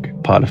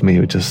neurotic part of me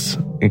was just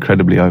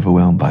incredibly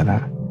overwhelmed by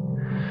that.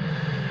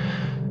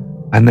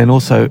 And then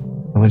also,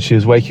 when she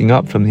was waking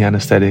up from the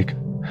anesthetic,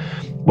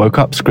 woke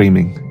up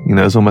screaming. You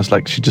know, it was almost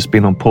like she'd just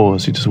been on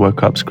pause. She just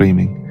woke up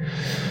screaming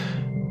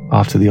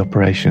after the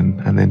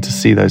operation. And then to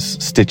see those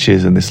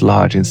stitches and this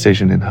large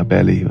incision in her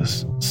belly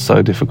was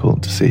so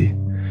difficult to see.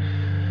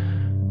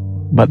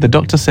 But the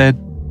doctor said,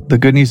 the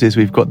good news is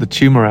we've got the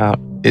tumor out.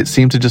 It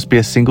seemed to just be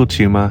a single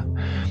tumor.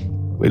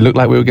 It looked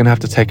like we were going to have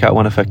to take out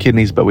one of her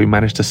kidneys, but we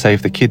managed to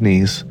save the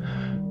kidneys.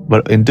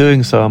 But in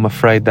doing so, I'm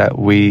afraid that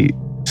we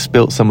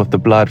spilt some of the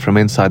blood from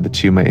inside the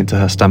tumor into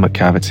her stomach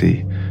cavity,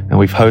 and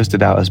we've hosed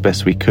it out as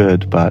best we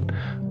could, but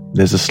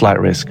there's a slight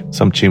risk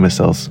some tumor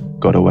cells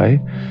got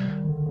away.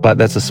 But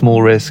that's a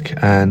small risk,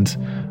 and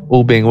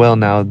all being well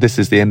now, this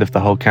is the end of the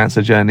whole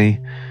cancer journey.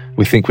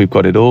 We think we've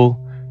got it all.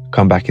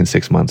 Come back in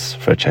 6 months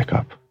for a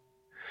checkup.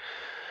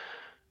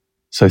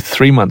 So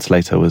 3 months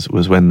later was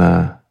when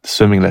the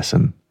swimming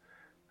lesson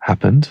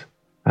happened,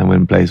 and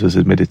when Blaise was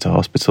admitted to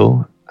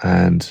hospital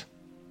and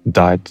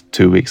died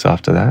 2 weeks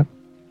after that.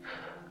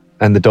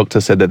 And the doctor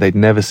said that they'd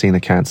never seen a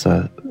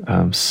cancer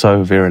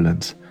so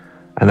virulent,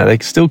 and that they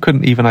still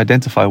couldn't even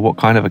identify what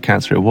kind of a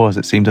cancer it was.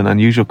 It seemed an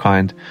unusual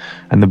kind.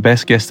 And the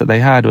best guess that they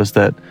had was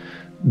that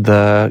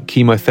the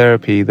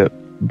chemotherapy that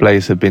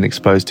Blaise had been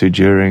exposed to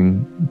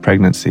during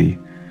pregnancy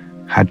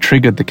had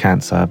triggered the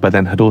cancer, but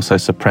then had also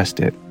suppressed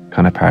it,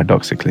 kind of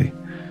paradoxically.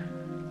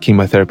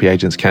 Chemotherapy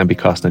agents can be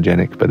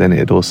carcinogenic, but then it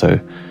had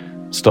also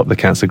stopped the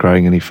cancer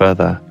growing any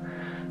further.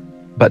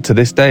 But to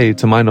this day,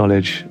 to my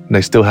knowledge,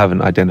 they still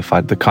haven't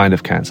identified the kind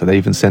of cancer. They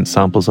even sent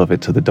samples of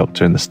it to the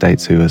doctor in the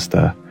States, who is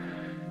the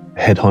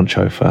head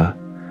honcho for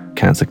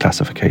cancer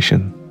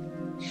classification.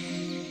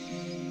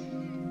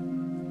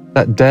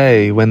 That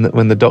day, when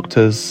the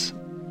doctors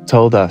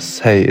told us,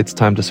 hey, it's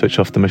time to switch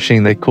off the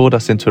machine, they called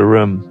us into a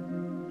room,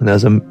 and there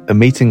was a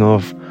meeting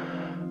of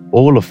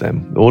all of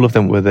them. All of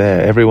them were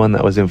there. Everyone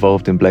that was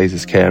involved in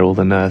Blaise's care, all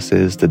the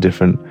nurses, the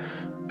different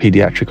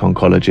pediatric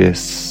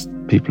oncologists,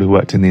 people who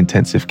worked in the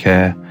intensive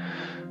care.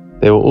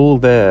 They were all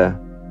there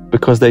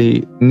because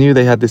they knew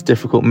they had this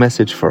difficult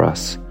message for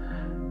us.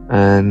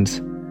 And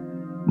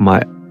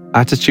my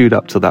attitude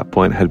up to that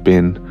point had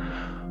been,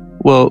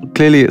 well,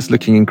 clearly it's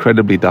looking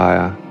incredibly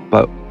dire,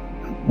 but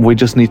we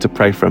just need to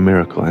pray for a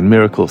miracle, and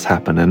miracles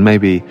happen. And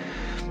maybe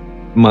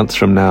months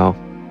from now,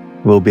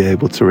 we'll be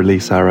able to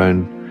release our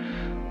own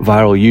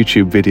viral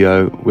YouTube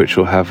video, which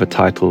will have a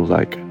title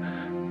like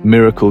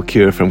Miracle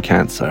Cure from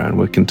Cancer. And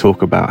we can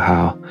talk about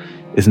how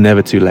it's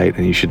never too late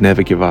and you should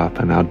never give up.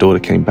 And our daughter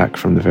came back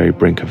from the very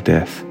brink of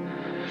death.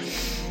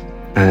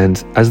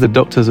 And as the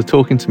doctors are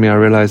talking to me, I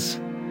realize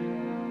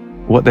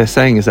what they're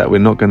saying is that we're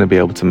not going to be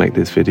able to make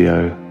this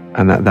video,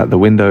 and that the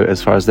window,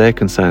 as far as they're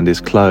concerned,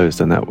 is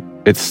closed, and that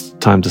it's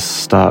time to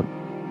start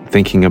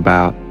thinking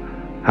about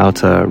how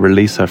to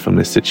release her from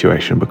this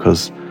situation,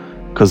 because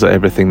of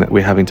everything that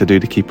we're having to do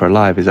to keep her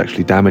alive is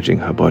actually damaging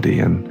her body,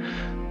 and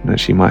that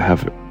she might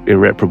have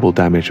irreparable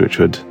damage which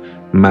would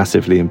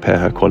massively impair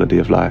her quality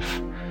of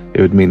life.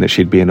 It would mean that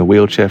she'd be in a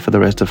wheelchair for the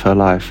rest of her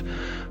life,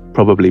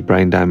 probably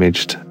brain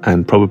damaged,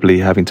 and probably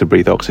having to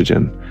breathe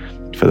oxygen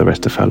for the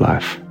rest of her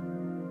life.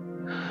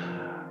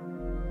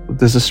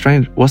 There's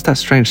what's that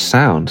strange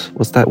sound?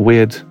 What's that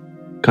weird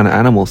kind of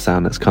animal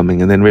sound that's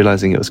coming? And then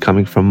realizing it was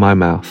coming from my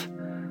mouth,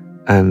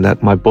 and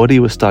that my body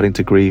was starting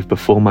to grieve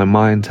before my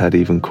mind had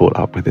even caught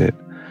up with it.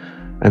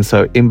 And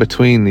so in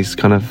between these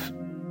kind of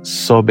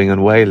sobbing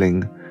and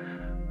wailing,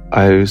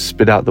 I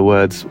spit out the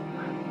words,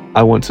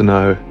 I want to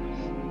know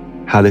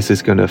how this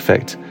is going to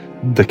affect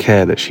the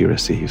care that she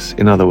receives.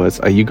 In other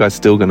words, are you guys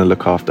still going to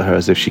look after her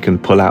as if she can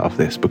pull out of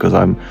this? Because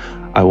I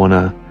want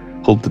to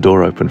hold the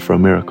door open for a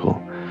miracle.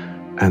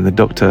 And the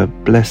doctor,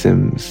 bless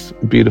him,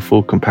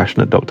 beautiful,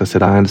 compassionate doctor,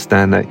 said, I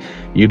understand that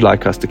you'd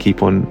like us to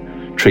keep on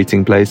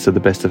treating Blaise to the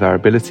best of our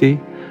ability.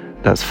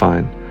 That's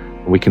fine.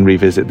 We can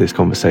revisit this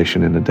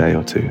conversation in a day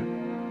or two.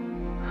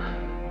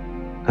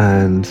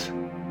 And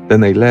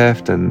then they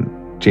left, and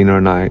Gina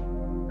and I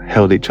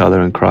held each other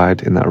and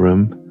cried in that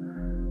room.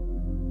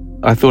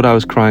 I thought I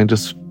was crying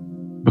just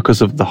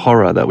because of the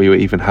horror that we were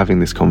even having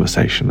this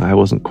conversation. I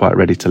wasn't quite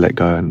ready to let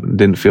go, and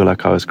didn't feel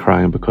like I was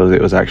crying because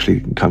it was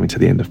actually coming to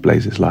the end of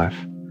Blaise's life.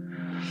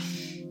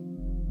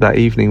 That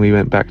evening we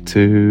went back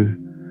to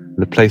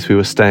the place we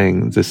were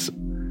staying, this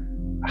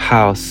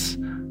house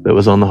that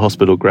was on the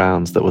hospital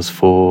grounds that was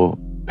for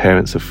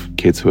parents of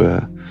kids who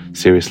were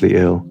seriously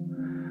ill.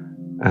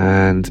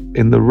 And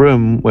in the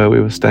room where we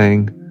were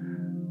staying,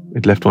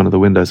 we'd left one of the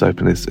windows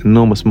open. This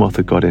enormous moth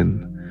had got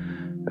in.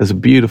 It was a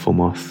beautiful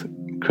moth,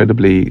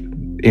 incredibly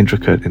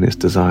intricate in its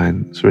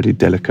design. It's really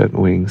delicate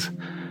wings.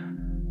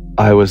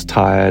 I was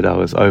tired, I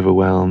was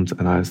overwhelmed,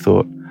 and I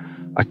thought,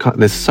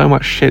 there's so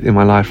much shit in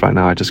my life right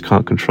now I just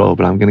can't control,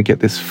 but I'm going to get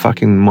this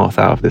fucking moth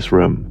out of this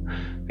room.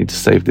 I need to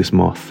save this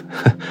moth.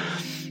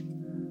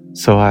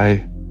 So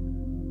I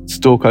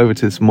stalk over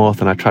to this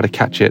moth and I try to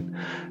catch it.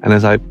 And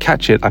as I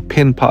catch it, I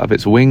pin part of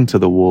its wing to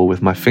the wall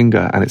with my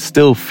finger, and it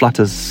still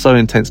flutters so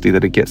intensely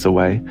that it gets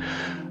away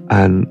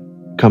and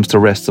comes to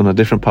rest on a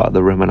different part of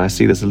the room. And I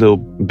see there's a little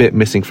bit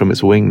missing from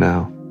its wing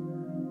now.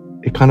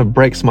 It kind of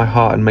breaks my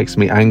heart and makes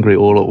me angry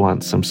all at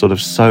once. I'm sort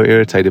of so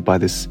irritated by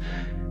this.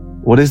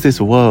 What is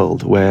this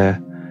world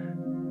where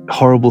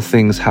horrible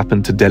things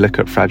happen to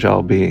delicate,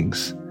 fragile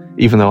beings?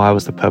 Even though I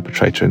was the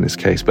perpetrator in this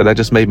case. But that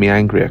just made me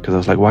angrier, because I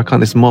was like, why can't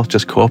this moth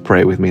just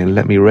cooperate with me and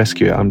let me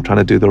rescue it? I'm trying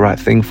to do the right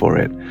thing for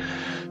it.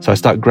 So I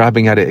start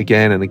grabbing at it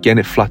again, and again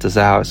it flutters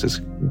out. It's just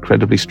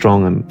incredibly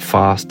strong and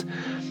fast.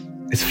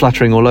 It's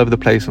fluttering all over the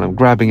place, and I'm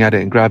grabbing at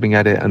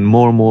it, and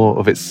more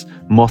of its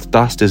moth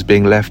dust is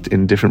being left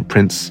in different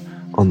prints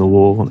on the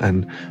wall,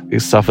 and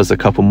it suffers a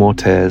couple more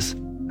tears.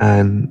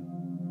 And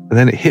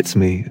then it hits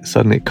me.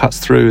 Suddenly it cuts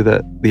through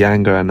the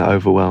anger and the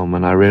overwhelm,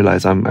 and I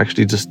realize I'm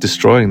actually just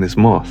destroying this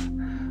moth.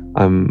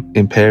 I'm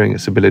impairing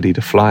its ability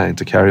to fly and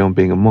to carry on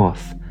being a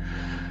moth.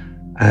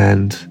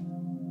 And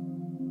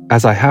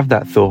as I have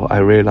that thought, I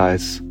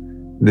realize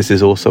this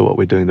is also what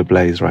we're doing to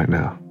Blaze right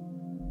now.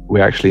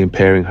 We're actually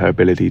impairing her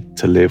ability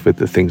to live with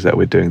the things that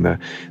we're doing, the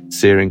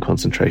searing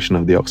concentration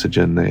of the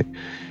oxygen, the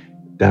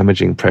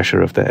damaging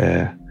pressure of the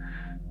air.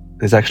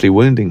 Is actually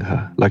wounding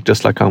her,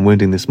 just like I'm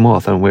wounding this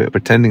moth, and we're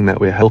pretending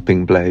that we're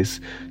helping Blaze,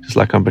 just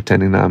like I'm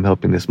pretending that I'm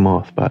helping this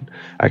moth, but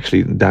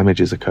actually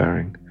damage is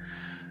occurring.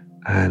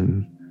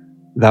 And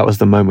that was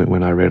the moment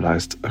when I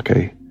realized,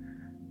 okay,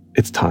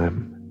 it's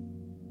time.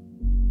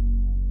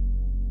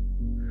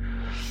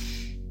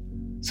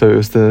 So it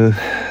was the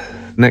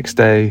next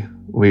day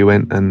we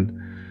went and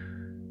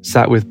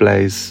sat with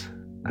Blaze,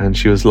 and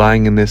she was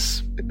lying in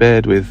this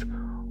bed with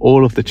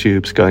all of the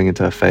tubes going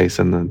into her face,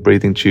 and the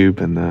breathing tube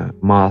and the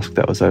mask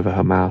that was over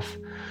her mouth,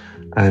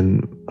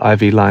 and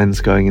IV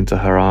lines going into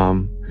her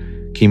arm,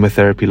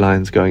 chemotherapy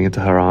lines going into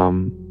her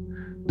arm,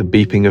 the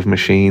beeping of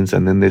machines,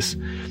 and then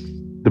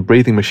the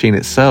breathing machine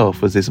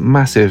itself was this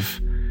massive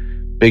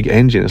big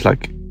engine. It's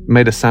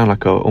made a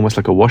sound almost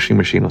like a washing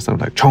machine or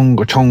something, like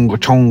chonga, chonga,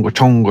 chonga,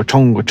 chonga,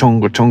 chonga,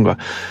 chonga, chonga.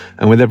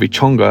 And with every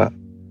chonga,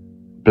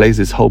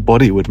 Blaze's whole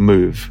body would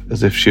move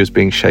as if she was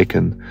being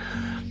shaken.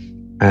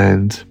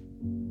 And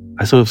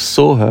I sort of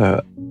saw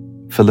her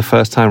for the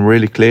first time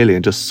really clearly,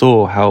 and just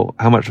saw how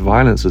much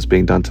violence was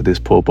being done to this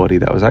poor body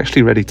that was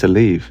actually ready to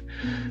leave,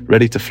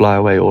 ready to fly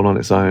away all on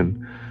its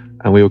own.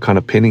 And we were kind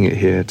of pinning it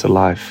here to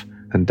life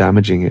and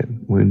damaging it,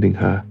 wounding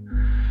her.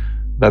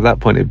 But at that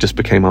point, it just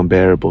became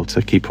unbearable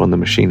to keep her on the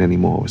machine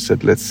anymore. We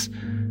said,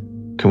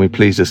 can we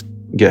please just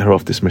get her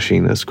off this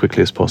machine as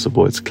quickly as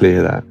possible? It's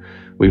clear that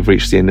we've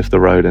reached the end of the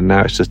road, and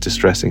now it's just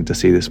distressing to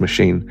see this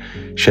machine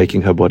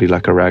shaking her body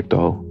like a rag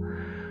doll,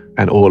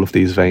 and all of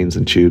these veins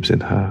and tubes in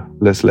her.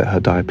 Let's let her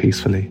die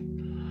peacefully.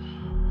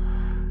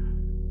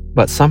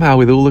 But somehow,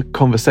 with all the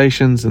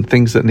conversations and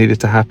things that needed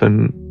to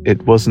happen,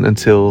 it wasn't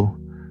until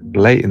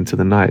late into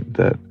the night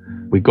that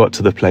we got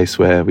to the place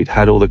where we'd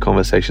had all the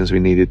conversations we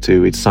needed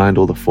to. We'd signed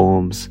all the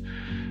forms.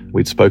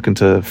 We'd spoken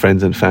to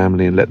friends and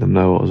family and let them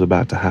know what was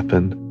about to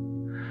happen.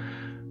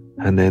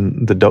 And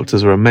then the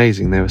doctors were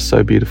amazing. They were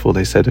so beautiful.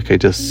 They said, okay,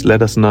 just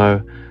let us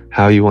know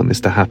how you want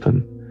this to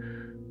happen.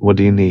 What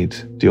do you need?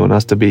 Do you want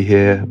us to be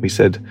here? We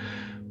said,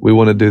 we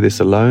want to do this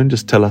alone.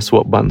 Just tell us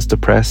what buttons to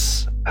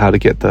press, how to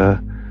get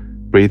the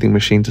breathing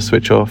machine to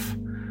switch off.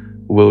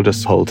 We'll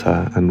just hold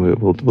her, and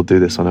we'll do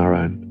this on our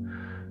own.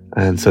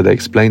 And so they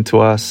explained to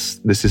us,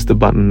 this is the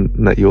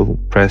button that you'll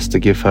press to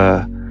give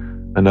her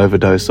an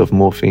overdose of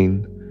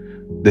morphine.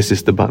 This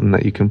is the button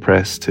that you can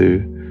press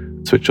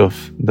to switch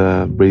off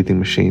the breathing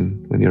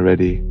machine when you're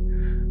ready.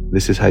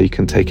 This is how you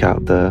can take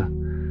out the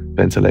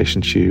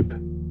ventilation tube.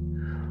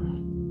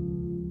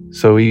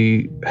 So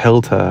we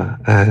held her,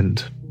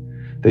 and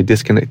they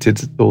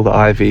disconnected all the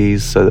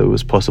IVs so that it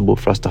was possible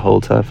for us to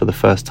hold her. For the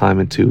first time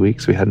in 2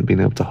 weeks, we hadn't been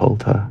able to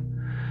hold her.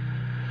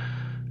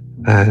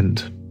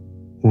 And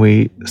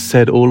we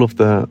said all of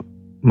the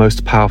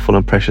most powerful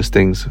and precious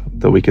things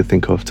that we could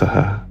think of to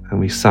her.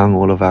 And we sung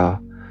all of our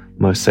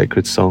most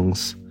sacred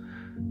songs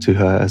to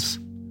her as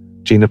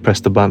Gina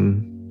pressed the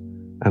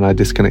button and I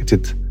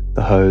disconnected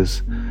the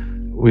hose.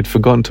 We'd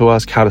forgotten to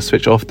ask how to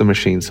switch off the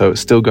machine, so it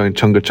was still going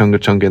chunga, chunga,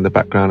 chunga in the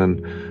background,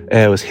 and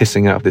air was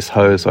hissing out of this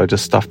hose, so I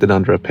just stuffed it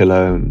under a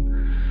pillow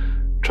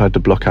and tried to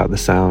block out the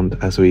sound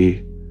as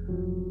we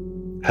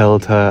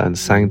held her and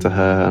sang to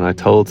her. And I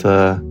told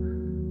her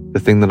the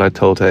thing that I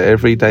told her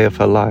every day of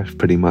her life,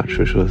 pretty much,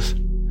 which was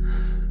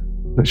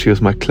that she was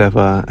my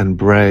clever and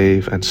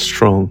brave and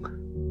strong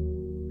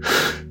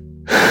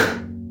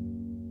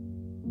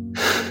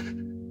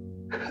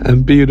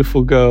and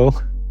beautiful girl.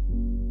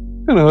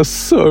 And I was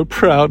so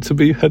proud to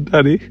be her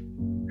daddy.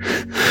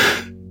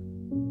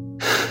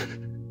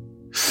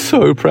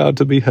 So proud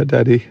to be her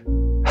daddy.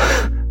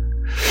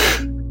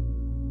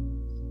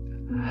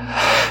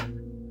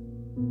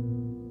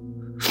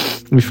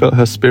 We felt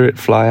her spirit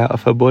fly out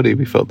of her body.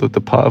 We felt that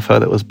the part of her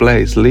that was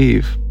Blaze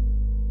leave.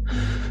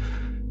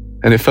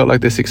 And it felt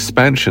like this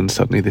expansion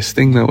suddenly, this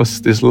thing that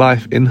was this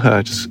life in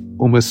her just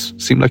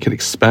almost seemed like it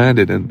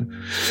expanded. And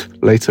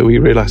later we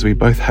realized we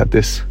both had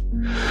this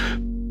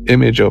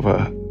image of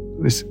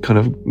this kind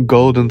of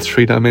golden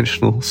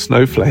 3-dimensional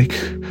snowflake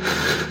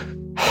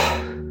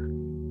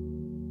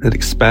that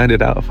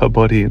expanded out of her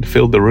body and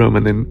filled the room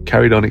and then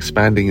carried on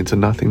expanding into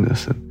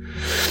nothingness and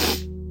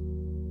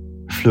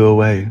flew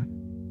away.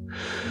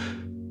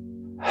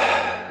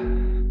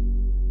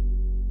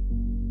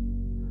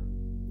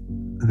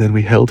 And then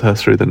we held her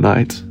through the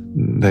night.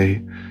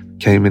 They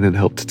came in and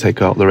helped to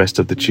take out the rest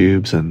of the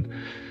tubes and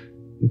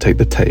take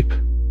the tape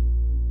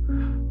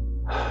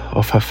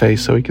off her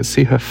face so we could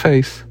see her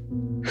face,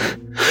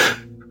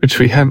 which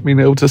we hadn't been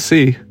able to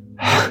see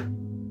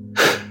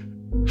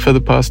for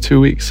the past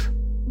 2 weeks.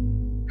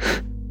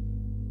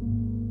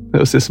 There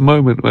was this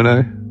moment when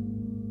I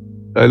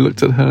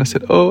looked at her and I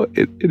said, "Oh,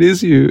 it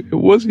is you. It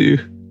was you."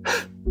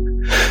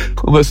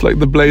 Almost like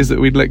the blaze that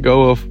we'd let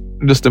go of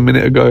just a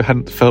minute ago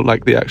hadn't felt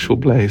like the actual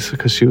blaze,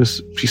 because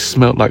she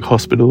smelled like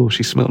hospital.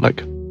 She smelled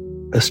like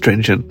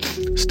astringent,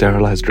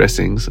 sterilized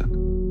dressings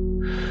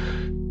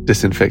and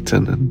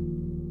disinfectant. And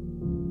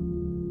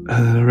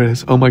then I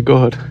realized, oh my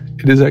God,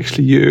 it is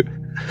actually you.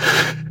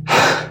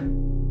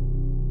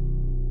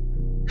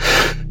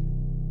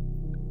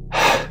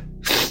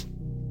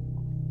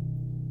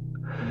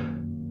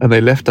 And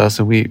they left us,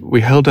 and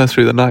we held her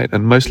through the night,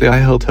 and mostly I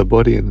held her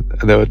body, and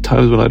there were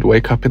times when I'd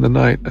wake up in the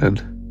night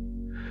and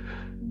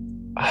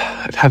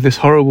I'd have this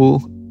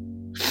horrible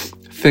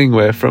thing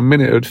where for a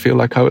minute it would feel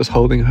like I was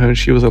holding her and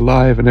she was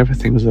alive and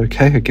everything was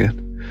okay again.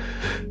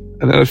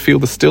 And then I'd feel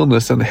the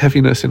stillness and the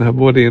heaviness in her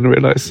body and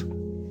realize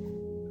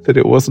that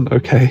it wasn't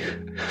okay.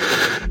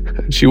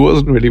 And she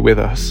wasn't really with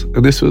us.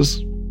 And this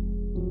was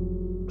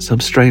some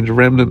strange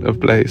remnant of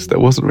Blaze that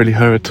wasn't really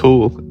her at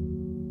all,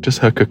 just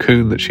her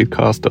cocoon that she'd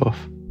cast off.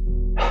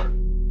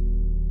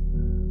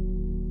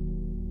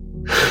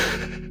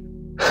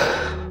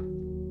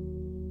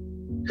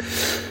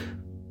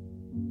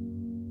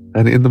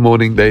 And in the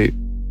morning, the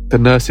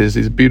nurses,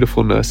 these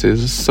beautiful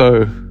nurses,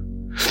 so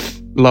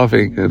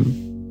loving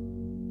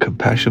and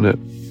compassionate,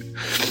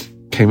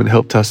 came and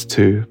helped us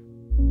to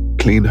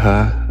clean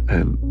her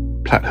and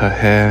plait her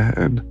hair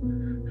and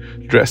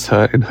dress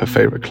her in her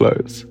favorite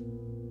clothes.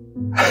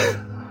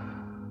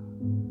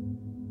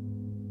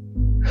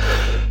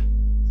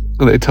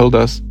 And they told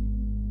us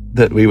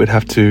that we would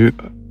have to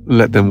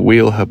let them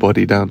wheel her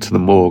body down to the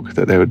morgue,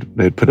 that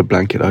they'd put a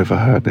blanket over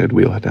her and they'd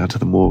wheel her down to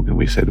the morgue. And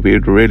we said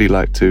we'd really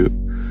like to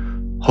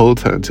hold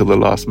her until the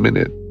last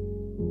minute.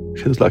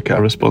 Feels like our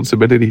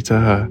responsibility to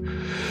her.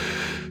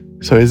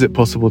 So is it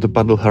possible to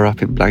bundle her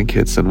up in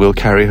blankets and we'll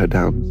carry her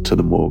down to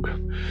the morgue?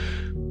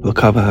 We'll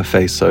cover her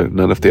face so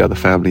none of the other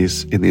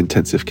families in the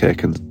intensive care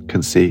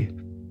can see.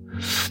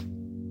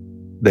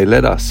 They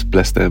let us,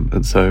 bless them.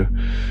 And so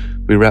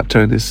we wrapped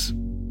her in this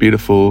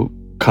beautiful,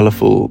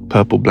 colourful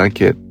purple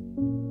blanket,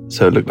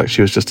 so it looked like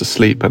she was just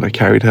asleep, and I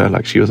carried her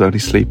like she was only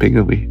sleeping,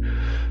 and we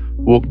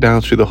walked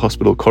down through the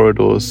hospital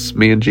corridors,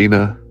 me and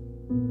Gina,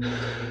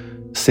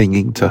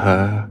 singing to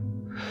her,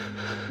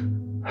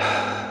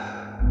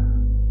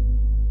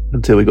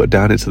 until we got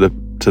down into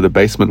the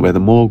basement where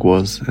the morgue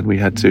was, and we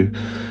had to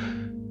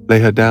lay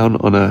her down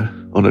on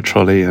a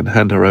trolley and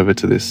hand her over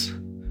to the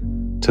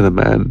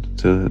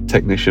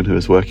technician who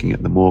was working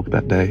at the morgue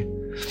that day.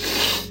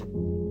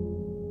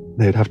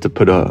 They'd have to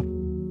put her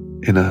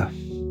in a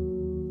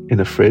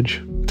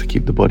fridge to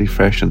keep the body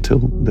fresh until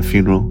the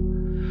funeral.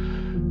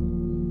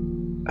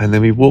 And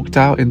then we walked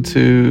out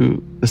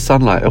into the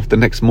sunlight of the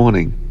next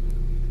morning.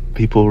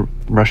 People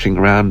rushing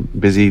around,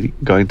 busy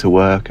going to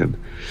work and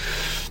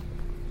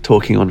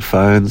talking on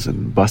phones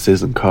and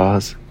buses and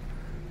cars.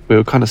 We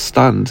were kind of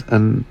stunned,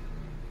 and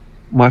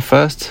my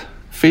first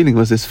feeling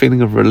was this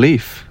feeling of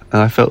relief,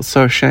 and I felt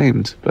so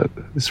ashamed, but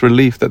this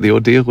relief that the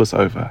ordeal was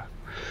over.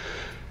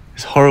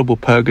 This horrible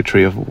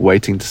purgatory of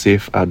waiting to see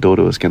if our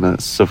daughter was going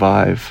to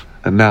survive,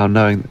 and now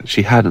knowing that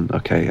she hadn't,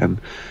 okay, and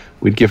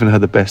we'd given her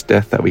the best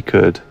death that we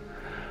could.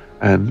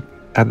 And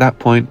at that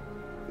point,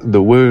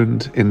 the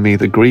wound in me,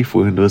 the grief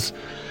wound, was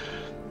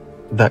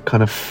that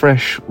kind of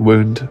fresh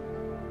wound,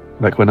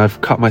 like when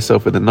I've cut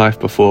myself with a knife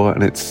before,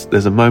 and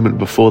there's a moment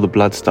before the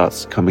blood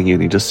starts coming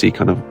in, you just see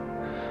kind of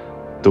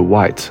the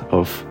white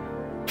of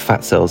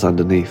fat cells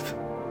underneath.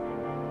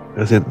 It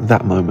was in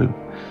that moment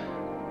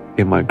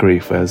in my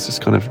grief where it's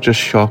just kind of just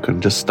shock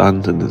and just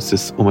stunned, and it's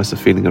just almost a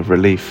feeling of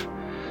relief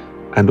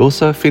and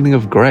also a feeling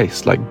of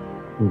grace, like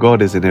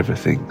God is in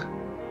everything.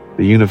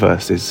 The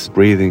universe is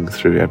breathing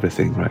through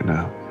everything right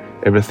now.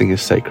 Everything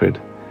is sacred,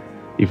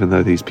 even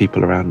though these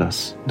people around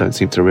us don't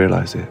seem to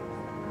realize it.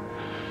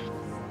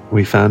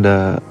 We found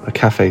a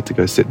cafe to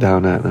go sit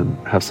down at and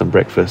have some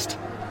breakfast,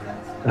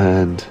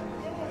 and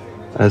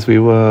as we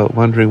were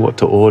wondering what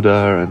to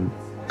order and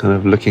kind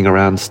of looking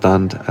around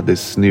stunned at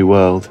this new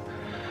world,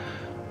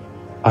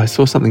 I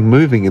saw something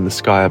moving in the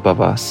sky above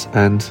us,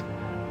 and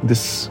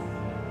this,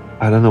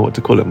 I don't know what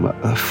to call it,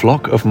 a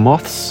flock of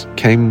moths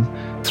came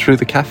through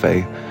the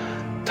cafe.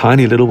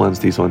 Tiny little ones,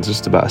 these ones,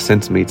 just about a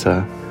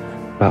centimetre,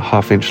 about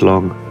 1/2 inch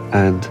long,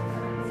 and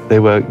they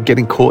were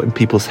getting caught in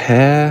people's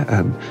hair,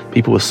 and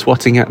people were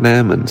swatting at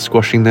them and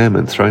squashing them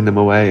and throwing them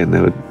away, and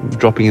they were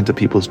dropping into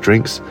people's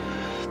drinks.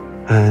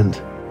 And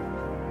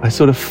I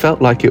sort of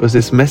felt like it was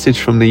this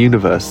message from the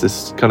universe,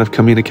 this kind of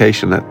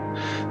communication that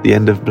the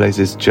end of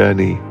Blaze's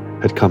journey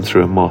had come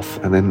through a moth,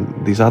 and then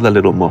these other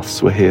little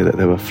moths were here, that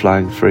they were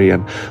flying free.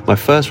 And my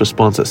first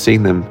response at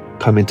seeing them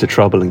come into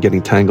trouble and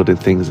getting tangled in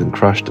things and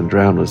crushed and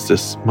drowned was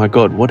just, my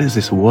God, what is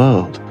this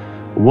world?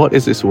 What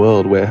is this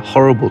world where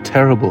horrible,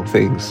 terrible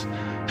things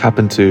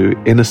happen to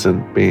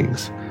innocent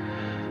beings?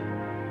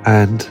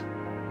 And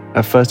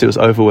at first it was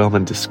overwhelm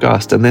and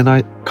disgust, and then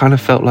I kind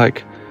of felt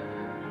like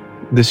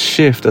this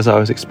shift as I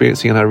was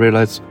experiencing, and I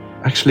realized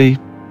actually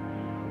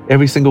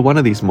every single one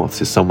of these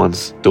moths is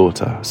someone's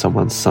daughter,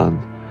 someone's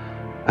son.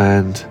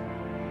 And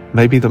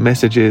maybe the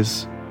message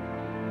is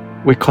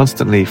we're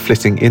constantly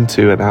flitting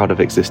into and out of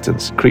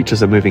existence.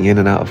 Creatures are moving in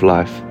and out of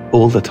life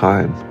all the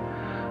time,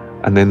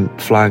 and then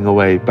flying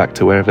away back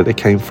to wherever they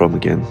came from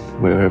again,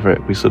 wherever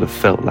we sort of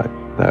felt like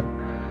that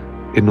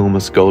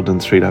enormous golden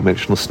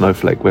three-dimensional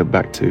snowflake went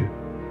back to,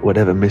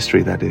 whatever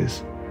mystery that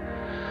is.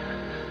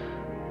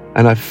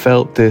 And I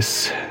felt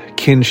this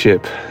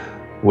kinship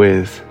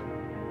with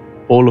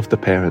all of the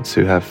parents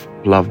who have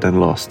loved and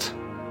lost,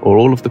 or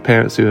all of the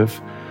parents who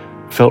have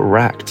felt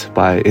racked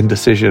by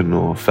indecision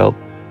or felt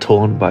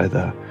torn by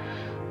the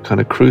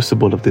kind of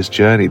crucible of this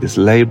journey, this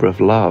labor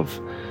of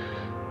love,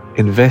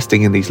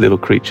 investing in these little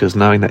creatures,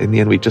 knowing that in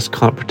the end we just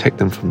can't protect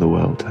them from the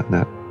world, and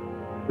that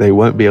they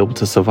won't be able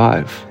to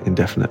survive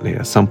indefinitely.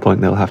 At some point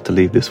they'll have to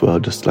leave this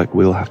world, just like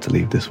we'll have to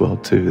leave this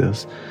world too.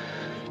 There's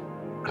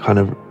kind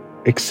of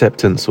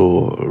acceptance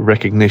or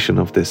recognition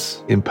of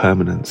this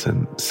impermanence,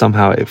 and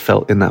somehow it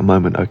felt in that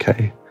moment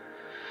okay.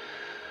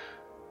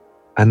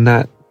 And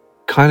that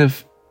kind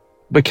of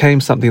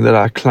became something that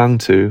I clung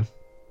to,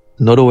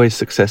 not always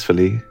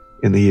successfully,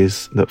 in the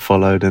years that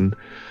followed. And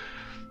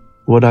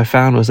what I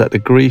found was that the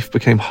grief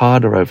became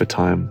harder over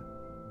time.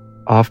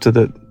 After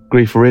the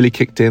grief really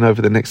kicked in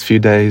over the next few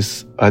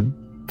days, I'd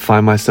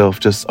find myself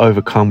just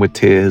overcome with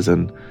tears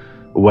and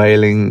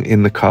wailing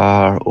in the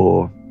car,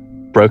 or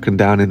broken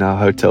down in our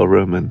hotel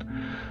room and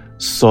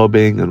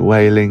sobbing and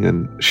wailing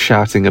and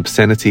shouting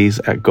obscenities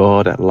at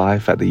God, at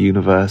life, at the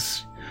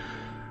universe.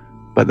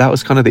 But that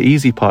was kind of the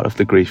easy part of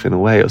the grief in a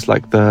way. It was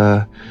like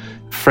the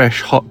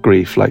fresh, hot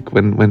grief, like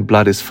when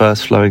blood is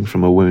first flowing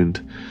from a wound.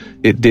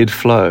 It did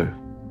flow,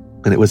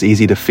 and it was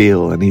easy to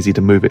feel and easy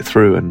to move it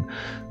through. And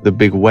the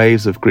big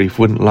waves of grief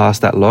wouldn't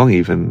last that long,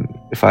 even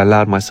if I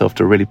allowed myself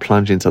to really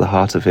plunge into the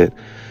heart of it.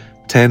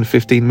 10,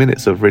 15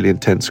 minutes of really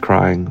intense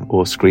crying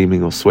or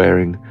screaming or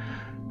swearing.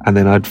 And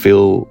then I'd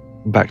feel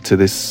back to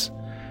this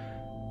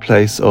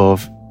place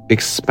of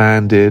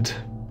expanded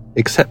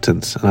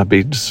acceptance, and I'd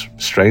be just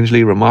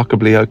strangely,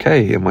 remarkably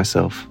okay in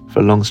myself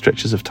for long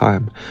stretches of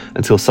time,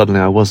 until suddenly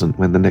I wasn't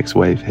when the next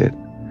wave hit.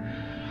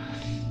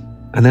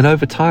 And then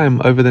over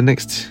time, over the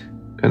next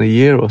kind of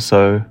year or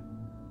so,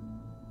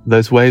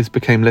 those waves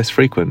became less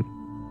frequent.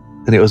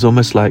 And it was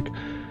almost like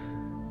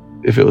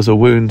if it was a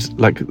wound,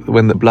 like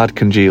when the blood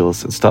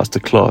congeals and starts to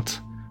clot,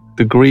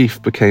 the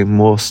grief became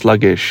more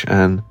sluggish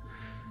and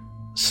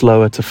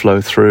slower to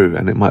flow through.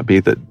 And it might be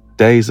that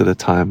days at a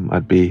time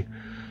I'd be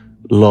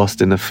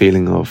lost in a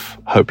feeling of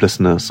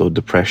hopelessness or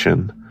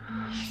depression,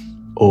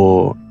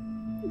 or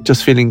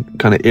just feeling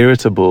kind of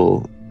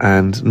irritable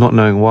and not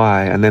knowing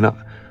why. And then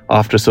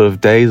after sort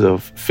of days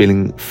of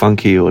feeling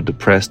funky or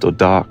depressed or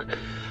dark,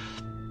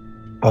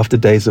 after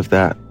days of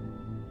that,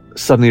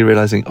 suddenly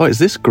realizing, oh, is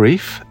this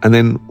grief? And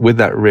then with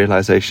that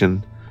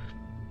realization,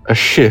 a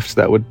shift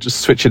that would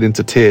just switch it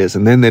into tears,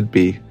 and then there'd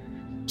be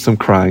some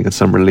crying and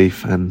some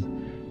relief, and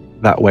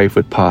that wave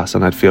would pass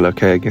and I'd feel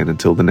okay again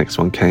until the next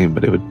one came.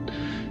 But it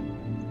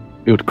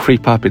would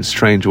creep up in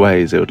strange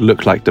ways. It would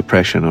look like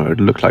depression, or it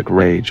would look like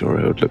rage, or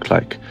it would look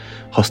like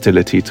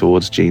hostility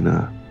towards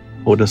Gina,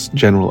 or just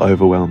general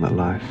overwhelm at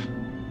life.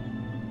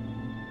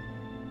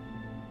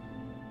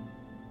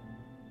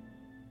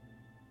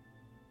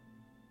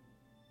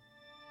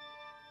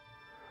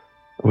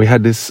 We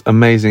had this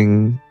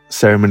amazing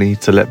ceremony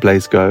to let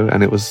Blaze go,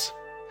 and it was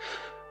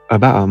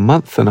about a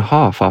month and a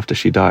half after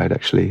she died,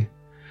 actually.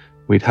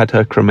 We'd had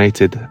her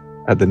cremated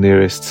at the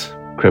nearest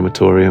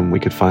crematorium we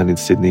could find in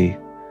Sydney.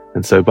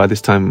 And so by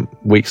this time,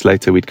 weeks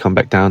later, we'd come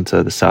back down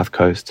to the south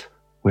coast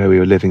where we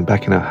were living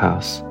back in our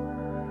house.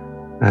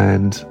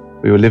 And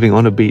we were living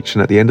on a beach,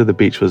 and at the end of the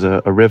beach was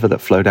a river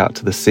that flowed out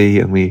to the sea.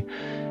 And we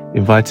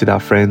invited our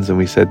friends, and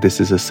we said,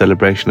 this is a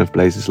celebration of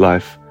Blaze's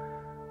life.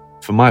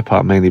 For my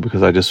part, mainly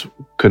because I just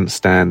couldn't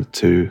stand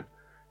to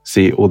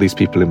see all these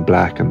people in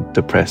black and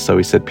depressed. So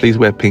we said, please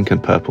wear pink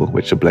and purple,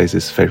 which are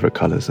Blaze's favorite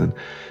colors. And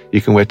you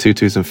can wear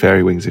tutus and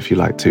fairy wings if you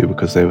like to,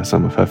 because they were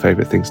some of her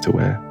favorite things to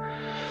wear.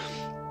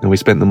 And we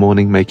spent the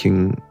morning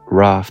making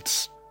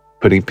rafts,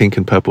 putting pink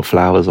and purple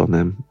flowers on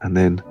them. And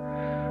then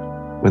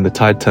when the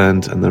tide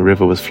turned and the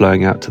river was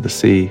flowing out to the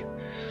sea,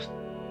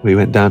 we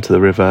went down to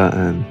the river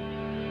and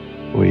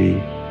we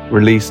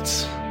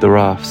released the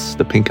rafts,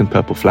 the pink and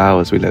purple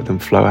flowers. We let them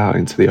flow out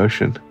into the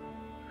ocean.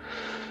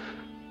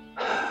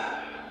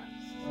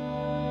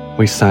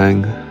 we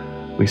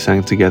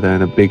sang together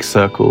in a big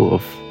circle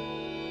of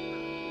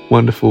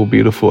wonderful,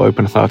 beautiful,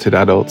 open-hearted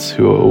adults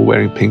who were all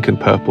wearing pink and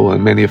purple,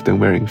 and many of them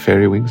wearing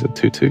fairy wings and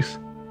tutus.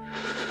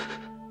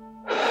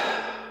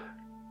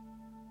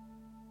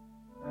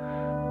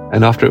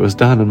 And after it was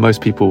done and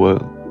most people were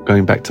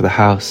going back to the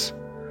house,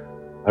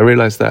 I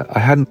realized that I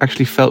hadn't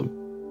actually felt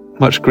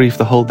much grief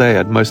the whole day.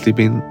 I'd mostly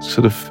been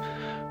sort of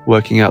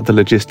working out the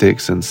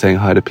logistics and saying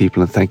hi to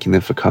people and thanking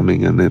them for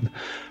coming. And then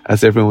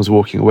as everyone was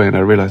walking away and I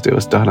realized it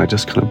was done, I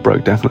just kind of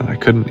broke down and I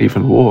couldn't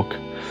even walk.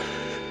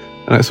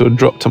 And I sort of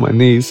dropped to my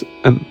knees.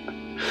 And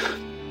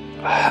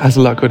as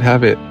luck would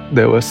have it,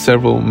 there were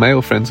several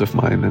male friends of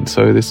mine. And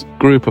so this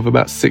group of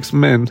about 6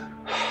 men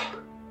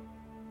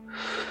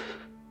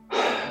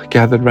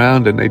gathered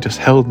round and they just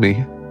held me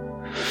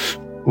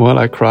while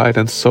I cried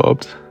and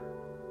sobbed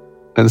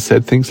and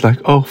said things like,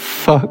 "Oh,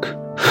 fuck.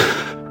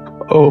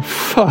 Oh,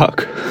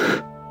 fuck."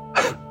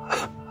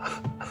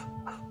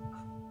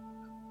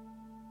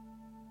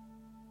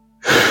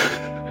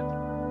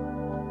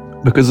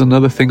 Because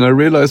another thing I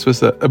realized was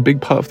that a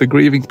big part of the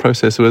grieving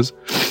process was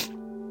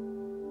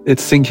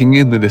it's sinking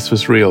in that this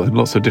was real in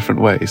lots of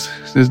different ways.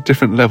 There's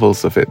different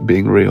levels of it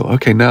being real.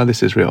 Okay, now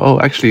this is real. Oh,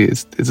 actually,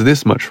 it's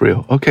this much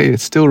real. Okay,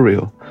 it's still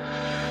real.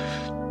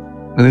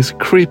 And this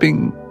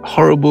creeping,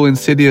 horrible,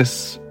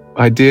 insidious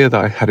idea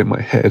that I had in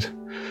my head,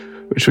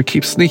 which would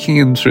keep sneaking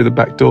in through the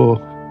back door,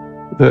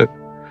 that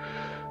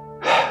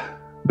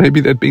maybe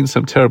there'd been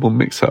some terrible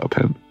mix-up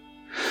and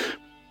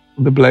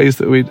the Blaze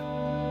that we'd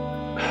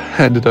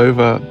handed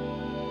over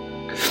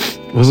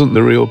wasn't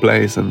the real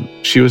Blaze, and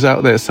she was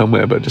out there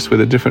somewhere but just with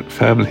a different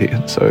family.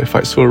 And so if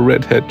I saw a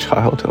red-haired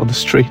child on the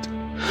street,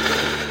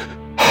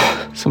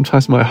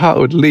 sometimes my heart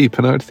would leap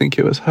and I would think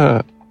it was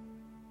her.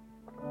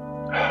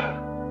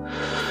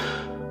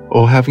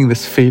 Or having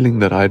this feeling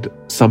that I'd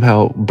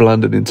somehow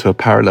blundered into a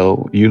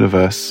parallel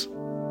universe.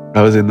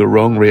 I was in the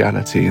wrong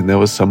reality and there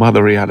was some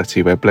other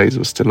reality where Blaze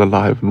was still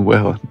alive and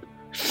well.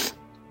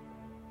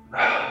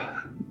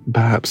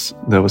 Perhaps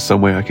there was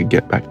some way I could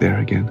get back there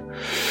again.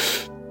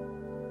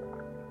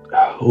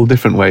 All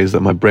different ways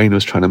that my brain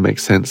was trying to make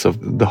sense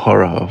of the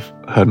horror of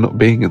her not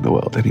being in the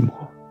world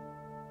anymore.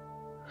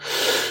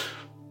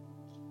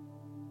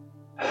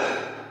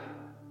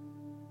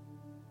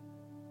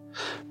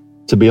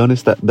 To be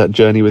honest, that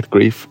journey with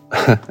grief,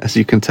 as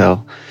you can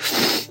tell,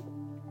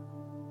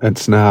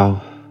 it's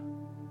now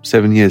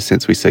 7 years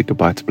since we said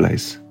goodbye to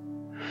Blaze.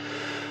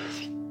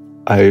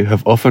 I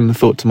have often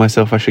thought to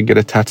myself I should get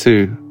a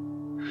tattoo,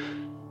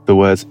 the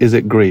words, "Is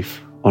it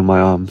grief?" on my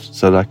arms,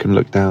 so that I can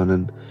look down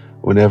and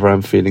whenever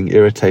I'm feeling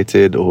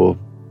irritated or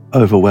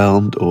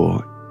overwhelmed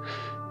or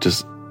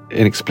just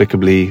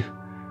inexplicably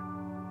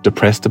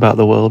depressed about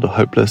the world or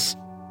hopeless,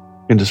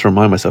 and just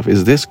remind myself,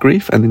 is this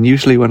grief? And then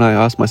usually when I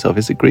ask myself,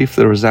 is it grief?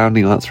 The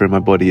resounding answer in my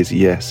body is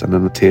yes, and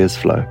then the tears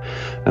flow.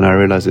 And I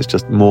realize it's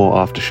just more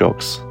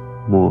aftershocks,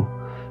 more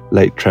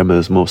late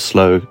tremors, more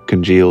slow,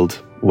 congealed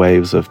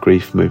waves of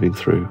grief moving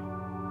through.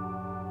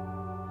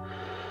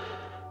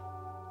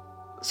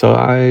 So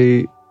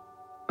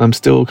I'm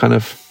still kind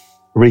of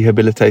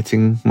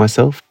rehabilitating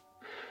myself.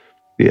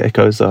 The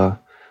echoes are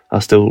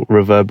still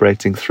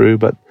reverberating through,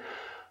 but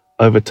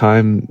over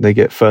time they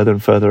get further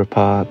and further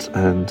apart,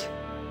 and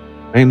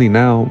mainly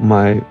now,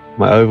 my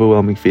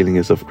overwhelming feeling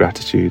is of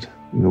gratitude.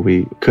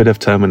 We could have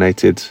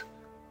terminated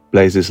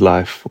Blaze's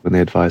life when they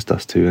advised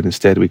us to, and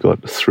instead we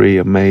got 3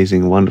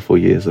 amazing, wonderful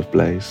years of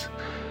Blaze.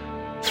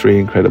 3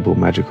 incredible,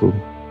 magical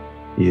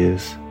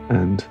years.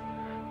 And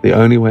the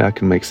only way I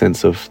can make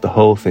sense of the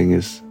whole thing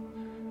is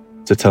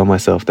to tell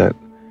myself that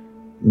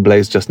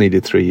Blaze just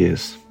needed 3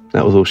 years.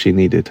 That was all she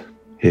needed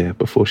here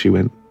before she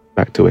went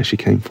back to where she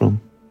came from.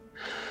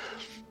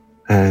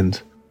 And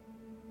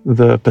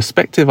the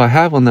perspective I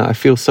have on that, I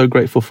feel so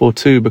grateful for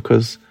too,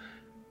 because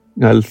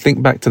I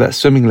think back to that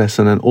swimming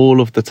lesson and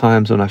all of the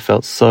times when I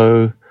felt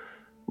so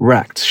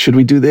racked. Should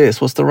we do this?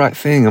 What's the right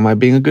thing? Am I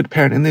being a good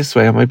parent in this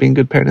way? Am I being a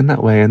good parent in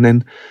that way? And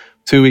then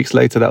 2 weeks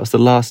later, that was the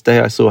last day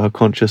I saw her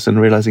conscious,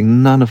 and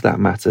realizing none of that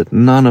mattered.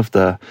 None of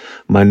the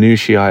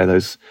minutiae,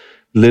 those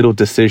little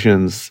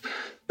decisions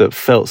that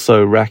felt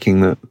so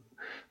racking, that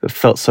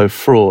felt so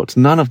fraught,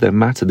 none of them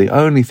mattered. The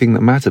only thing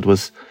that mattered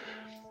was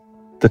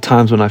the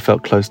times when I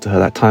felt close to her,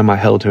 that time I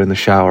held her in the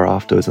shower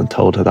afterwards and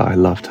told her that I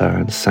loved her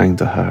and sang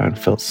to her and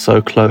felt so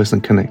close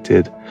and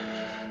connected,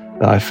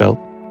 that I felt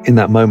in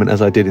that moment,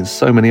 as I did in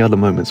so many other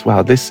moments,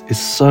 wow, this is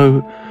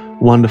so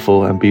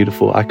wonderful and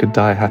beautiful. I could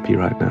die happy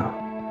right now.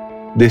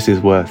 This is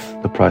worth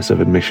the price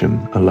of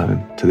admission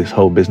alone to this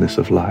whole business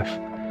of life.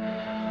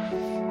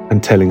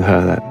 And telling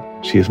her that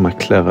she is my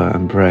clever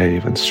and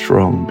brave and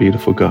strong,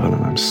 beautiful girl,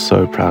 and I'm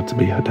so proud to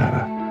be her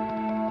dad.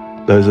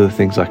 Those are the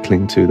things I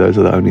cling to. Those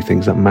are the only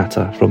things that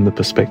matter from the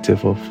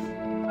perspective of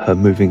her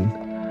moving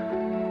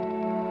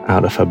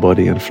out of her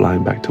body and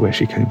flying back to where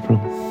she came from.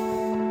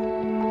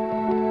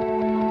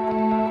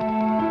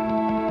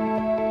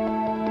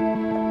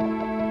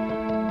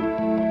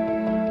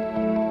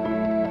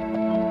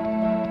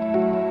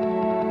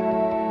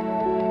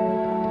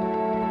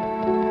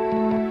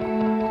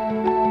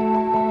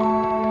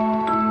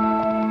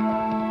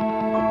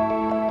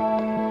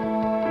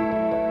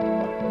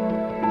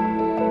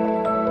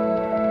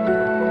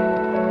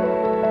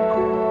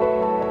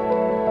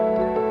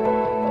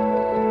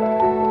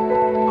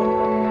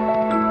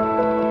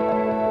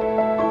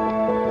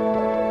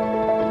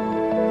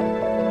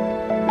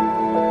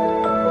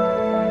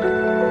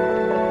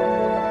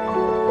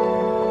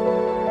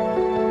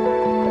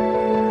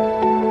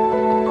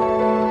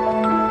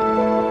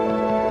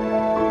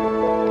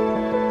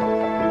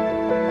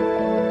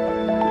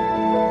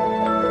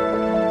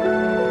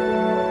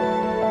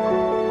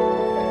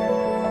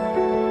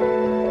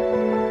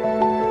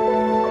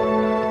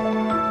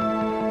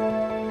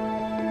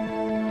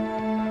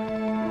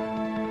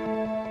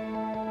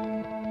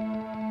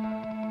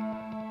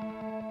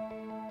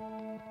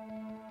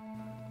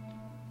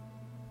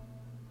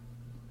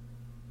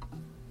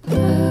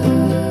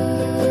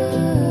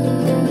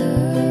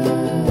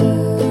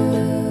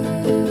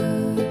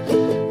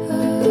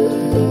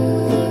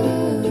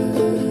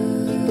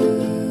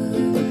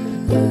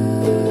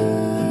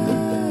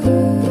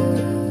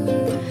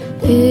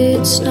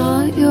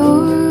 not your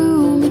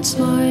room, it's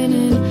mine,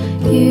 and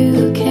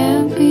you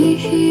can't be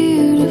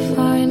here to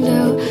find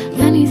out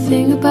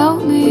anything about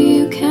me.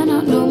 You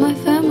cannot know my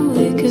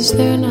family, 'cause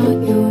they're not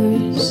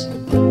yours.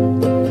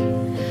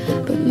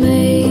 But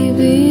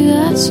maybe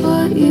that's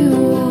what you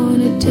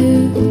wanna do,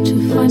 to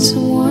find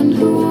someone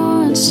who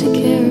wants to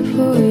care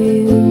for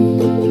you.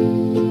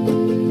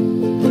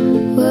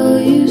 Well,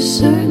 you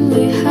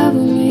certainly have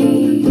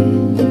me,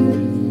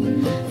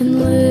 and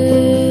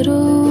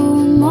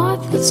little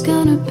Martha, it's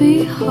gonna be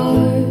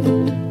hard.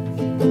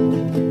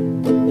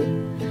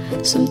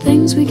 Some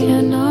things we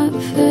cannot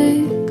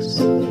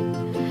fix,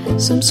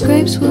 some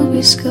scrapes will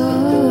be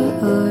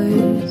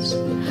scars,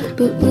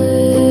 but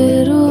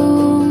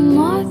little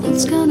Martha,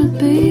 it's gonna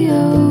be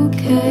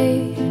okay.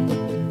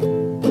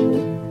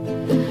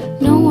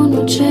 No one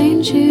will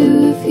change you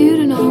if you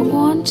do not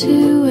want to,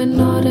 and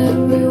not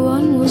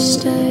everyone will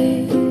stay.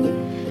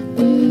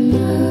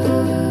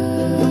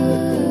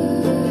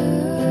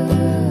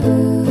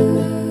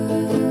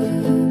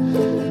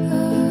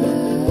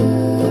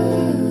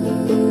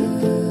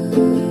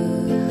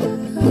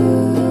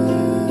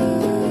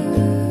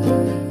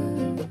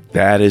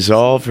 That is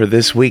all for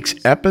this week's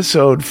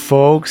episode,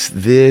 folks.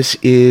 This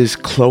is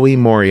Chloe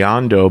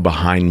Moriando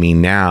behind me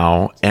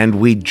now, and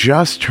we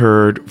just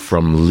heard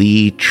from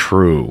Lee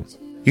True.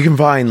 You can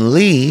find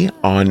Lee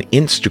on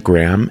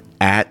Instagram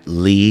at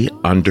Lee_True,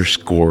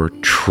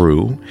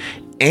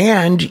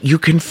 and you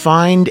can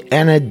find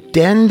an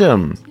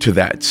addendum to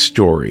that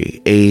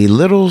story, a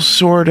little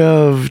sort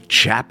of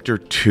chapter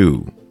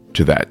 2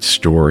 to that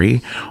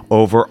story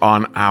over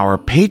on our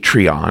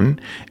Patreon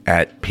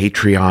at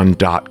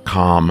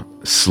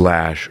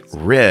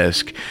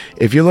patreon.com/risk.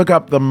 If you look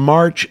up the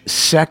March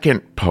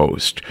 2nd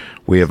post,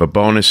 we have a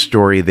bonus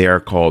story there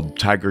called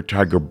Tiger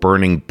Tiger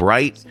Burning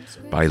Bright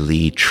by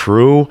Lee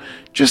True.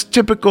 Just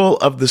typical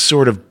of the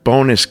sort of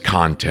bonus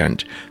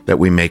content that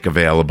we make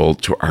available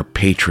to our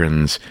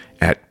patrons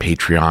at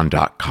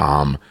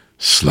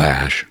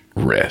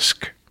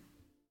patreon.com/risk.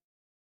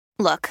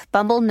 Look,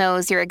 Bumble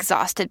knows you're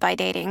exhausted by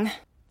dating.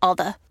 All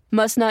the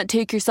must not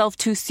take yourself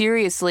too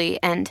seriously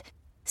and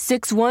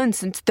 6'1"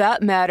 since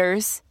that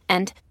matters.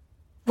 And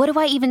what do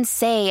I even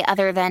say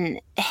other than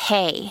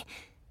hey?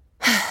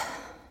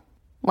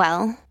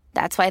 Well,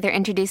 that's why they're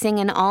introducing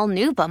an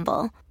all-new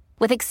Bumble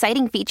with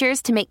exciting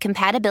features to make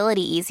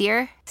compatibility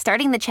easier,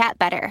 starting the chat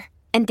better,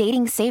 and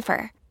dating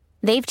safer.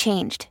 They've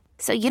changed,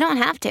 so you don't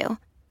have to.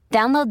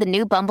 Download the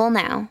new Bumble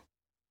now.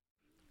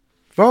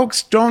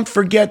 Folks, don't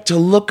forget to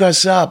look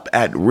us up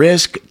at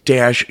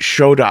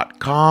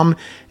risk-show.com.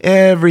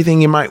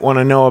 Everything you might want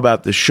to know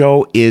about the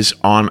show is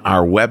on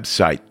our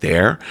website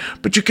there.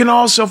 But you can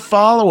also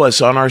follow us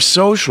on our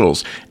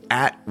socials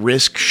at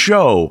Risk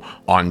Show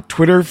on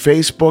Twitter,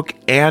 Facebook,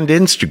 and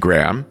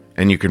Instagram.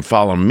 And you can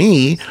follow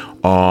me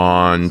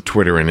on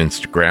Twitter and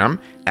Instagram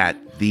at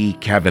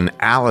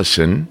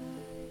 @TheKevinAllison.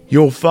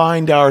 You'll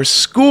find our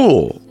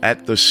school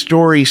at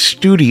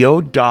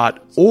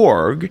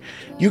thestorystudio.org.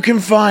 You can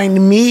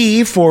find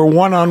me for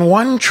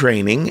one-on-one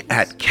training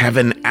at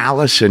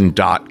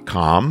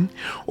kevinallison.com.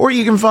 Or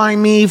you can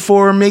find me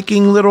for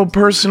making little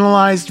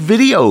personalized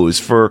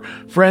videos for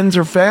friends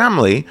or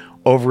family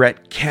over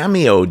at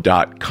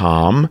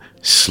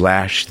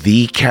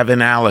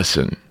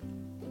cameo.com/TheKevinAllison.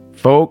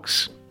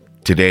 Folks,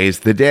 today's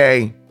the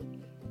day.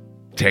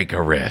 Take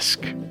a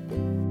risk.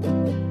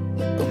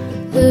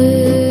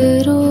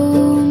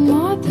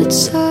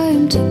 It's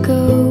time to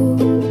go,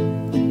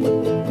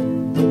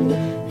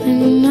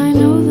 and I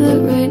know that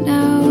right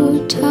now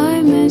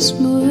time is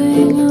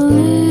moving a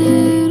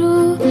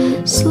little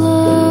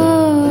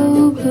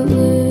slow, but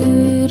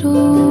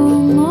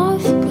little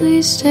moth,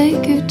 please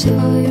take your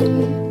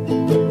time.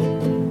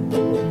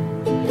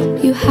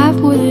 You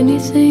have more than you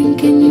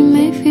think, and you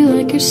may feel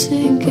like you're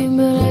sinking,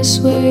 but I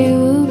swear you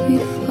will be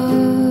fine.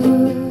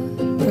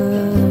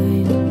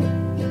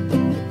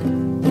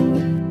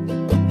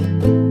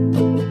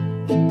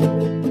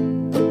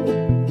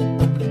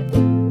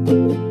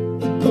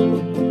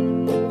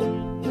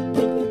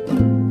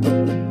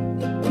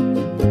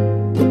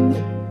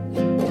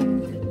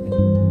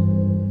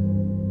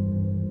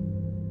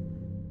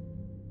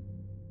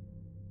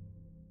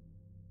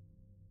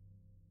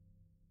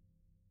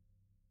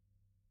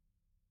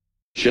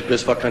 Shit,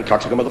 piss, fuck, cunt,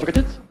 cocksucker, motherfucker,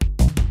 tits.